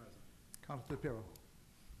 Mr. President. Councilor Piro.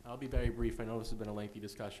 I'll be very brief. I know this has been a lengthy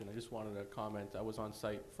discussion. I just wanted to comment. I was on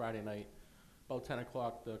site Friday night, about 10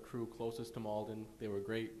 o'clock, the crew closest to Malden. They were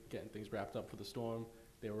great getting things wrapped up for the storm.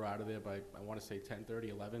 They were out of there by, I want to say 10:30,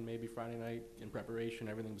 11 maybe Friday night in preparation.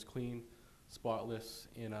 Everything was clean. spotless.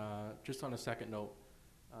 And just on a second note,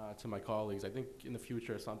 to my colleagues, I think in the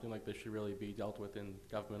future, something like this should really be dealt with in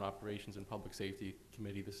Government Operations and Public Safety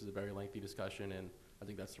Committee. This is a very lengthy discussion, and I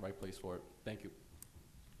think that's the right place for it. Thank you.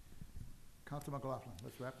 Councilor McLaughlin,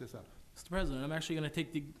 let's wrap this up. Mr. President, I'm actually going to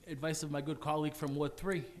take the advice of my good colleague from Ward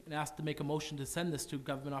 3 and ask to make a motion to send this to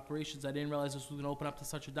Government Operations. I didn't realize this was going to open up to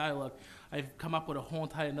such a dialogue. I've come up with a whole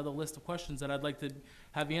entire another list of questions that I'd like to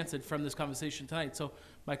have answered from this conversation tonight. So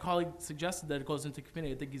my colleague suggested that it goes into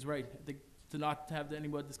committee. I think he's right. I think to not have any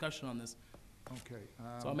more discussion on this. Okay.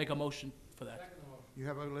 So I'll make a motion for that. You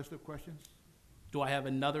have a list of questions? Do I have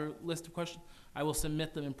another list of questions? I will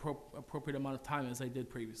submit them in appropriate amount of time as I did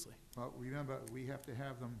previously. Well, remember, we have to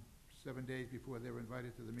have them 7 days before they're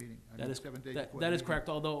invited to the meeting. That is, 7 days that, before that the is meeting. correct,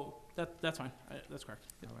 although, that's fine, that's correct.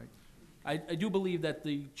 Yeah. All right. I do believe that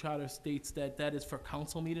the charter states that that is for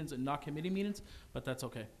council meetings and not committee meetings, but that's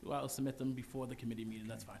okay. Well, I'll submit them before the committee meeting,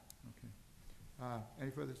 that's fine. Okay. Any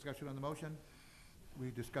further discussion on the motion? We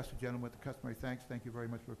discussed the gentleman with the customary thanks. Thank you very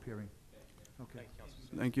much for appearing. Okay.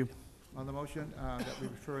 Thank you. On the motion that we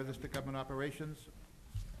refer this to Government Operations,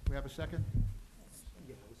 we have a second?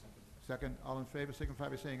 Second. All in favor, signify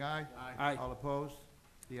by saying aye. Aye. All opposed?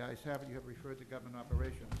 The ayes have it. You have referred to Government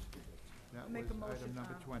Operations. That was Make a motion, item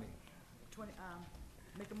number 20.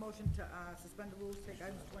 Make a motion to suspend the rules, take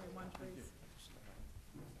items 21, please.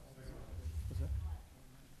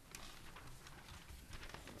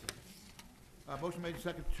 Motion made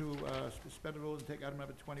second to suspend the rules and take item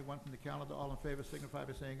number 21 from the calendar. All in favor signify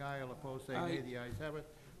by saying aye. All opposed say nay. Aye. The ayes have it.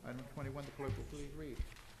 Item 21, the clerk will please read.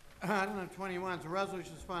 Item number 21 is a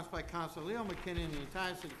resolution sponsored by Councilor Leo McKinnon and the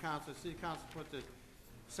entire City Council. City Council put the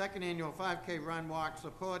second annual 5K run walk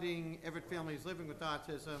supporting Everett families living with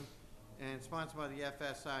autism and sponsored by the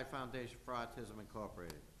FSI Foundation for Autism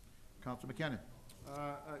Incorporated. Councilor McKinnon.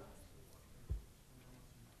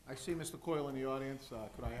 I see Mr. Coyle in the audience.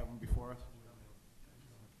 Could I have him before us?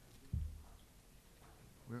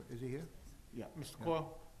 Where, is he here? Yeah, Mr.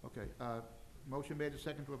 Coyle? Okay. Motion made and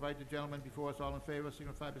second to invite the gentleman before us. All in favor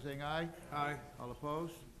signify by saying aye. Aye. All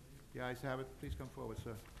opposed? The ayes have it. Please come forward,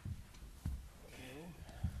 sir.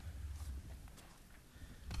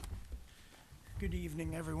 Good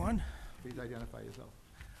evening, everyone. Please identify yourself.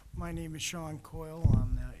 My name is Sean Coyle.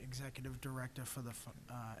 I'm the Executive Director for the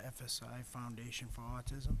FSI Foundation for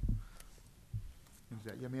Autism. Is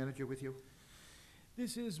that your manager with you?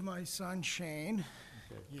 This is my son, Shane.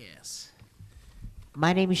 Okay. Yes.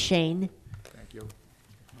 My name is Shane. Thank you.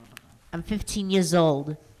 I'm 15 years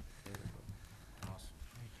old.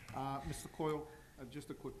 Mr. Coyle, just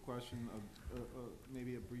a quick question,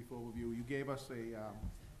 maybe a brief overview. You gave us it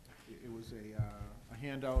was a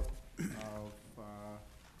handout of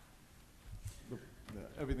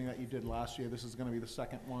everything that you did last year. This is going to be the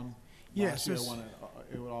second one. Yes. Last year,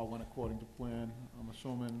 it all went according to plan. I'm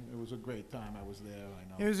assuming it was a great time. I was there, I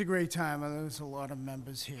know. It was a great time. There was a lot of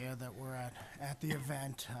members here that were at the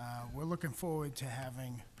event. We're looking forward to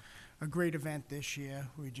having a great event this year.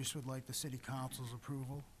 We just would like the City Council's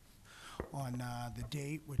approval on the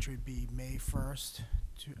date, which would be May 1st,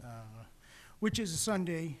 which is a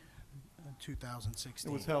Sunday,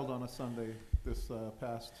 2016. It was held on a Sunday this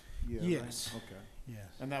past year, right? Yes. Okay.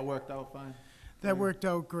 Yes. And that worked out fine? That worked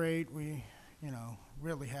out great. We,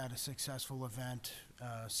 really had a successful event.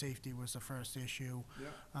 Safety was the first issue.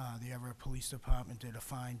 Yeah. The Everett Police Department did a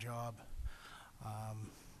fine job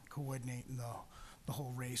coordinating the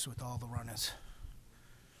whole race with all the runners.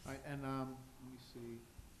 All right, and let me see.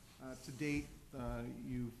 To date,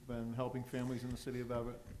 you've been helping families in the city of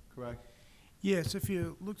Everett, correct? Yes, if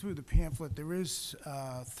you look through the pamphlet, there is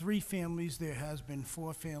 3 families. There has been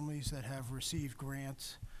 4 families that have received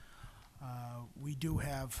grants. We do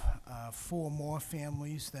have 4 more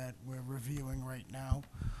families that we're reviewing right now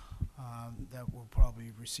that will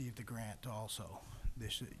probably receive the grant also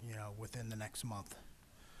this, within the next month.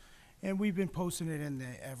 And we've been posting it in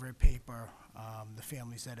the Everett paper, the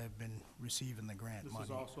families that have been receiving the grant This money.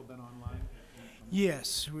 has also been online?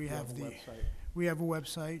 Yes, we You have a the website? we have a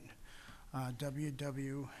website,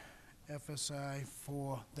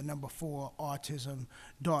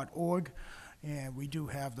 www.fsi4autism.org, and we do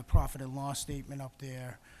have the profit and loss statement up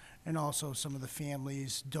there, and also some of the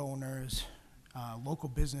families, donors, local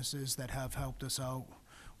businesses that have helped us out,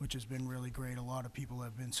 which has been really great. A lot of people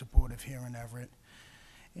have been supportive here in Everett.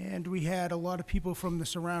 And we had a lot of people from the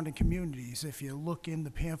surrounding communities. If you look in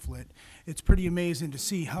the pamphlet, it's pretty amazing to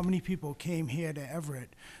see how many people came here to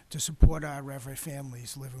Everett to support our Everett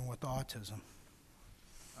families living with autism.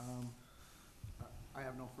 I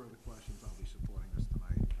have no further questions. I'll be supporting this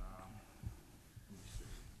tonight. Let me see.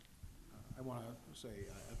 I want to say,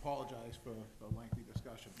 I apologize for the lengthy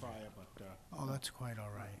discussion prior, but, Oh, that's quite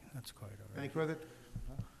all right. That's quite all Any right. further?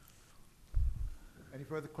 Any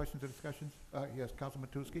further questions or discussions? Yes, Councilman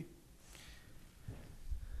Matusky?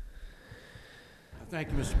 Thank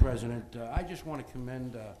you, Mr. President. I just want to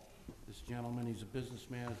commend this gentleman. He's a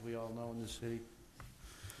businessman, as we all know in this city.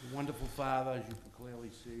 A wonderful father, as you can clearly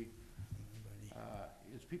see.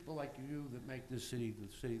 It's people like you that make this city the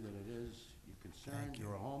city that it is. You're concerned,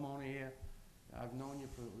 you're a homeowner here. I've known you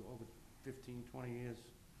for over 15, 20 years.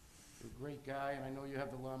 You're a great guy, and I know you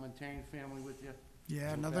have the LaMontagne family with you. Yeah,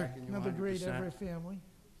 We're another backing you great 100%. Everett family.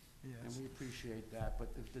 And Yes. we appreciate that, but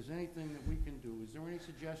if there's anything that we can do, is there any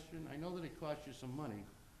suggestion? I know that it costs you some money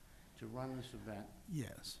to run this event,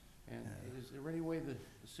 Yes. and is there any way that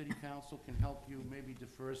the city council can help you maybe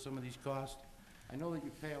defer some of these costs? I know that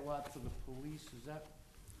you pay a lot for the police, is that?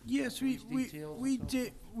 Yes, police details and so forth?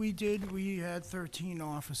 we did. We had 13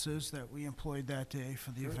 officers that we employed that day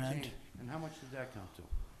for the 13. event. And how much did that come to?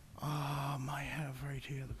 I have right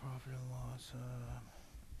here the profit and loss.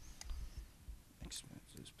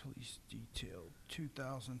 Expenses, police detail,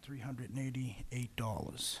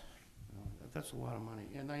 $2,388. That's a lot of money.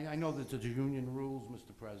 And I know that there's union rules,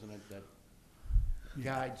 Mr. President, that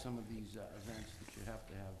guide some of these events that you have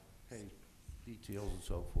to have pay details and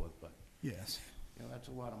so forth, but, Yes. you know, that's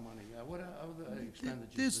a lot of money. What other this-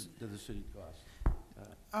 expenditures did the city cost?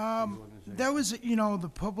 organization? That was, the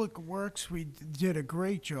Public Works, we did a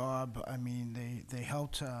great job. I mean, they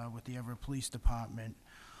helped with the Everett Police Department,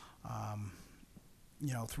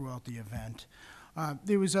 throughout the event.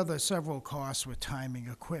 There was several costs with timing,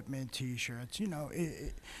 equipment, T-shirts,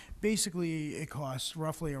 basically it costs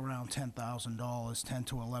roughly around $10,000, $10,000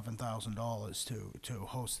 to $11,000 to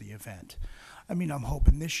host the event. I mean, I'm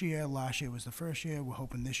hoping this year, last year was the first year, we're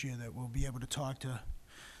hoping this year that we'll be able to talk to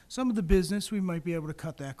some of the business, we might be able to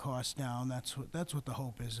cut that cost down. That's what the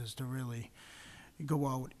hope is to really go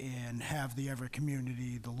out and have the Everett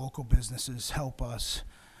community, the local businesses help us.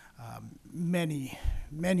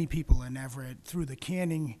 Many people in Everett, through the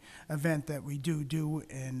canning event that we do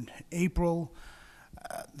in April,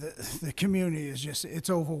 the community is it's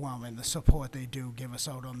overwhelming, the support they do give us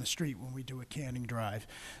out on the street when we do a canning drive.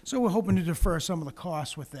 So we're hoping to defer some of the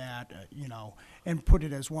costs with that, and put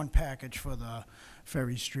it as one package for the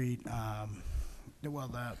Ferry Street,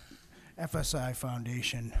 the FSI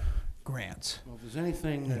Foundation grants. Well, if there's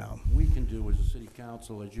anything You that know. we can do as a city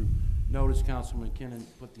council, as you noticed, Councilman McKinnon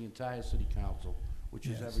put the entire city council, which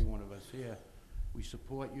is Yes. every one of us here. We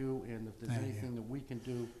support you, and if there's Thank you. anything that we can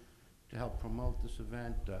do to help promote this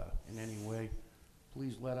event in any way,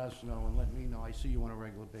 please let us know and let me know. I see you on a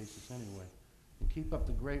regular basis anyway. And keep up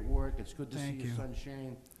the great work. It's good to see Thank your you. son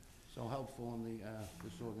Shane so helpful in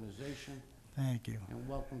this organization. Thank you. And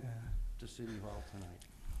welcome to City Hall tonight.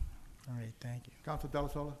 All right, thank you. Council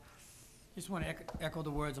Delasola? Just want to echo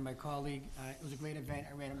the words of my colleague. It was a great event.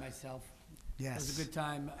 I ran it myself. It was Yes. a good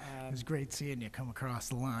time. It was great seeing you come across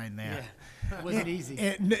the line there. Yeah, it wasn't easy.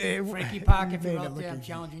 It- Frankie Park, if made you're it out look there, I'm easy.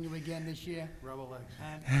 challenging you again this year. Rebel legs.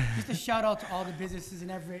 Just a shout out to all the businesses in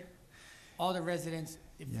Everett, all the residents.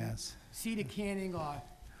 If Yes. you see the canning or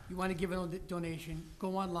you want to give a donation,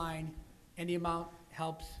 go online. Any amount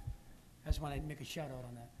helps. I just want to make a shout out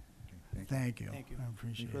on that. Thank you. Thank you. I Any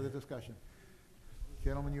appreciate further it. discussion?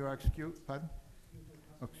 Gentlemen, you are excused, pardon?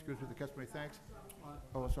 Excused with the customary thanks?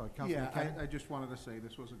 Oh, sorry, Councilman Yeah, Kane? I just wanted to say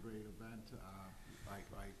this was a great event. I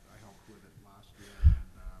helped with it last year, and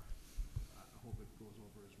I hope it goes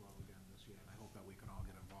over as well again this year, and I hope that we can all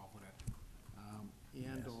get involved with it.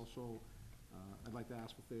 And Yes. also, I'd like to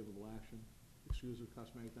ask for favorable action. Excuse with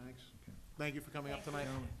customary thanks. Thank you for coming up tonight.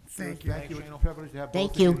 Thank you. Thank you. It's a Shane. privilege to have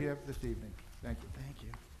Thank both of you you. here this evening. Thank you. Thank you.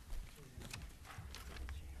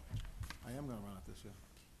 I am gonna run it this year.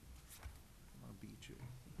 I'm gonna beat you,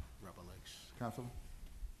 Rubber Legs. Council?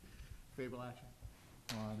 Favorable action?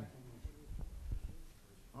 On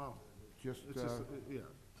Oh, just, it's just, yeah.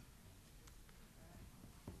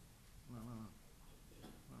 No.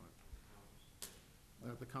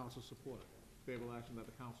 That the council support it. Favorable action that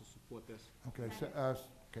the council support this. okay,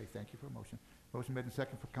 okay, thank you for a motion. Motion made and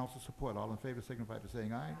second for council support. All in favor signify by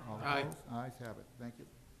saying aye. All Aye. opposed? Ayes have it. Thank you.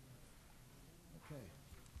 Okay.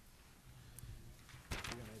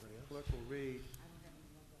 Clerk will read.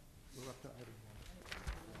 We're up to item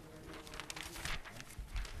one.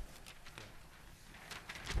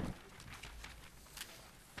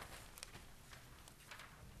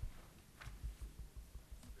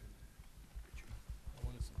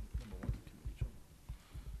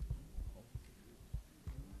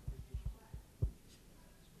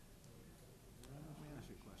 Let me ask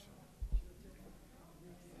you a question.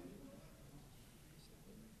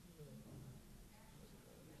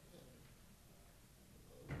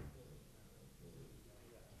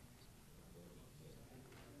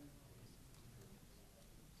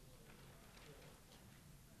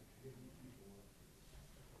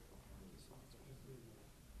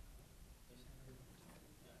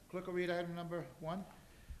 Clerk will read item number 1.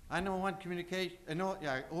 Item number 1,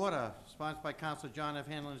 order sponsored by Councilor John F.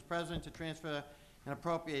 Hanlon as president to transfer and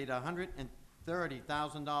appropriate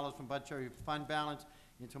 $130,000 from budgetary fund balance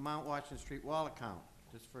into Mount Washington Street wall account.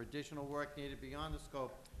 This for additional work needed beyond the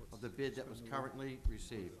scope of the bid that was currently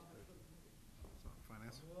received.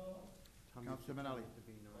 Finance? Councilor Simonelli.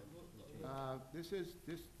 This is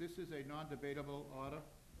a non-debatable order.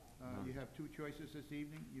 You have two choices this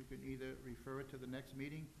evening. You can either refer it to the next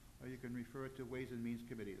meeting, or you can refer it to Ways and Means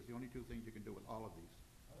Committee. It's the only two things you can do with all of these.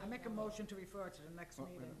 I make a motion to refer it to the next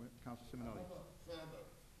meeting. Councilor Simonelli.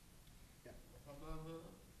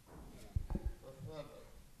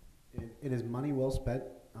 It is money well spent.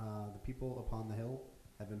 The people upon the hill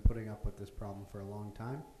have been putting up with this problem for a long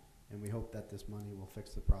time, and we hope that this money will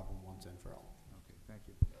fix the problem once and for all. Okay, thank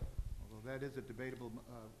you. Although that is a debatable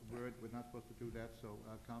word, we're not supposed to do that, so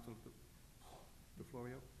Councilor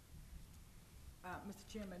DeFlorio? Mr.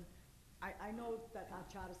 Chairman, I know that our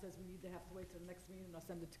charter says we either have to wait till the next meeting or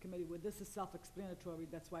send it to committee. Well, this is self-explanatory,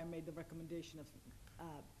 that's why I made the recommendation of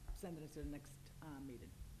sending it to the next meeting.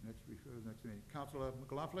 Refer to the next meeting. Councilor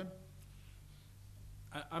McLaughlin?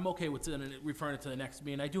 I'm okay with referring it to the next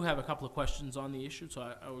meeting. I do have a couple of questions on the issue, so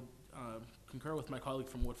I would concur with my colleague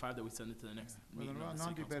from Ward 5 that we send it to the next meeting. Well,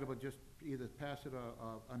 non-debatable, just either pass it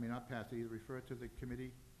or, not pass it, either refer it to the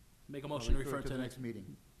committee. Make a motion to refer it to the next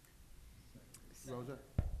meeting. Rosa,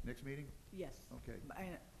 next meeting? Yes. Okay.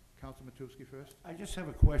 Councilor Matusky first. I just have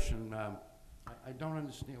a question. I don't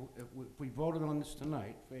understand. If we voted on this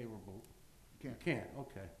tonight, favorable. You can't. You can't,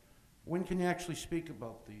 okay. When can you actually speak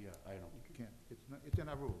about the item? You can't. It's in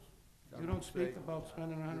our rules. You don't speak about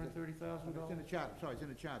spending $130,000? It's in the charter, sorry, it's in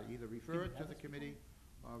the charter. Either refer it to the committee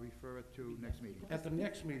or refer it to next meeting. At the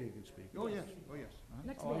next meeting you can speak? Oh, yes, oh, yes.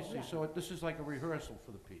 Next Oh, I meeting, see. yeah. So this is like a rehearsal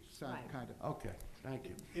for the piece? Kind of. Okay, thank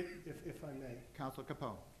you. If I may. Councilor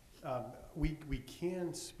Capone. We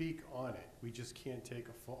can speak on it, we just can't take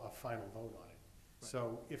a final vote on it.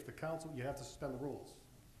 So if the council, you have to suspend the rules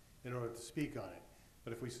in order to speak on it.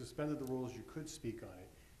 But if we suspended the rules, you could speak on it.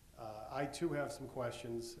 I too have some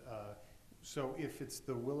questions. So if it's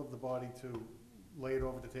the will of the body to lay it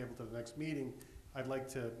over the table to the next meeting, I'd like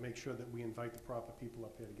to make sure that we invite the proper people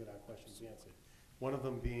up here to get our questions answered. One of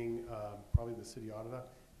them being probably the city auditor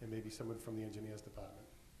and maybe someone from the engineers department.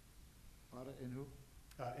 Auditor and who?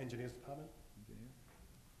 Engineers department. Engineer.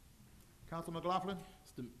 Councilor McLaughlin?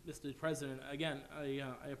 Mr. President, again, I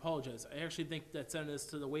apologize. I actually think that sending this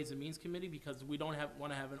to the Ways and Means Committee because we don't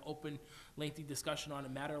want to have an open, lengthy discussion on a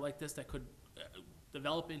matter like this that could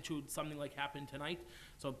develop into something like happened tonight.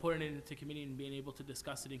 So I'm putting it into committee and being able to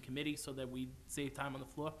discuss it in committee so that we save time on the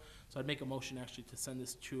floor. So I'd make a motion actually to send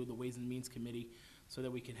this to the Ways and Means Committee so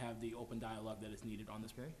that we can have the open dialogue that is needed on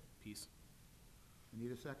this piece. You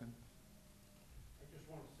need a second. I just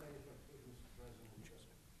want to say, if I could, Mr. President.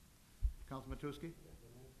 Councilor Matusky?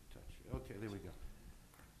 Okay, there we go.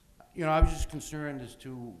 You know, I was just concerned as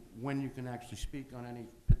to when you can actually speak on any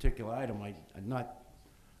particular item. I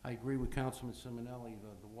agree with Councilman Simonelli,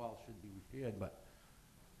 the wall should be repaired, but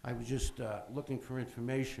I was just looking for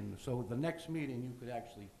information. So the next meeting, you could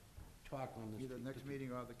actually talk on this. Either next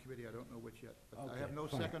meeting or the committee, I don't know which yet. But Okay, I have no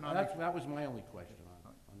fine. second on That was my only question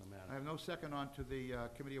on the matter. I have no second on to the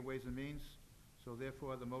Committee of Ways and Means, so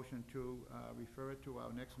therefore the motion to refer it to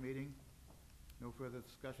our next meeting. No further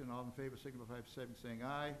discussion. All in favor signify by saying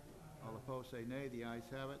aye. All opposed say nay. The ayes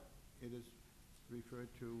have it. It is referred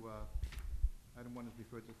to, item 1 is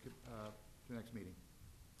referred to the next meeting.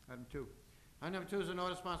 Item 2. Item number 2 is an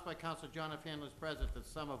order sponsored by Councilor John F. Hanlon as president that the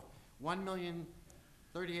sum of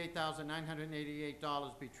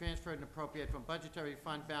 $1,038,988 be transferred and appropriated from budgetary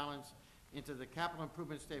fund balance into the Capital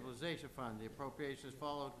Improvement Stabilization Fund. The appropriation is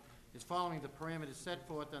following the parameters set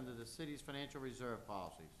forth under the city's financial reserve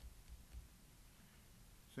policies.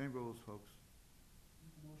 Same rules, folks.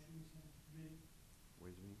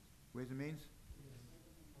 Ways and Means. Ways and Means?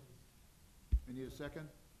 I need a second?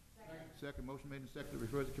 Second. Motion made and seconded to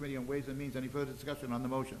refer to the Committee on Ways and Means. Any further discussion on the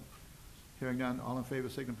motion? Hearing none, all in favor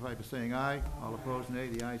signify by saying aye. All opposed, nay.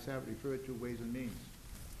 The ayes have it. Referred to Ways and Means.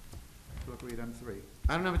 Clerk, read item 3.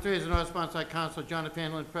 Item number 3 is an order sponsored by Councilor John F.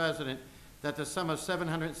 Hanlon, President, that the sum of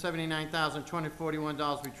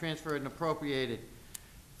 $779,241 be transferred and appropriated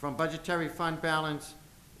from budgetary fund balance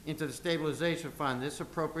into the stabilization fund. This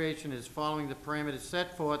appropriation is following the parameters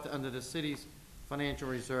set forth under the city's financial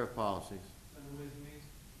reserve policies.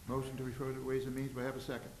 Motion to refer to Ways and Means. Do I have a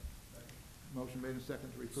second? Motion made and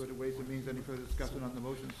seconded to refer to Ways and Means. Any further discussion on the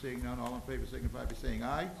motion? Seeing none, all in favor signify by saying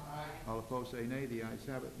aye. All opposed say nay. The ayes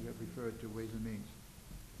have it. You have referred to Ways and Means.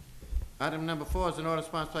 Item number 4 is an order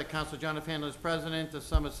sponsored by Council John F. Handler as president. The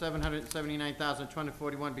sum of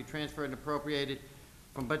 $779,241 be transferred and appropriated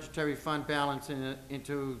from budgetary fund balance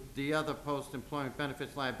into the other post-employment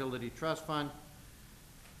benefits liability trust fund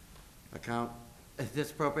account.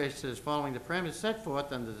 This appropriation is following the parameters set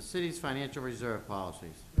forth under the city's financial reserve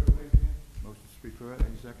policies. Motion to refer, any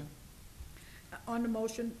second? On the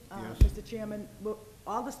motion, Yes. Mr. Chairman,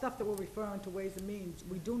 all the stuff that we're referring to Ways and Means,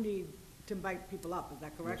 we do need to invite people up, is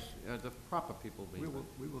that correct? The proper people be.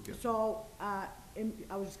 We will get. So, I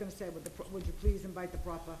was just gonna say, would you please invite the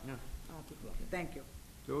proper Yeah. people up? Thank you.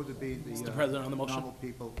 Those would be the. Mr. President, on the motion. Normal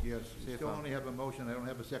people, yes. Still only have a motion, I don't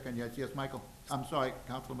have a second yet. Yes, Michael, I'm sorry,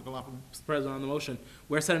 Councilor McLaughlin. Mr. President, on the motion,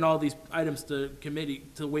 we're sending all these items to committee,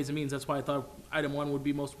 to Ways and Means, that's why I thought item 1 would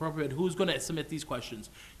be most appropriate. Who's gonna submit these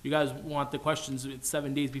questions? You guys want the questions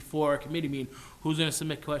 7 days before our committee meeting. Who's gonna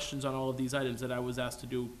submit questions on all of these items that I was asked to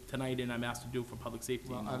do tonight and I'm asked to do for public safety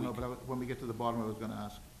Well, in I the don't know, week? but when we get to the bottom, I was gonna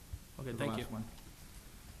ask. Okay, the thank you. last one.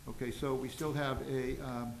 Okay, so we still have a,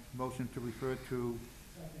 motion to refer to,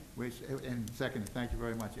 and second, thank you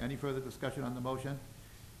very much. Any further discussion on the motion?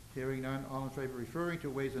 Hearing none, all in favor of referring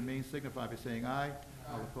to Ways and Means signify by saying aye.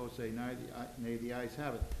 All opposed say nay, the ayes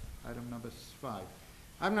have it. Item number 5.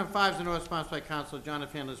 Item number 5 is an order sponsored by Council John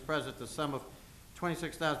F. Handler as president. The sum of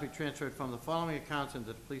 $26,000 be transferred from the following accounts into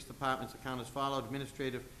the police department's account as followed.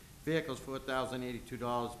 Administrative vehicles,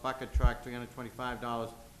 $4,082. Bucket truck,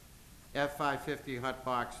 $325. F-550 hot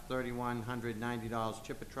box, $3,190.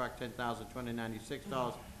 Chipper truck,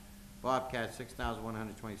 $10,296. Bobcat,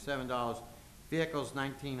 $6,127. Vehicles,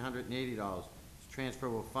 $1,980. This transfer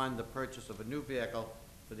will fund the purchase of a new vehicle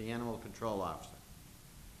for the animal control officer.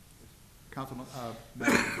 Councilman,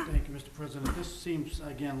 Thank you, Mr. President. This seems,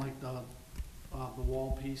 again, like the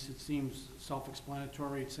wall piece, it seems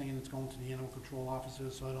self-explanatory. It's saying it's going to the animal control officer,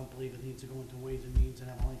 so I don't believe it needs to go into Ways and Means and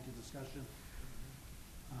have a lengthy discussion.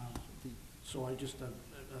 So I just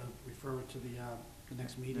refer it to the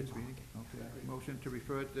next meeting. Next meeting, okay. Motion to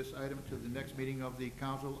refer this item to the next meeting of the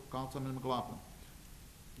council, Councilman McLaughlin.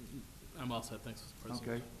 I'm all set, thanks, Mr. President.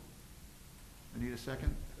 Okay. I need a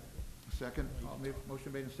second? A second,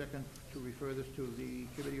 motion made and second to refer this to the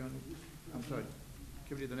committee on,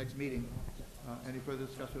 committee of the next meeting. Any further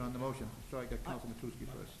discussion on the motion? Sorry, I got Councilman Matusky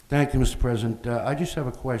first. Thank you, Mr. President. I just have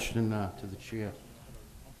a question to the chair.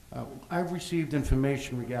 I've received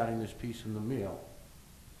information regarding this piece in the mail,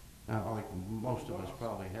 like most of us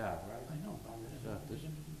probably have, right? I know. This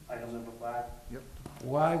item number 5? Yep.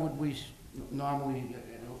 Why would we normally,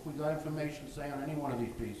 if we got information, say, on any one of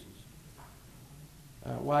these pieces,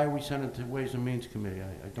 why are we sending it to Ways and Means Committee?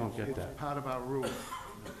 I don't get that. It's part of our rule.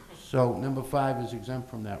 So number 5 is exempt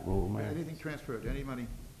from that rule, man. Anything transferred, any money,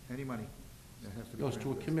 that has to be Goes to a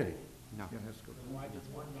transferred. committee. No. Yeah, it has to go.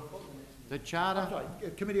 The charter, I'm sorry,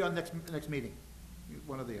 committee on next meeting,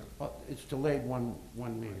 one or the other. Well, it's delayed one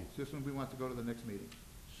meeting. This one, we want to go to the next meeting.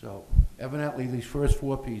 So evidently, these first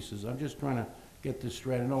 4 pieces, I'm just trying to get this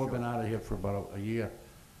straight. I know we've been out of here for about a year.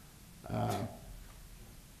 And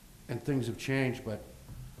things have changed, but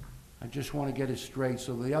I just want to get it straight.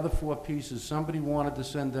 So the other 4 pieces, somebody wanted to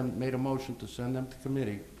send them, made a motion to send them to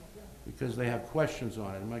committee because they have questions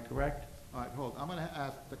on it. Am I correct? All right, hold, I'm gonna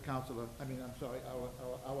ask the counselor,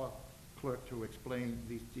 our clerk to explain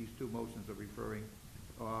these 2 motions of referring,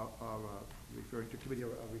 referring to committee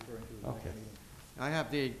or referring to the next Okay. meeting. I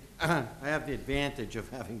have the advantage of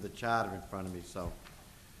having the charter in front of me, so.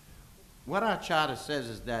 What our charter says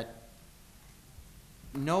is that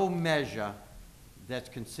no measure that's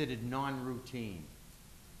considered non-routine.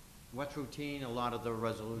 What's routine? A lot of the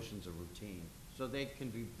resolutions are routine. So they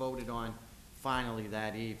can be voted on finally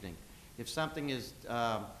that evening. If something is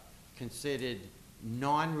considered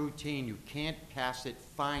non-routine, you can't pass it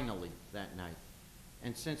finally that night.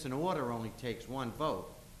 And since an order only takes 1 vote,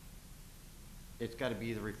 it's got to be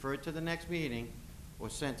either referred to the next meeting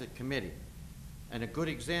or sent to committee. And a good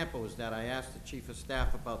example is that I asked the chief of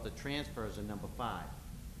staff about the transfers in number 5.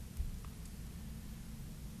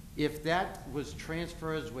 If that was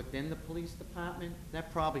transfers within the police department,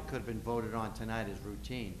 that probably could have been voted on tonight as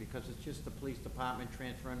routine, because it's just the police department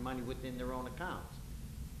transferring money within their own accounts.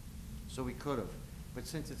 So we could have. But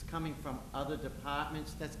since it's coming from other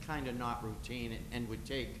departments, that's kind of not routine and would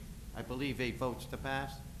take, I believe, 8 votes to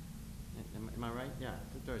pass. Am I right? Yeah,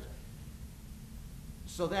 2/3.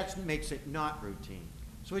 So that makes it not routine.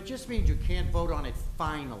 So it just means you can't vote on it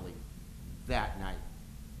finally that night.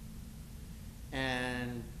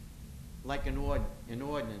 And like an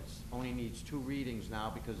ordinance only needs 2 readings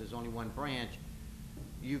now because there's only 1 branch,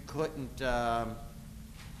 you couldn't,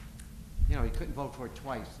 you couldn't vote for it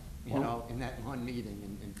twice you Well- know, in that one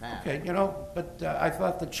meeting in past. Okay, you know, but I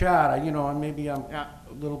thought the charter, you know, and maybe I'm Yeah.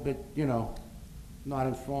 a little bit, you know, not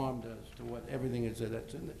informed as to what everything is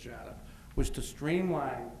that's in the charter, was to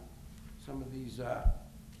streamline some of these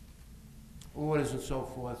orders and so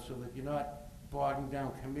forth, so that you're not bogging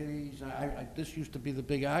down committees. This used to be the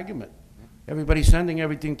big argument. Everybody's sending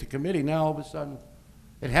everything to committee. Now, all of a sudden,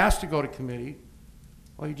 it has to go to committee,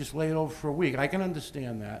 or you just lay it over for a week. I can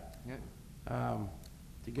understand that. Yeah.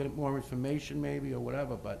 To get more information maybe, or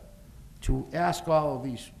whatever, but to ask all of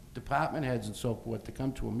these department heads and so forth to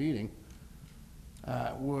come to a meeting,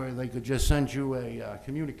 where they could just send you a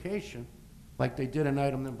communication, like they did in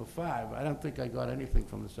item number 5. I don't think I got anything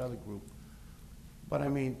from this other group. But I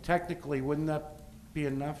mean, technically, wouldn't that be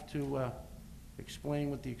enough to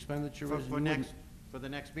explain what the expenditure is? For You wouldn't- the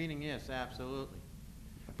next meeting, yes, absolutely.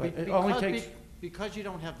 But Be- it only because- takes- be- Because you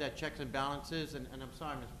don't have that checks and balances, and I'm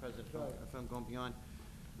sorry, Mr. President, if I'm going beyond,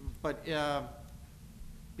 but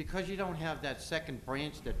because you don't have that second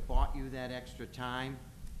branch that bought you that extra time.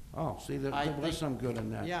 Oh, see, there I was think- some good in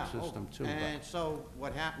that Yeah, system too. but- And so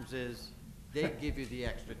what happens is, they give you the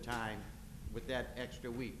extra time with that extra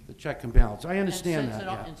week. The check and balance, I And understand since that, it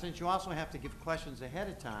al- yeah. And since you also have to give questions ahead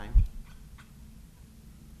of time,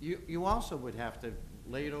 you also would have to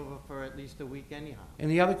lay it over for at least a week anyhow. And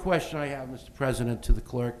the other question I have, Mr. President, to the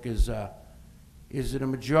clerk is it a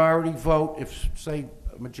majority vote if, say,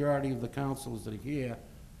 a majority of the councilors that are here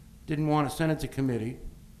didn't want to send it to committee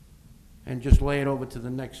and just lay it over to the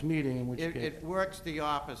next meeting, in which case? It works the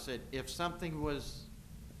opposite. If something was,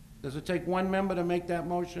 Does it take one member to make that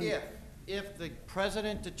motion? if the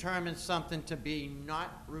president determines something to be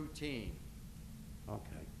not routine,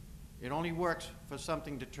 Okay. it only works for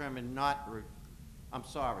something determined not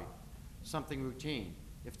something routine.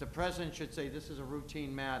 If the president should say this is a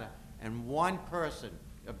routine matter and one person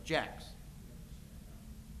objects,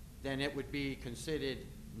 then it would be considered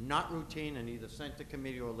not routine and either sent to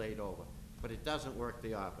committee or laid over. But it doesn't work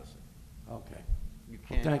the opposite. Okay. You Well,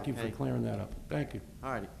 can't. thank you for okay? clearing that up. Thank you.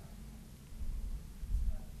 All righty.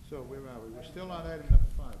 So where are we? We're still on item number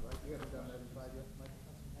 5, right? You haven't done item 5 yet, Mike?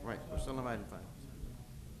 Right, we're still on item 5.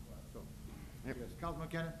 So, Yep. yes, Councilman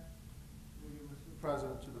McKenna? Mr.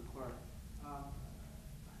 President, to the clerk.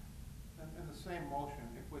 In the same motion,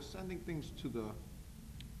 if we're sending things to the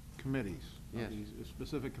committees, Yes. these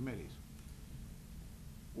specific committees,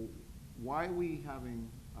 why are we having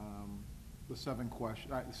the 7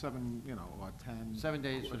 questions, 7, or 10? 7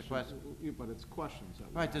 days for the question. But it's questions that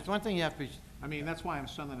we Right, there's one thing you have to be, I mean, that's why I'm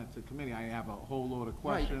sending it to committee. I have a whole load of Right.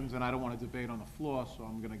 questions, and I don't want to debate on the floor, so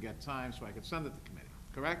I'm going to get time so I can send it to committee,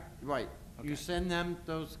 correct? right. You Okay. send them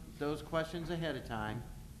those questions ahead of time,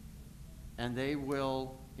 and they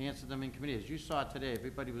will answer them in committee. As you saw today,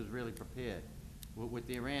 everybody was really prepared with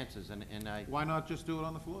their answers, and I. Why not just do it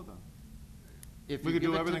on the floor, then? If We you could give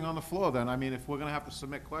do it to- everything on the floor, then. I mean, if we're going to have to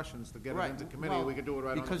submit questions to get it Right, into committee, well, we could do it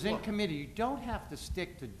right on the floor. Because in committee, you don't have to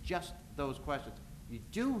stick to just those questions. You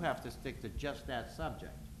do have to stick to just that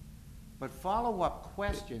subject. But follow-up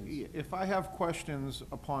questions. If I have questions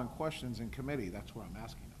upon questions in committee, that's where I'm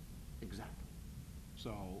asking them. Exactly.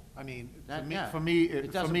 So, I mean, That- for me, yeah, for me, it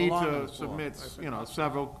for doesn't me belong on to the floor. submit,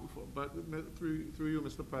 several, but through you,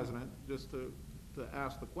 Mr. President, just to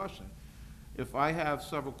ask the question. If I have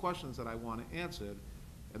several questions that I want answered,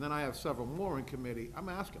 and then I have several more in committee, I'm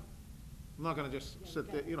asking. I'm not gonna just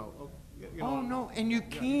sit there, Oh, no, and you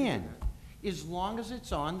can, as long as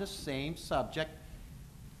it's on the same subject.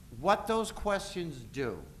 What those questions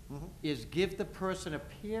do is give the person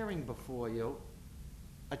appearing before you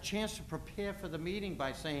a chance to prepare for the meeting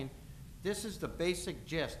by saying, this is the basic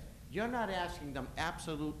gist. You're not asking them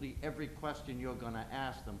absolutely every question you're gonna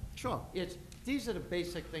ask them. Sure. These are the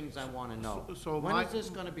basic things I wanna know. So When my- is this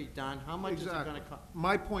gonna be done? How much is it Exactly. gonna cost?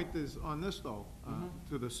 My point is, on this though,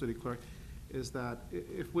 to the city clerk, is that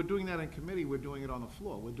if we're doing that in committee, we're doing it on the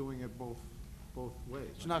floor. We're doing it both ways.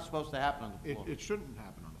 It's not supposed to happen on the floor. It shouldn't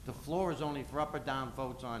happen on the The floor is only for up or down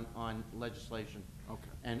votes on legislation. Okay.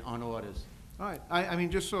 And on orders. All right, I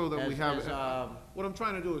mean, just so that we As- have, as, what I'm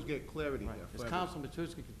trying to do is get clarity here. As for Councilman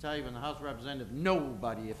Matusky can tell you, in the House of Representatives,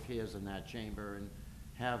 nobody appears in that chamber and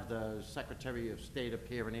have the Secretary of State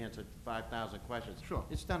appear and answer 5,000 questions. Sure.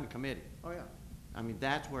 It's done in committee. Oh, yeah. I mean,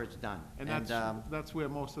 that's where it's done. And that's where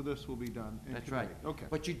most of this will be done, in That's committee. right. Okay.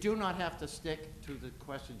 But you do not have to stick to the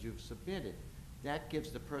questions you've submitted. That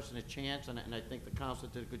gives the person a chance, and I think the council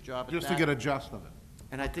did a good job at that. Just to get a gist of it.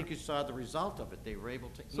 And I think you saw the result of it. They were able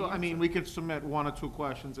to answer. So, I mean, we could submit 1 or 2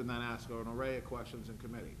 questions and then ask an array of questions in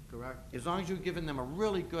committee, correct? As long as you've given them a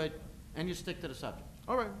really good, and you stick to the subject.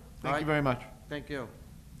 All right. All Thank you right? very much. Thank you.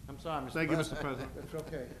 I'm sorry, Mr. Thank you, Mr. President. President. That's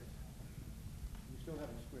okay. We still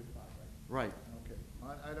haven't squared Right. Okay.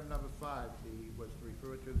 On item number 5, was to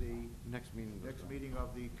refer to the Next meeting. next meeting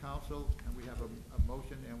of the council, and we have a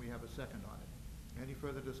motion and we have a second on it. Any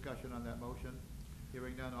further discussion on that motion?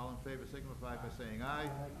 Hearing none, all in favor signify by saying aye.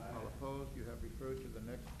 All opposed, you have referred to the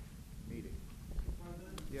next meeting.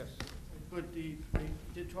 Yes. But I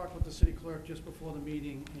did talk with the city clerk just before the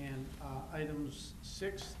meeting, and items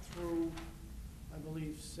 6 through, I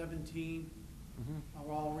believe, 17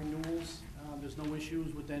 are all renewals. There's no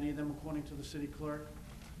issues with any of them according to the city clerk.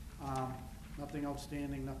 Nothing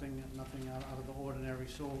outstanding, nothing out of the ordinary.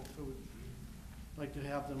 So I would like to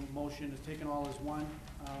have the motion, is taken all as one,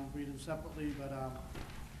 read them separately, but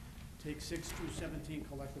take 6 through 17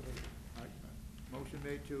 collectively. All right. Motion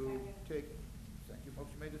made to take, thank you,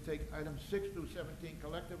 motion made to take items 6 through 17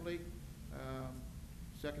 collectively,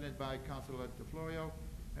 seconded by Councilor DeFlorio.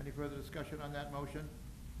 Any further discussion on that motion?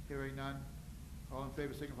 Hearing none. All in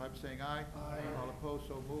favor signify by saying aye. Aye. All opposed,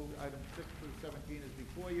 so moved. Item 6 through 17 is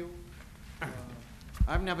before you.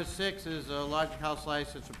 Item number 6 is a lodging house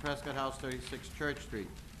license for Prescott House, 36 Church Street.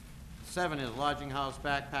 7 is lodging house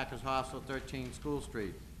Backpackers Hostel, 13 School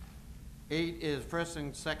Street. 8 is first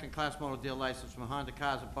and second class motor deal license from Honda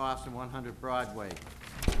Cars of Boston, 100 Broadway.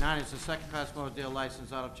 9 is the second class motor deal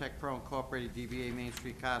license Auto Check Pro Incorporated, DBA Main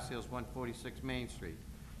Street Car Sales, 146 Main Street.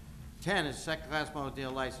 10 is second class motor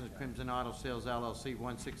deal license Crimson Auto Sales LLC,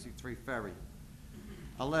 163 Ferry.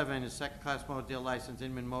 11 is second class motor deal license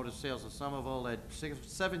Inman Motor Sales of Somerville at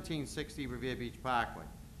 1760 Revere Beach Parkway.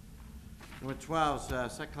 Number 12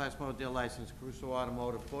 is second class motor deal license Caruso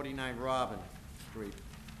Automotive, 49 Robin Street.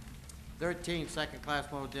 13 second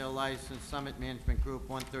class motor deal license Summit Management Group,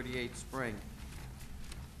 138 Spring.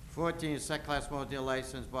 14 is second class motor deal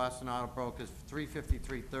license Boston Auto Brokers,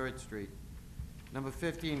 353 3rd Street. Number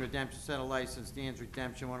 15 redemption center license Dan's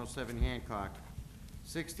Redemption, 107 Hancock.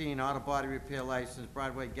 16, auto body repair license,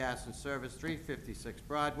 Broadway Gas and Service, 356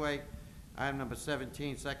 Broadway. Item number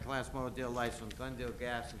 17, second class motor deal license, Glendale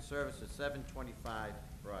Gas and Service at 725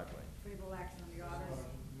 Broadway. Favorable action on the orders.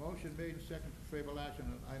 Motion made and second for favorable action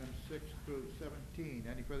on items 6 through 17.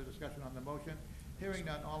 Any further discussion on the motion? Hearing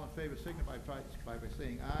none, all in favor signify by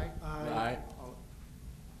saying aye. Aye. All-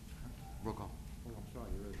 Roll call. Oh, I'm sorry,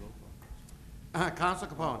 there is roll call. Counsel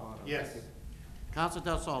Capone. Yes. Counsel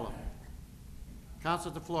Del Solo.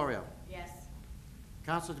 Counsel DeFlorio. Yes.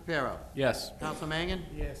 Counsel DePiero. Yes. Counsel Mangan.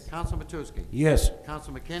 Yes. Counsel Matusky. Yes.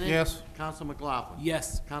 Counsel McKinnon. Yes. Counsel McLaughlin.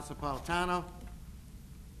 Yes. Counsel Napolitano.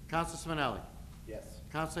 Counsel Simonelli. Yes.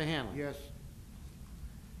 Counsel Hanlon. Yes,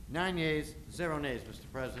 9 yeas, 0 nays,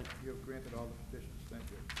 Mr. President. you have granted all the petitions. Thank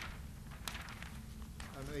you.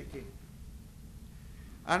 Item 18.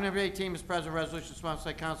 Item number 18, Mr. President, resolution sponsored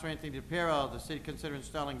by Councilor Anthony DePiero, the city consider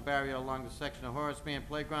installing a barrier along the section of Horace Mann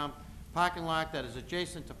Playground parking lot that is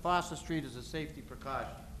adjacent to Foster Street as a safety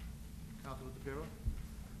precaution. Councilor DePiero?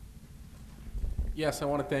 Yes, I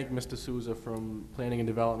want to thank Mr. Souza from Planning and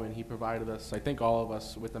Development. He provided us, I think all of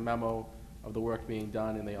us, with a memo of the work being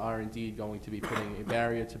done, and they are indeed going to be putting a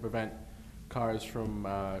barrier to prevent cars from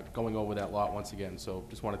going over that lot once again. So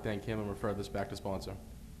just want to thank him and refer this back to sponsor.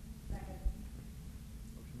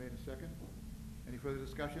 Motion made and second. Any further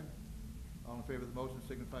discussion? All in favor of the motion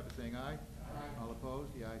signify by saying aye. Aye. All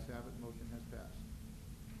opposed? The ayes have it. Motion has passed.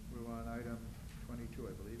 We're on item 22,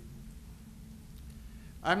 I believe.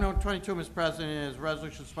 Item number 22, Mr. President, is a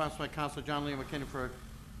resolution sponsored by Councilor John Lee McKinnon for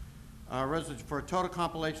resolution for a total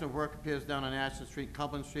compilation of work appears down on Ashland Street,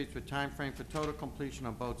 Cumberland Streets with time frame for total completion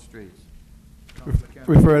on both streets. Councilor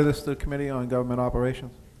Kennedy. Refer this to the Committee on Government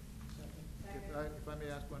Operations. If I may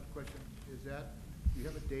ask one question, is that, do you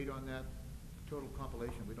have a date on that total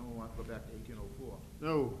compilation? We don't want to go back to 1804.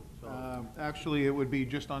 No, actually, it would be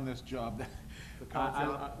just on this job. The current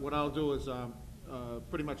job? What I'll do is,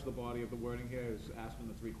 pretty much the body of the wording here is asking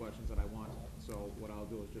the 3 questions that I want. So what I'll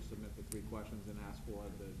do is just submit the 3 questions and ask for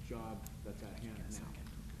the job that's at hand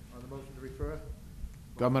now. On the motion to refer?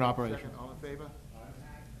 Government Motion operations. second. All in favor?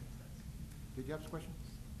 Did you have a question?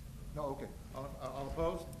 No, okay. All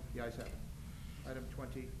opposed? The ayes have it. Item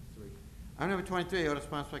 23. Item number 23, order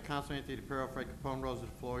sponsored by Councilor Anthony DePiero, Fred Capone, Rosa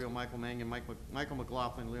DeFlorio, Michael Mangan, Michael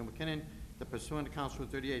McLaughlin, Leo McKinnon, that pursuant to Council Rule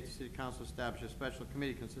 38, the City Council established a special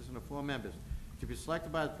committee consisting of 4 members to be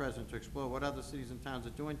selected by the President to explore what other cities and towns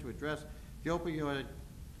are doing to address the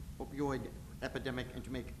opioid epidemic and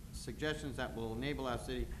to make suggestions that will enable our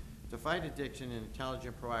city to fight addiction in an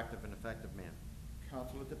intelligent, proactive, and effective manner.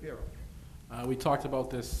 Councilor DePiero. We talked about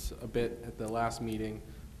this a bit at the last meeting.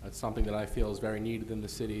 It's something that I feel is very needed in the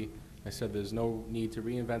city. I said there's no need to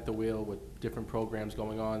reinvent the wheel with different programs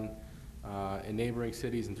going on in neighboring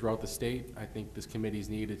cities and throughout the state. I think this committee is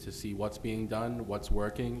needed to see what's being done, what's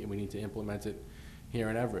working, and we need to implement it here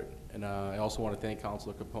in Everett. And I also want to thank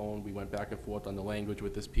Councilor Capone. We went back and forth on the language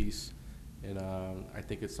with this piece, and I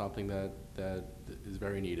think it's something that is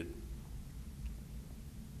very needed.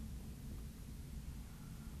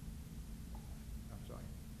 I'm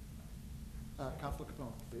sorry. Councilor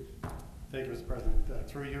Capone, please. Thank you, Mr. President.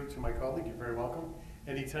 Through you to my colleague, you're very welcome.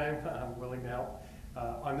 Anytime, I'm willing to help.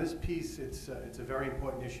 On this piece, it's a very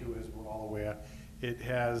important issue, as we're all aware. It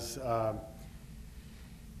has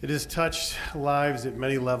touched lives at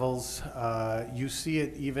many levels. You see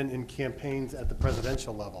it even in campaigns at the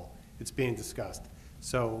presidential level. It's being discussed.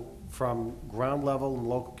 So from ground level in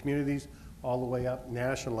local communities all the way up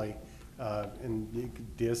nationally, and you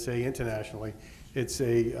could dare say internationally, it's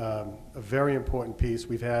a very important piece.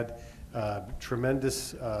 We've had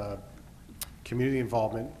tremendous community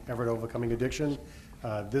involvement, Everett Overcoming Addiction.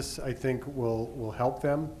 This, I think, will help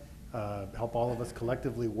them, help all of us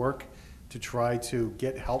collectively work to try to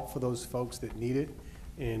get help for those folks that need it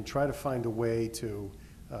and try to find a way to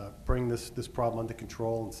bring this problem under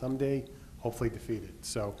control and someday hopefully defeat it.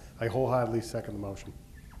 So I wholeheartedly second the motion.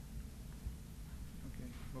 Okay,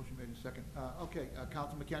 motion made in second. Okay,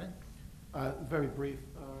 Councilman McKinnon? Very brief.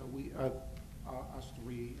 Us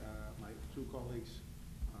three, my two colleagues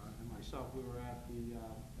and myself, we were at the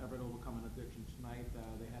Everett Overcoming Addiction tonight.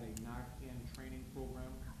 They had a Narcan training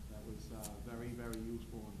program that was very, very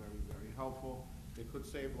useful and very, very helpful. It could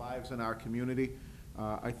save lives in our community.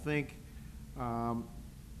 I think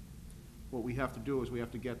what we have to do is we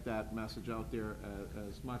have to get that message out there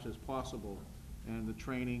as much as possible. And the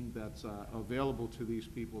training that's available to these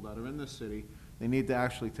people that are in this city, they need to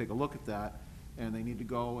actually take a look at that, and they need to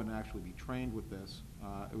go and actually be trained with this.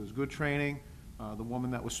 It was good training. The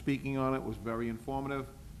woman that was speaking on it was very informative,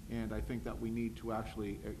 and I think that we need to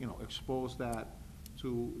actually, expose that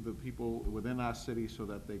to the people within our city so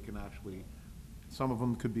that they can actually, some of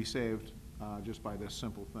them could be saved just by this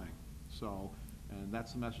simple thing. So, and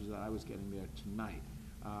that's the message that I was getting there tonight.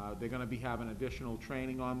 They're going to be having additional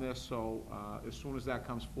training on this, so as soon as that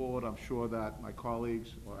comes forward, I'm sure that my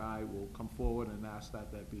colleagues or I will come forward and ask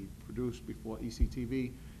that that be produced before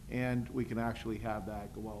ECTV, and we can actually have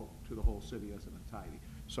that go out to the whole city as an entirety.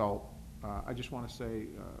 So I just want to say,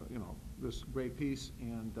 this great piece,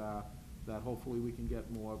 and that hopefully we can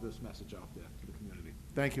get more of this message out there to the community.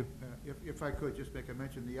 Thank you. If I could just make a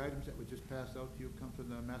mention, the items that were just passed out to you come from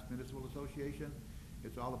the Mass Municipal Association.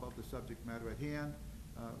 It's all about the subject matter at hand.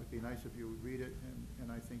 It'd be nice if you would read it,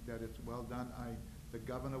 and I think that it's well done. The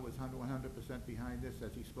governor was 100% behind this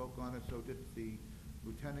as he spoke on it, so did the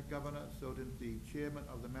lieutenant governor, so did the chairman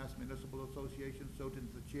of the Mass Municipal Association, so did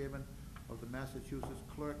the chairman of the Massachusetts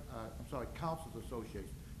Councils Association.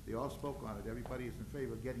 They all spoke on it. Everybody is in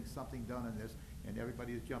favor of getting something done in this, and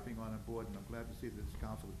everybody is jumping on board, and I'm glad to see that this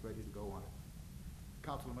council is ready to go on it.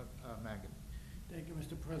 Councilman Mangan. Thank you,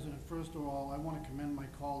 Mr. President. First of all, I want to commend my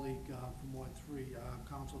colleague from Ward 3,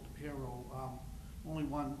 Councilor DePiero. Only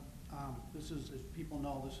one, this is, as people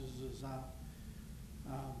know, this is his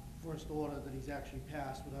first order that he's actually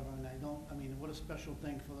passed, whatever, and what a special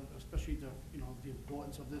thing for, especially the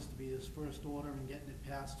importance of this to be his first order and getting it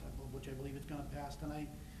passed, which I believe it's going to pass tonight.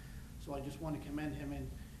 So I just want to commend him, and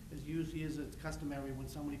as usually is, it's customary when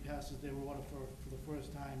somebody passes their order for the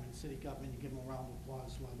first time in city government, you give them a round of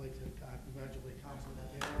applause. So I'd like to congratulate Councilor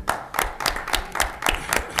DePiero.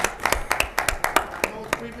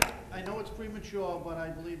 I know it's premature, but I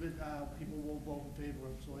believe it. People will vote in favor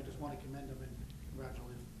of it. So I just want to commend him and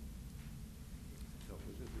congratulate him. So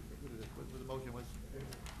what the motion was?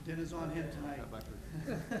 Dinner's on him tonight. Motion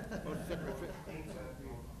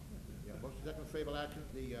second favorable action.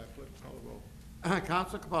 The clerk call the roll.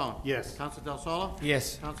 Councilor Capone? Yes. Councilor Del Solo?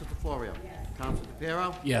 Yes. Councilor DeFlorio? Yes. Councilor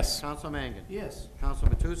DePiero? Yes. Councilor Mangan? Yes. Councilor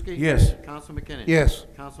Matusky? Yes. Councilor McKinnon? Yes.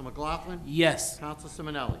 Councilor McLaughlin? Yes. Councilor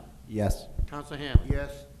Simonelli? Yes. Councilor Hanley?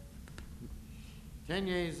 Yes. 10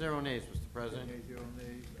 yeas, 0 nays, Mr. President. 10 yeas, 0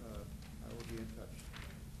 nays. I will be in touch.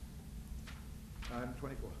 Item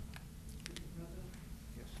 24.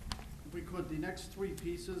 Yes. If we could, the next three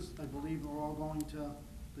pieces, I believe, are all going to,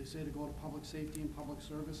 they say to go to public safety and public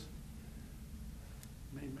service.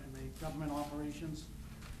 May government operations.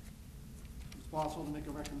 It's possible to make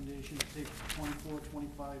a recommendation to take 24,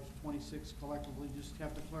 25, 26 collectively. Just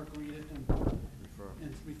have the clerk read it and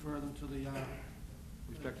refer them to the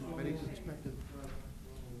Respective committees? respective.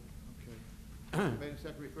 Okay. Made and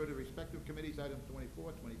second refer to respective committees, items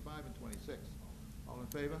 24, 25, and 26. All in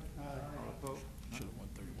favor? All opposed? Should have won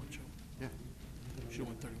 31, Joe. Yeah. Should have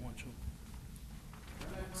won 31, Joe.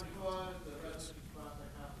 The next one was the resolution sponsored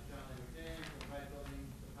by Councilor John Lee McDaniel, to provide building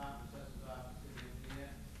department assessors office, city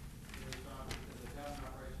engineer, to the office of the Government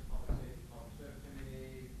Operations Public Safety Public Service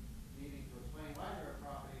Committee, meeting to explain why there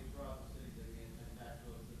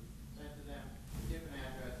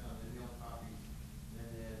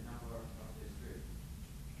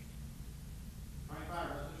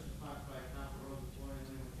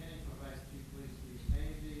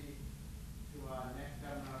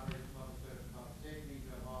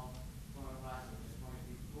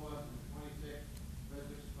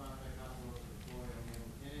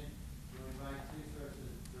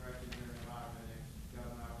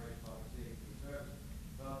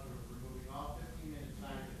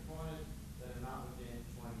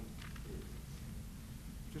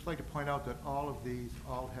like to point out that all of these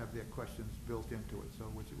all have their questions built into it, so,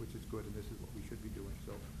 which is good, and this is what we should be doing.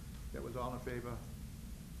 So that was all in favor,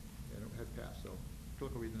 and it has passed, so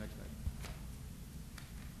clerk will read the next item.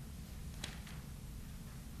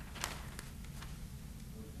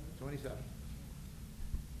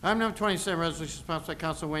 Item number 27, resolution sponsored by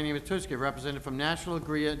Council Wayne Matusky, representative from National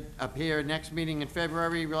Grid, appear next meeting in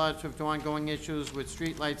February relative to ongoing issues with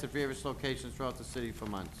streetlights at various locations throughout the city for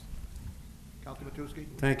months. Councilor Matusky?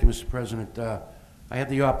 Thank you, Mr. President. I had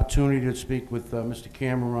the opportunity to speak with Mr.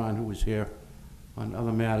 Cameron, who was here on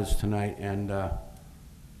other matters tonight, and,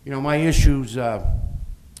 you know, my issues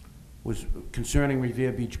was concerning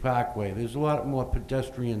Revere Beach Parkway. There's a lot more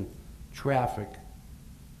pedestrian traffic.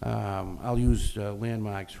 I'll use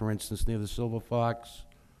landmarks, for instance, near the Silver Fox,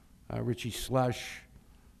 Richie Slush.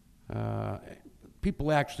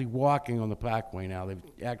 People actually walking on the parkway now. They've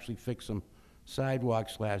actually fixed some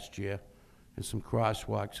sidewalks last year and some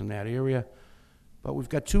crosswalks in that area. But we've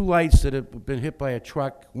got two lights that have been hit by a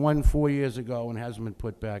truck, one 4 years ago and hasn't been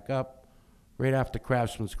put back up. Right after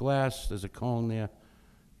Craftsman's Glass, there's a cone there.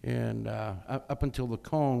 And up until the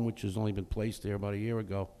cone, which has only been placed there about a year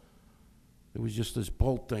ago, there was just this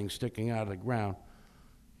bolt thing sticking out of the ground.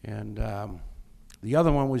 And the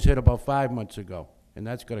other one was hit about 5 months ago, and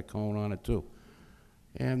that's got a cone on it too.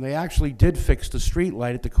 And they actually did fix the street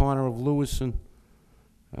light at the corner of Lewis and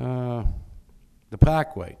the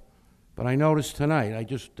Parkway. But I noticed tonight,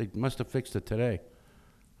 they must have fixed it today.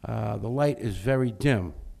 The light is very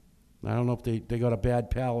dim. I don't know if they got a bad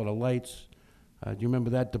palette of lights. Do you remember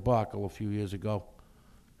that debacle a few years ago?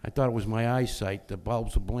 I thought it was my eyesight. The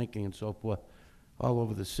bulbs were blinking and so forth all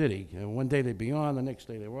over the city. And one day they'd be on, the next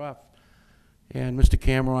day they were off. And Mr.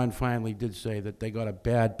 Cameron finally did say that they got a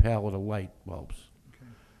bad palette of light bulbs.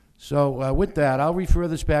 Okay. So with that, I'll refer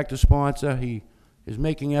this back to sponsor. He is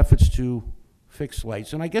making efforts to fix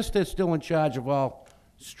lights. And I guess they're still in charge of all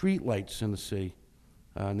street lights in the city,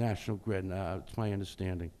 National Grid. It's my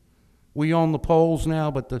understanding. We own the poles now,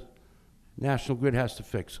 but the National Grid has to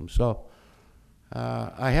fix them. So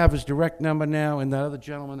I have his direct number now, and that other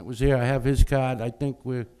gentleman that was here, I have his card. I think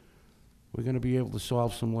we're going to be able to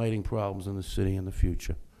solve some lighting problems in the city in the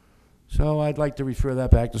future. So I'd like to refer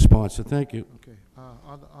that back to sponsor. Thank you. Okay.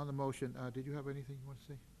 On the motion, did you have anything you want to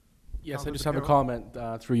say? Yes, I Councilor just have a Shapiro?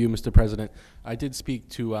 comment through you, Mr. President. I did speak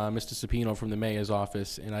to Mr. Sapino from the mayor's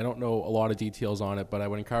office, and I don't know a lot of details on it, but I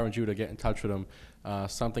would encourage you to get in touch with him.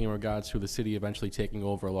 Something in regards to the city eventually taking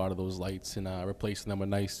over a lot of those lights and replacing them with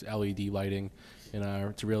nice LED lighting,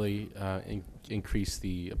 and to really increase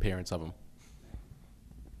the appearance of them.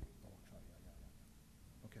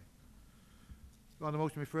 Okay. On the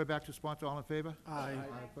motion, refer back to sponsor. All in favor? Aye.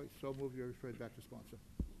 So moved. You're referred back to sponsor.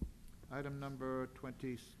 Item number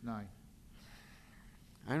 29.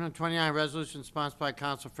 Item number 29, resolution sponsored by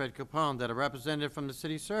Council Fred Capone that a representative from the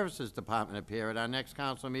City Services Department appear at our next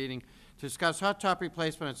council meeting to discuss hot top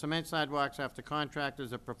replacement and cement sidewalks after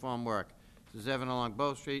contractors have performed work. This is evident along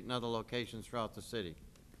Bow Street and other locations throughout the city.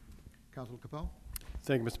 Councilor Capone?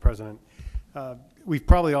 Thank you, Mr. President. We've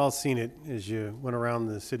probably all seen it as you went around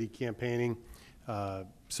the city campaigning.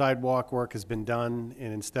 Sidewalk work has been done,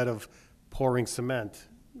 and instead of pouring cement,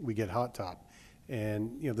 we get hot top.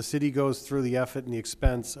 And, you know, the city goes through the effort and the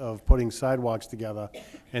expense of putting sidewalks together,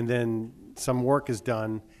 and then some work is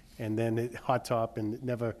done, and then it hot top, and it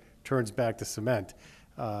never turns back to cement.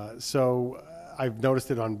 So I've noticed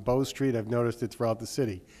it on Bow Street. I've noticed it throughout the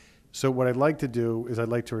city. So what I'd like to do is I'd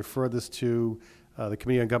like to refer this to the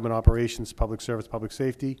Committee on Government Operations, Public Service, Public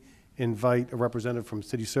Safety, invite a representative from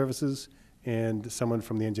City Services and someone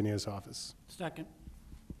from the engineer's office. Second.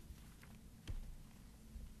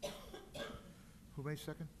 Who made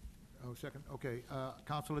second? Oh, second. Okay.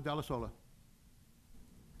 Councilor Della Sola?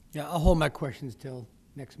 Yeah, I'll hold my questions till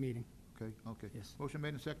next meeting. Okay, okay. Yes. Motion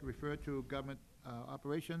made and second, referred to government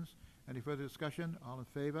operations. Any further discussion? All in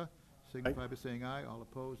favor? Signify by saying aye. All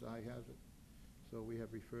opposed? Aye has it. So we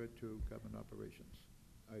have referred to government operations.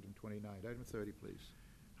 Item 29. Item 30, please.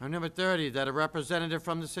 Item number 30, that a representative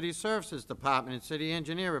from the City Services Department and City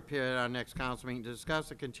Engineer appear at our next council meeting to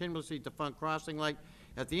discuss a continuously defunct crossing light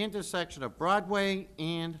at the intersection of Broadway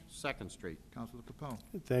and 2nd Street. Councilor Capone.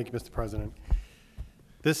 Thank you, Mr. President.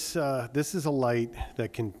 This is a light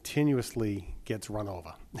that continuously gets run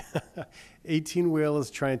over. 18-wheelers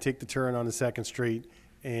try and take the turn on the 2nd Street,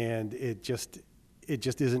 and it just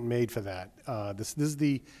isn't made for that. This is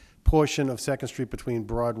the portion of 2nd Street between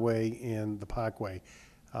Broadway and the Parkway.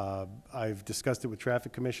 I've discussed it with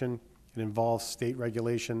Traffic Commission. It involves state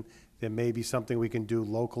regulation. There may be something we can do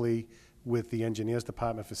locally with the Engineers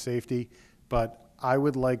Department for safety, but I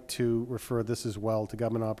would like to refer this as well to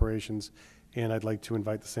Government Operations and I'd like to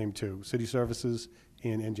invite the same two, City Services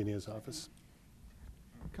and Engineers Office.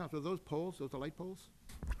 Counselor, those poles, those are light poles?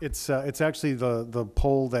 It's actually the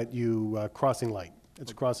pole that you, crossing light.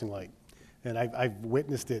 It's a crossing light. And I've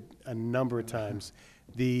witnessed it a number of times.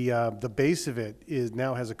 The base of it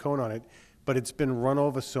now has a cone on it, but it's been run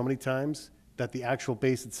over so many times that the actual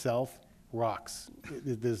base itself rocks.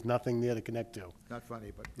 There's nothing there to connect to. Not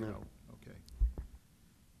funny, but, you No. know, okay.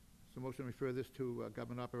 So motion to refer this to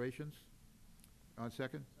government operations? On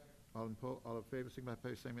second? All in favor, signify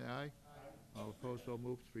by saying aye. All opposed, so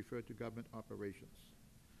moved. It's referred to government operations.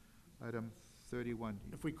 Item 31.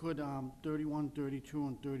 If we could, 31, 32,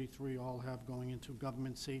 and 33 all have going into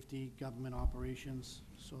government safety, government operations.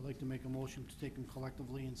 So I'd like to make a motion to take them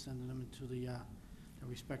collectively and send them into the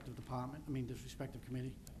respective department, the respective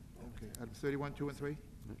committee. Okay, item 31, 2, and 3?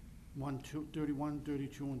 31,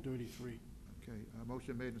 32, and 33. Okay,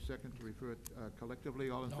 motion made and second to refer it collectively.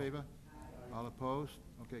 All in favor? All opposed?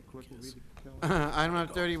 Okay, clerk will read the calendar. Item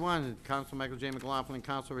number 31, Council Michael J. McLaughlin,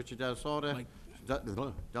 Council Richard Delasola,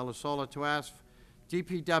 Delasola to ask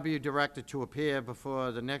DPW Director to appear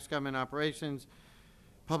before the next government operations,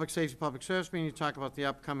 public safety, public service meeting to talk about the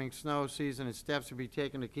upcoming snow season and steps to be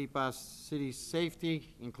taken to keep our city's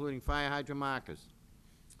safety, including fire hydrant markers.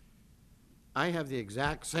 I have the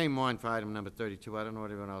exact same one for item number 32. I don't know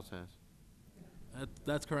what everyone else has.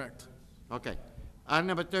 That's correct. Okay. Item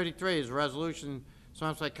number 33 is a resolution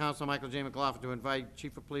sponsored by Council Michael J. McLaughlin to invite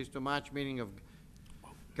Chief of Police to a March meeting of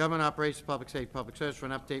Government Operations, Public Safety, Public Service for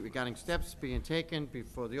an update regarding steps being taken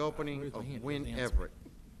before the opening of Wynn Everett.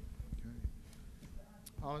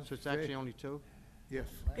 All in So it's favor? actually only two? Yes.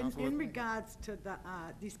 In Counselor? regards to the,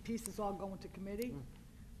 these pieces all going to committee,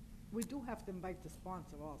 we do have to invite the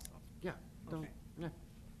sponsor also. Yeah. Okay. Yeah.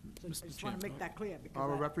 So I just want to make that clear, because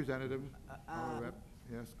Our I- representative, our rep,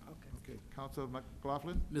 yes. Okay, Counselor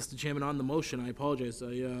McLaughlin? Mr. Chairman, on the motion, I apologize.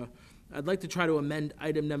 I'd like to try to amend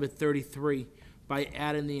item number 33 by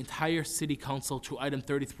adding the entire city council to item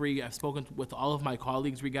 33. I've spoken with all of my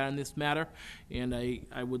colleagues regarding this matter, and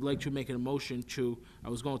I would like to make a motion to, I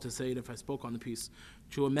was going to say it if I spoke on the piece,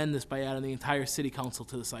 to amend this by adding the entire city council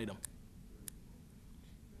to this item.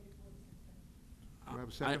 Do I have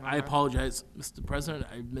a second on I that? apologize, Mr. President,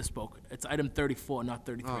 I misspoke. It's item 34, not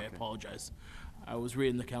 33. I Okay. apologize. I was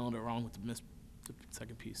reading the calendar wrong with the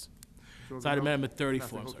second piece. So It's we item don't- number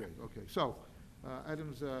 34, I'm nothing. sorry. Okay. So,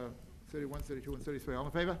 items 31, 32, and 33, all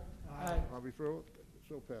in favor? Aye. All referral,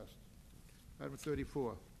 so passed. Item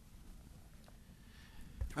 34.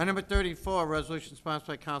 Item number 34, resolution sponsored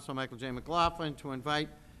by Council Michael J. McLaughlin to invite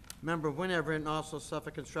member Wynn Everett and also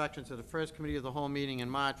Suffolk Construction to the first committee of the whole meeting in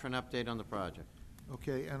March for an update on the project.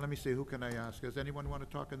 Okay, and let me see, who can I ask? Does anyone want to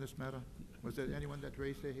talk on this matter? Was there anyone that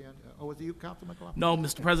raised their hand? Oh, was it you, Councilor McLaughlin? No,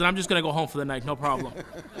 Mr. President, I'm just going to go home for the night, no problem.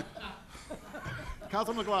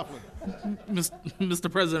 Councilor McLaughlin. Mr.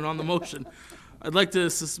 President, on the motion, I'd like to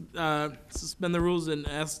suspend the rules and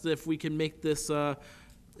ask if we can make this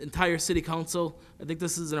entire city council. I think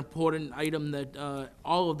this is an important item that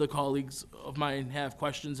all of the colleagues of mine have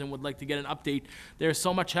questions and would like to get an update. There's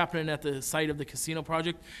so much happening at the site of the casino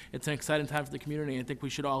project. It's an exciting time for the community. I think we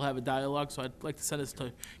should all have a dialogue, so I'd like to send this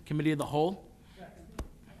to committee of the whole.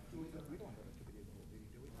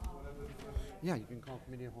 Yeah, you can call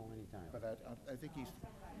committee of the whole anytime. But I think he's,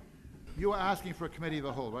 you were asking for a committee of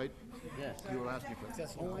the whole, right? Yes. You were asking for.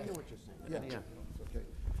 Oh, I know what you're saying. Yeah. Okay.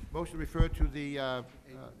 Motion to refer to the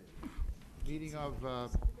meeting of,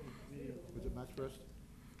 was it March 1st?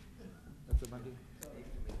 That's a Monday?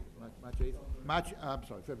 March 8th? I'm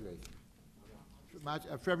sorry, February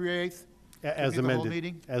 8th. February 8th? As Convene the whole amended.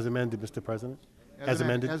 meeting? As amended, Mr. President. As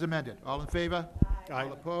amended. As amended. All in favor? Aye.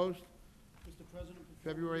 All opposed? Mr. President?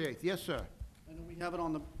 February 8th. Yes, sir. I know we have it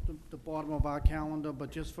on the bottom of our calendar, but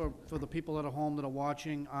just for the people that are home that are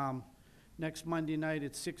watching, next Monday night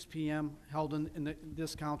at 6 PM, held in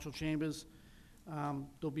this council chambers,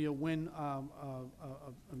 there'll be a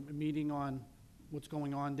meeting on what's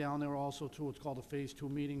going on down there also too. It's called a Phase 2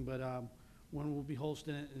 meeting, but when we'll be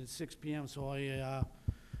hosting it at 6 PM. So I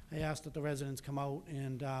asked that the residents come out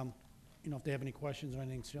and, if they have any questions or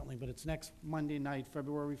anything, certainly. But it's next Monday night,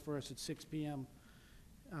 February 1st at 6 PM.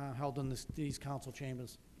 Held in these council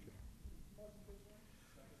chambers.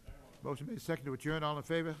 Motion made second to adjourn. All in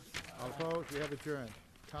favor? All opposed? We have adjourned.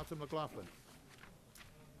 Councilor McLaughlin.